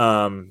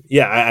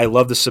 I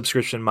love the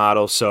subscription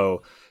model.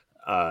 So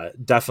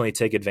definitely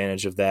take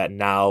advantage of that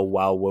now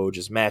while Woj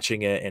is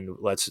matching it. And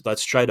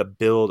let's try to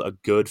build a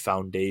good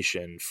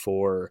foundation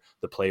for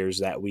the players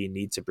that we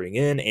need to bring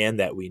in and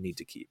that we need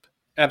to keep.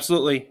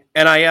 Absolutely.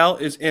 NIL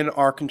is in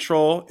our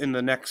control in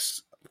the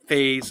next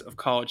phase of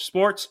college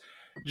sports,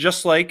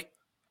 just like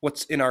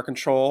what's in our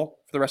control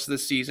for the rest of the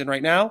season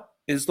right now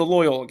is the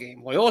Loyola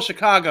game. Loyola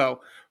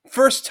Chicago,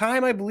 first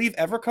time, I believe,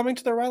 ever coming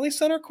to the Riley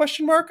Center, ?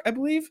 I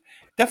believe.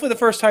 Definitely the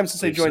first time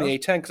since they joined the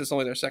A10, because it's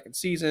only their second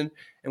season,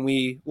 and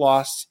we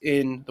lost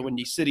in the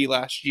Windy City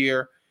last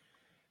year.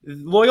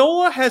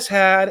 Loyola has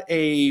had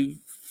a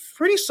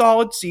pretty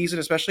solid season,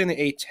 especially in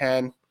the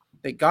A10.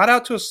 They got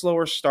out to a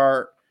slower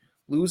start,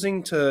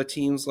 losing to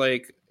teams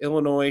like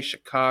Illinois,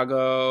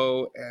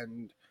 Chicago,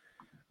 and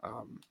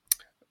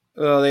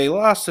they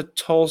lost to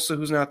Tulsa,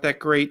 who's not that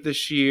great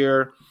this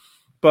year.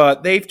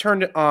 But they've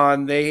turned it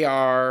on. They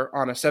are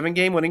on a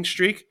 7-game winning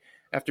streak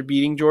after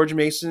beating George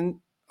Mason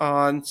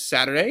on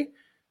Saturday.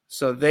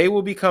 So they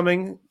will be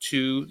coming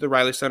to the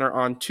Riley Center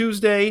on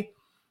Tuesday.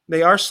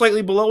 They are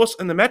slightly below us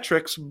in the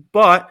metrics,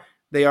 but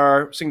they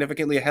are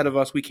significantly ahead of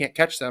us. We can't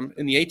catch them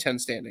in the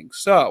A10 standings.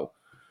 So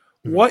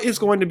what is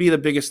going to be the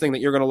biggest thing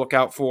that you're going to look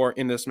out for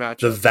in this matchup?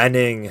 The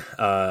Venning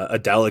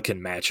Adelican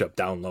matchup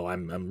down low.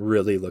 I'm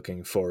really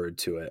looking forward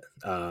to it.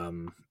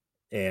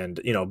 And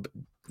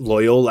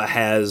Loyola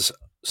has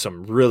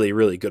some really,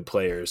 really good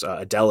players.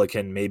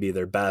 Adelican may be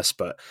their best,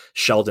 but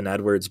Sheldon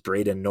Edwards,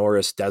 Braden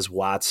Norris, Des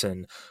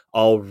Watson,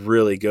 all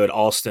really good.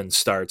 Alston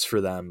starts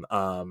for them.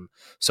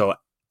 So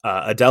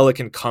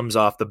Adelican comes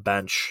off the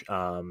bench,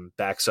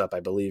 backs up, I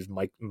believe,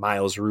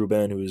 Miles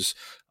Rubin, who's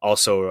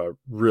also a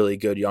really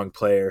good young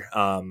player.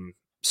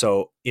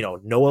 So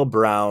Noel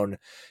Brown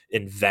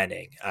in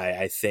Venning,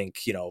 I think,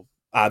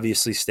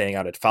 obviously staying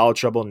out of foul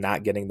trouble,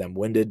 not getting them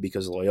winded,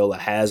 because Loyola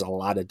has a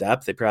lot of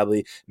depth. They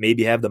probably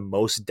maybe have the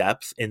most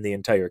depth in the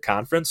entire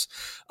conference.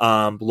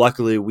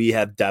 Luckily, we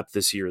have depth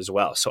this year as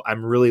well. So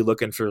I'm really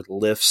looking for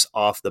lifts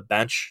off the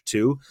bench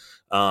too.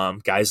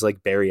 Guys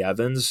like Barry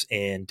Evans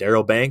and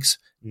Daryl Banks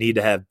need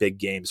to have big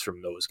games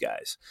from those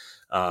guys.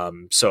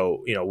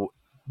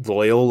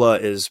 Loyola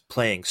is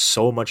playing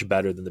so much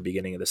better than the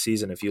beginning of the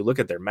season. If you look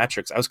at their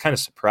metrics, I was kind of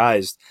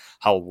surprised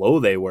how low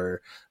they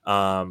were.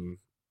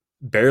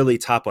 Barely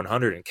top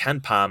 100 in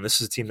Ken Palm.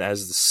 This is a team that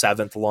has the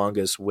 7th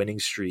longest winning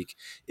streak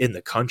in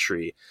the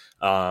country.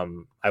 I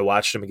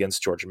watched them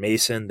against George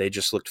Mason. They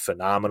just looked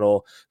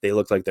phenomenal. They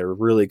looked like they're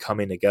really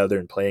coming together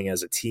and playing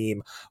as a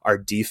team. Our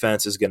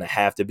defense is going to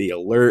have to be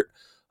alert.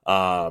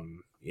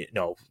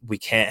 We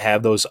can't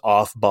have those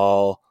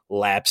off-ball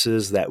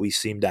lapses that we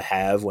seem to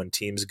have when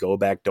teams go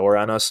backdoor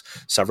on us.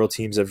 Several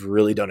teams have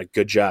really done a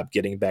good job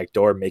getting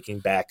backdoor, making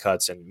back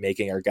cuts, and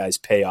making our guys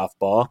pay off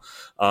ball.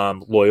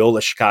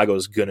 Loyola Chicago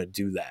is going to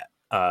do that.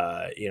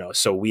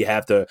 So we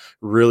have to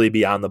really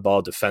be on the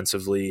ball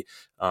defensively,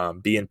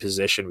 be in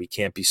position. We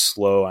can't be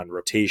slow on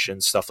rotation,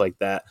 stuff like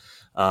that.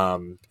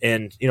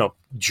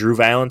 Drew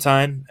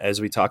Valentine, as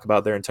we talk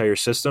about their entire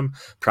system,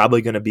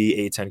 probably going to be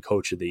A10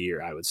 Coach of the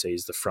Year. I would say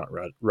he's the front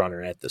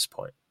runner at this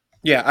point.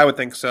 Yeah, I would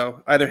think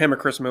so. Either him or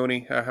Chris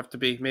Mooney have to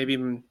be. Maybe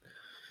even,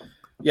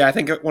 I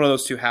think one of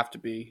those two have to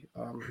be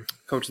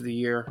Coach of the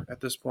Year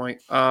at this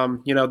point.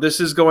 This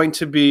is going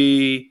to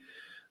be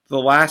the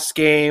last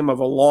game of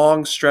a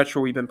long stretch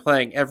where we've been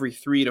playing every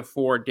 3 to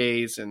 4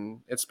 days,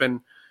 and it's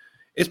been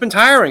It's been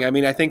tiring. I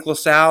mean, I think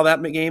LaSalle,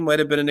 that game might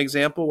have been an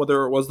example,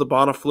 whether it was the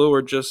Bonaflu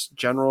or just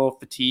general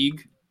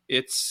fatigue.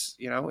 It's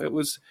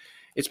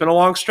been a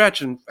long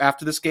stretch, and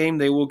after this game,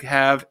 they will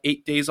have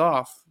 8 days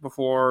off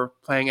before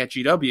playing at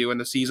GW, and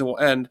the season will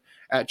end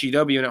at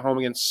GW and at home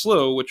against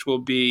SLU, which will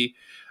be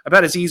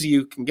about as easy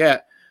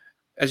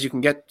as you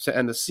can get to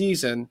end the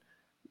season.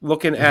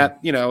 Looking at,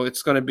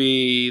 it's going to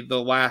be the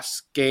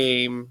last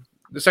game,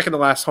 the second to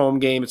last home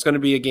game. It's going to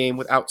be a game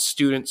without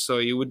students, so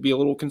you would be a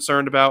little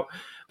concerned about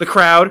the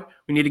crowd.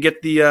 We need to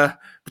get the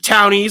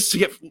townies to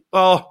get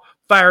all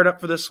fired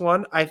up for this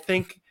one. I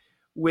think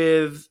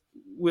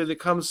when it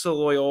comes to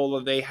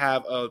Loyola, they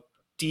have a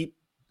deep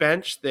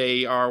bench.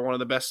 They are one of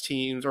the best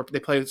teams, or they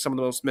play some of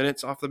the most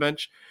minutes off the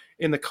bench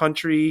in the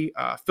country.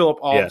 Philip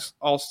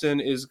Alston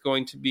is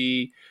going to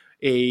be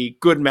a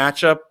good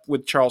matchup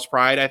with Charles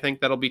Pride. I think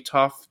that'll be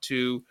tough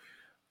to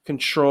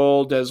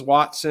control. Des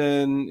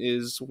Watson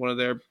is one of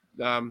their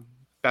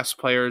best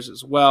players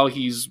as well.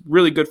 He's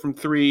really good from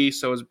three,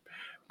 so is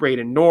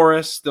Braden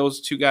Norris.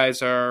 Those two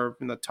guys are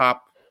in the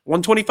top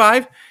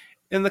 125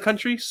 in the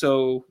country,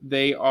 so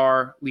they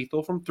are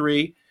lethal from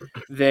three.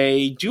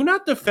 They do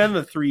not defend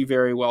the three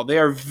very well. They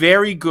are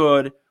very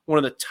good, one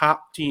of the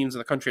top teams in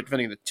the country at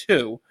defending the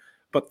two,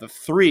 but the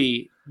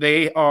three,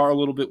 they are a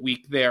little bit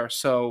weak there.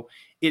 So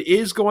it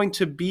is going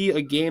to be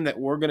a game that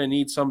we're going to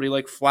need somebody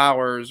like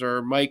Flowers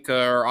or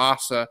Micah or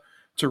Asa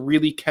to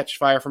really catch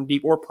fire from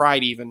deep, or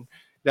Pride even.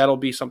 That'll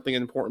be something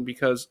important,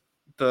 because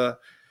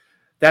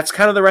that's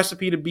kind of the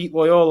recipe to beat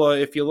Loyola.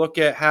 If you look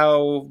at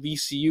how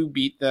VCU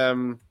beat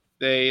them,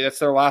 that's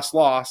their last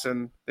loss,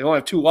 and they only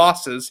have 2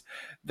 losses.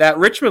 That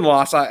Richmond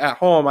loss at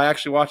home, I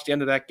actually watched the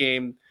end of that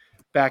game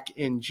back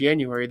in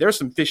January. There's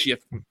some fishy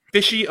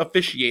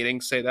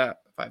officiating, say that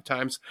 5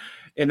 times,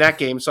 in that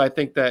game. So I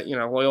think that,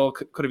 Loyola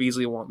could have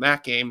easily won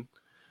that game.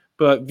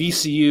 But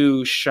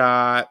VCU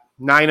shot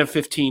 9 of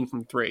 15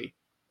 from 3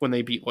 when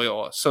they beat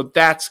Loyola. So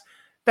that's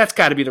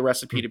got to be the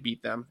recipe to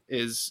beat them,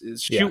 is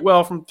shoot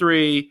well from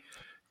 3,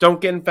 don't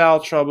get in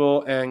foul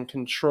trouble, and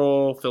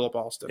control Philip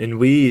Alston. And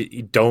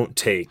we don't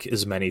take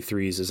as many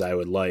threes as I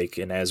would like.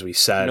 And as we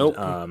said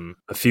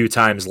a few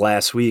times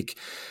last week,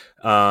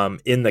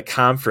 in the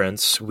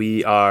conference,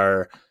 we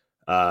are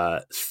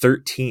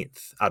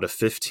 13th out of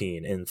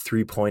 15 in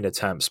 3-point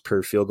attempts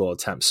per field goal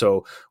attempt.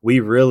 So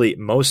we really,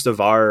 most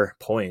of our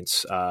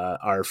points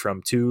are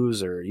from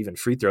twos or even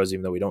free throws,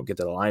 even though we don't get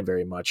to the line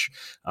very much.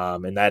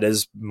 And that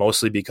is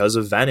mostly because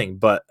of venting.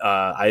 But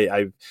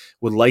I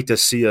would like to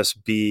see us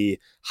be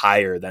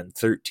higher than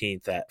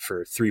 13th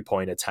for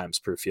 3-point attempts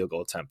per field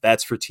goal attempt.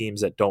 That's for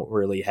teams that don't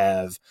really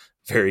have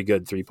very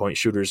good 3-point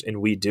shooters,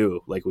 and we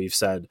do, like we've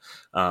said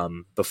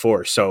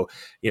before. So,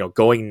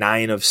 going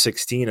 9 of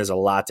 16 is a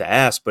lot to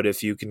ask, but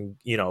if you can,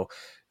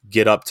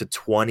 get up to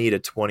 20 to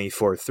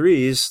 24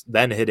 threes,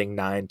 then hitting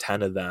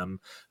 9-10 of them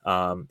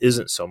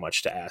isn't so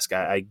much to ask.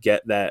 I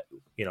get that,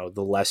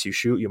 the less you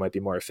shoot, you might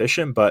be more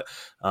efficient, but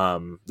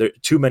there are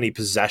too many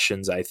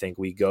possessions, I think,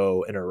 we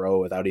go in a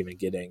row without even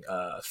getting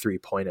a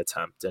 3-point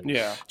attempt. And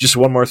just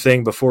one more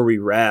thing before we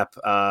wrap,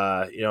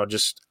 I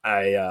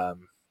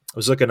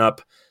was looking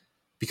up,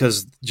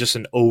 because just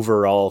an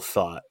overall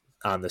thought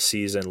on the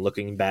season,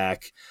 looking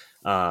back,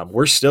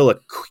 we're still a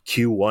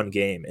Q1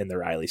 game in the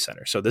Riley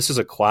Center. So this is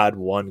a quad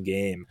 1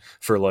 game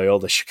for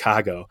Loyola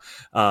Chicago.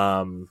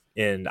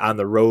 And on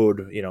the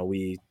road,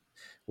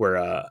 we're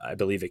I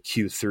believe a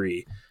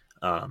Q3,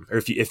 or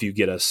if you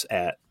get us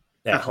at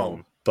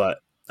home. But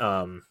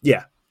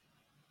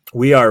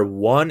we are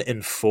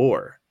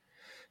 1-4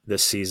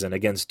 this season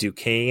against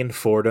Duquesne,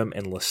 Fordham,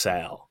 and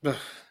LaSalle.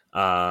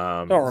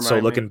 So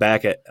looking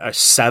back at our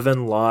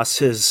 7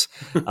 losses,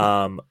 4,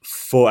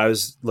 I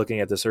was looking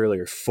at this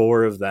earlier,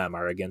 4 of them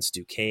are against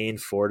Duquesne,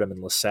 Fordham,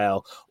 and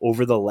LaSalle.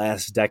 Over the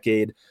last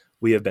decade,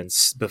 we have been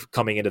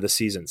coming into the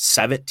season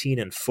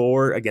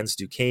 17-4 against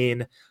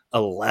Duquesne,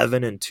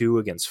 11-2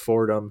 against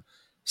Fordham,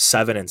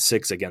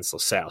 7-6 against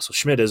LaSalle. So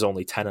Schmidt is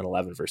only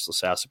 10-11 versus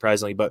LaSalle,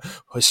 surprisingly. But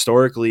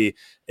historically,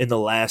 in the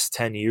last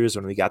 10 years,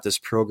 when we got this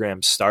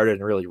program started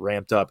and really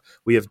ramped up,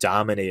 we have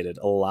dominated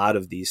a lot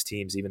of these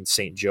teams, even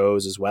St.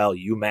 Joe's as well.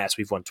 UMass,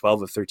 we've won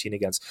 12 of 13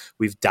 against.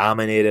 We've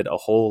dominated a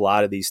whole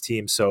lot of these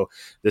teams. So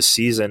this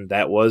season,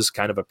 that was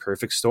kind of a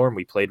perfect storm.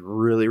 We played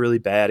really, really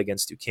bad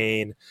against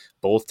Duquesne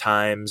both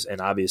times, and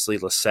obviously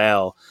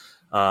LaSalle.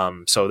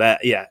 So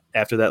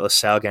after that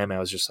LaSalle game, I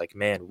was just like,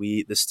 man,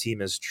 this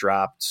team has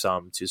dropped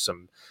to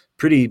some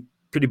pretty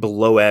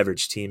below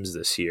average teams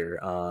this year.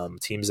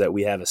 Teams that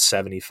we have a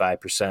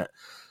 75%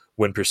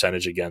 win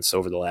percentage against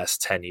over the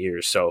last 10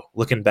 years. So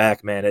looking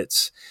back, man,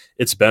 it's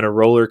been a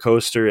roller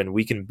coaster, and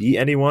we can beat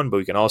anyone, but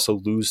we can also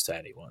lose to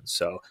anyone.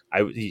 So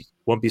I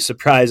won't be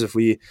surprised if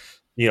we,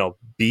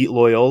 beat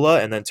Loyola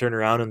and then turn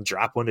around and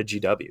drop one to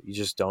GW. You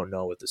just don't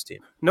know with this team.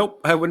 Nope.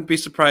 I wouldn't be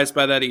surprised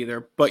by that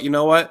either, but you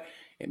know what?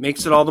 It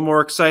makes it all the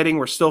more exciting.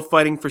 We're still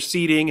fighting for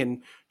seeding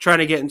and trying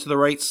to get into the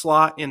right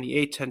slot in the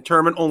A-10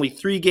 tournament. Only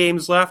 3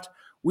 games left.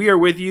 we are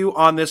with you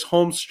on this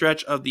home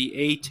stretch of the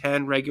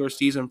A10 regular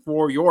season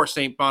for your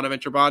St.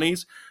 Bonaventure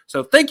Bonnies.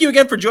 So thank you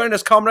again for joining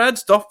us,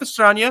 comrades. Do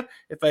Strania,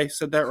 if I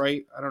said that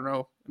right. I don't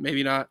know.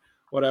 Maybe not.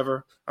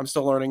 Whatever. I'm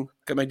still learning.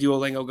 Got my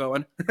Duolingo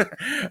going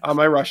on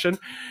my Russian.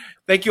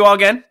 Thank you all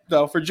again,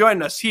 though, for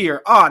joining us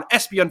here on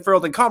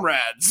SBUnfurled and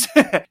Comrades.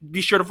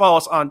 Be sure to follow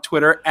us on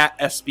Twitter at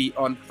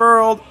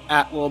SBUnfurled,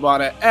 at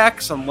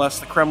LilBonetX, unless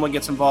the Kremlin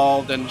gets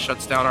involved and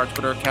shuts down our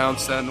Twitter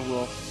accounts, then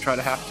we'll try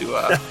to have to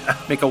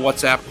make a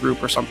WhatsApp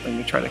group or something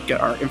to try to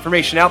get our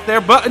information out there.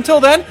 But until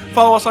then,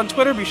 follow us on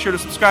Twitter. Be sure to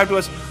subscribe to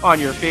us on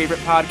your favorite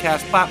podcast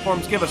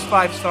platforms. Give us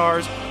 5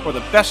 stars or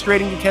the best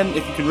rating you can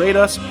if you can rate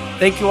us.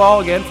 Thank you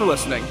all again for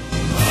listening.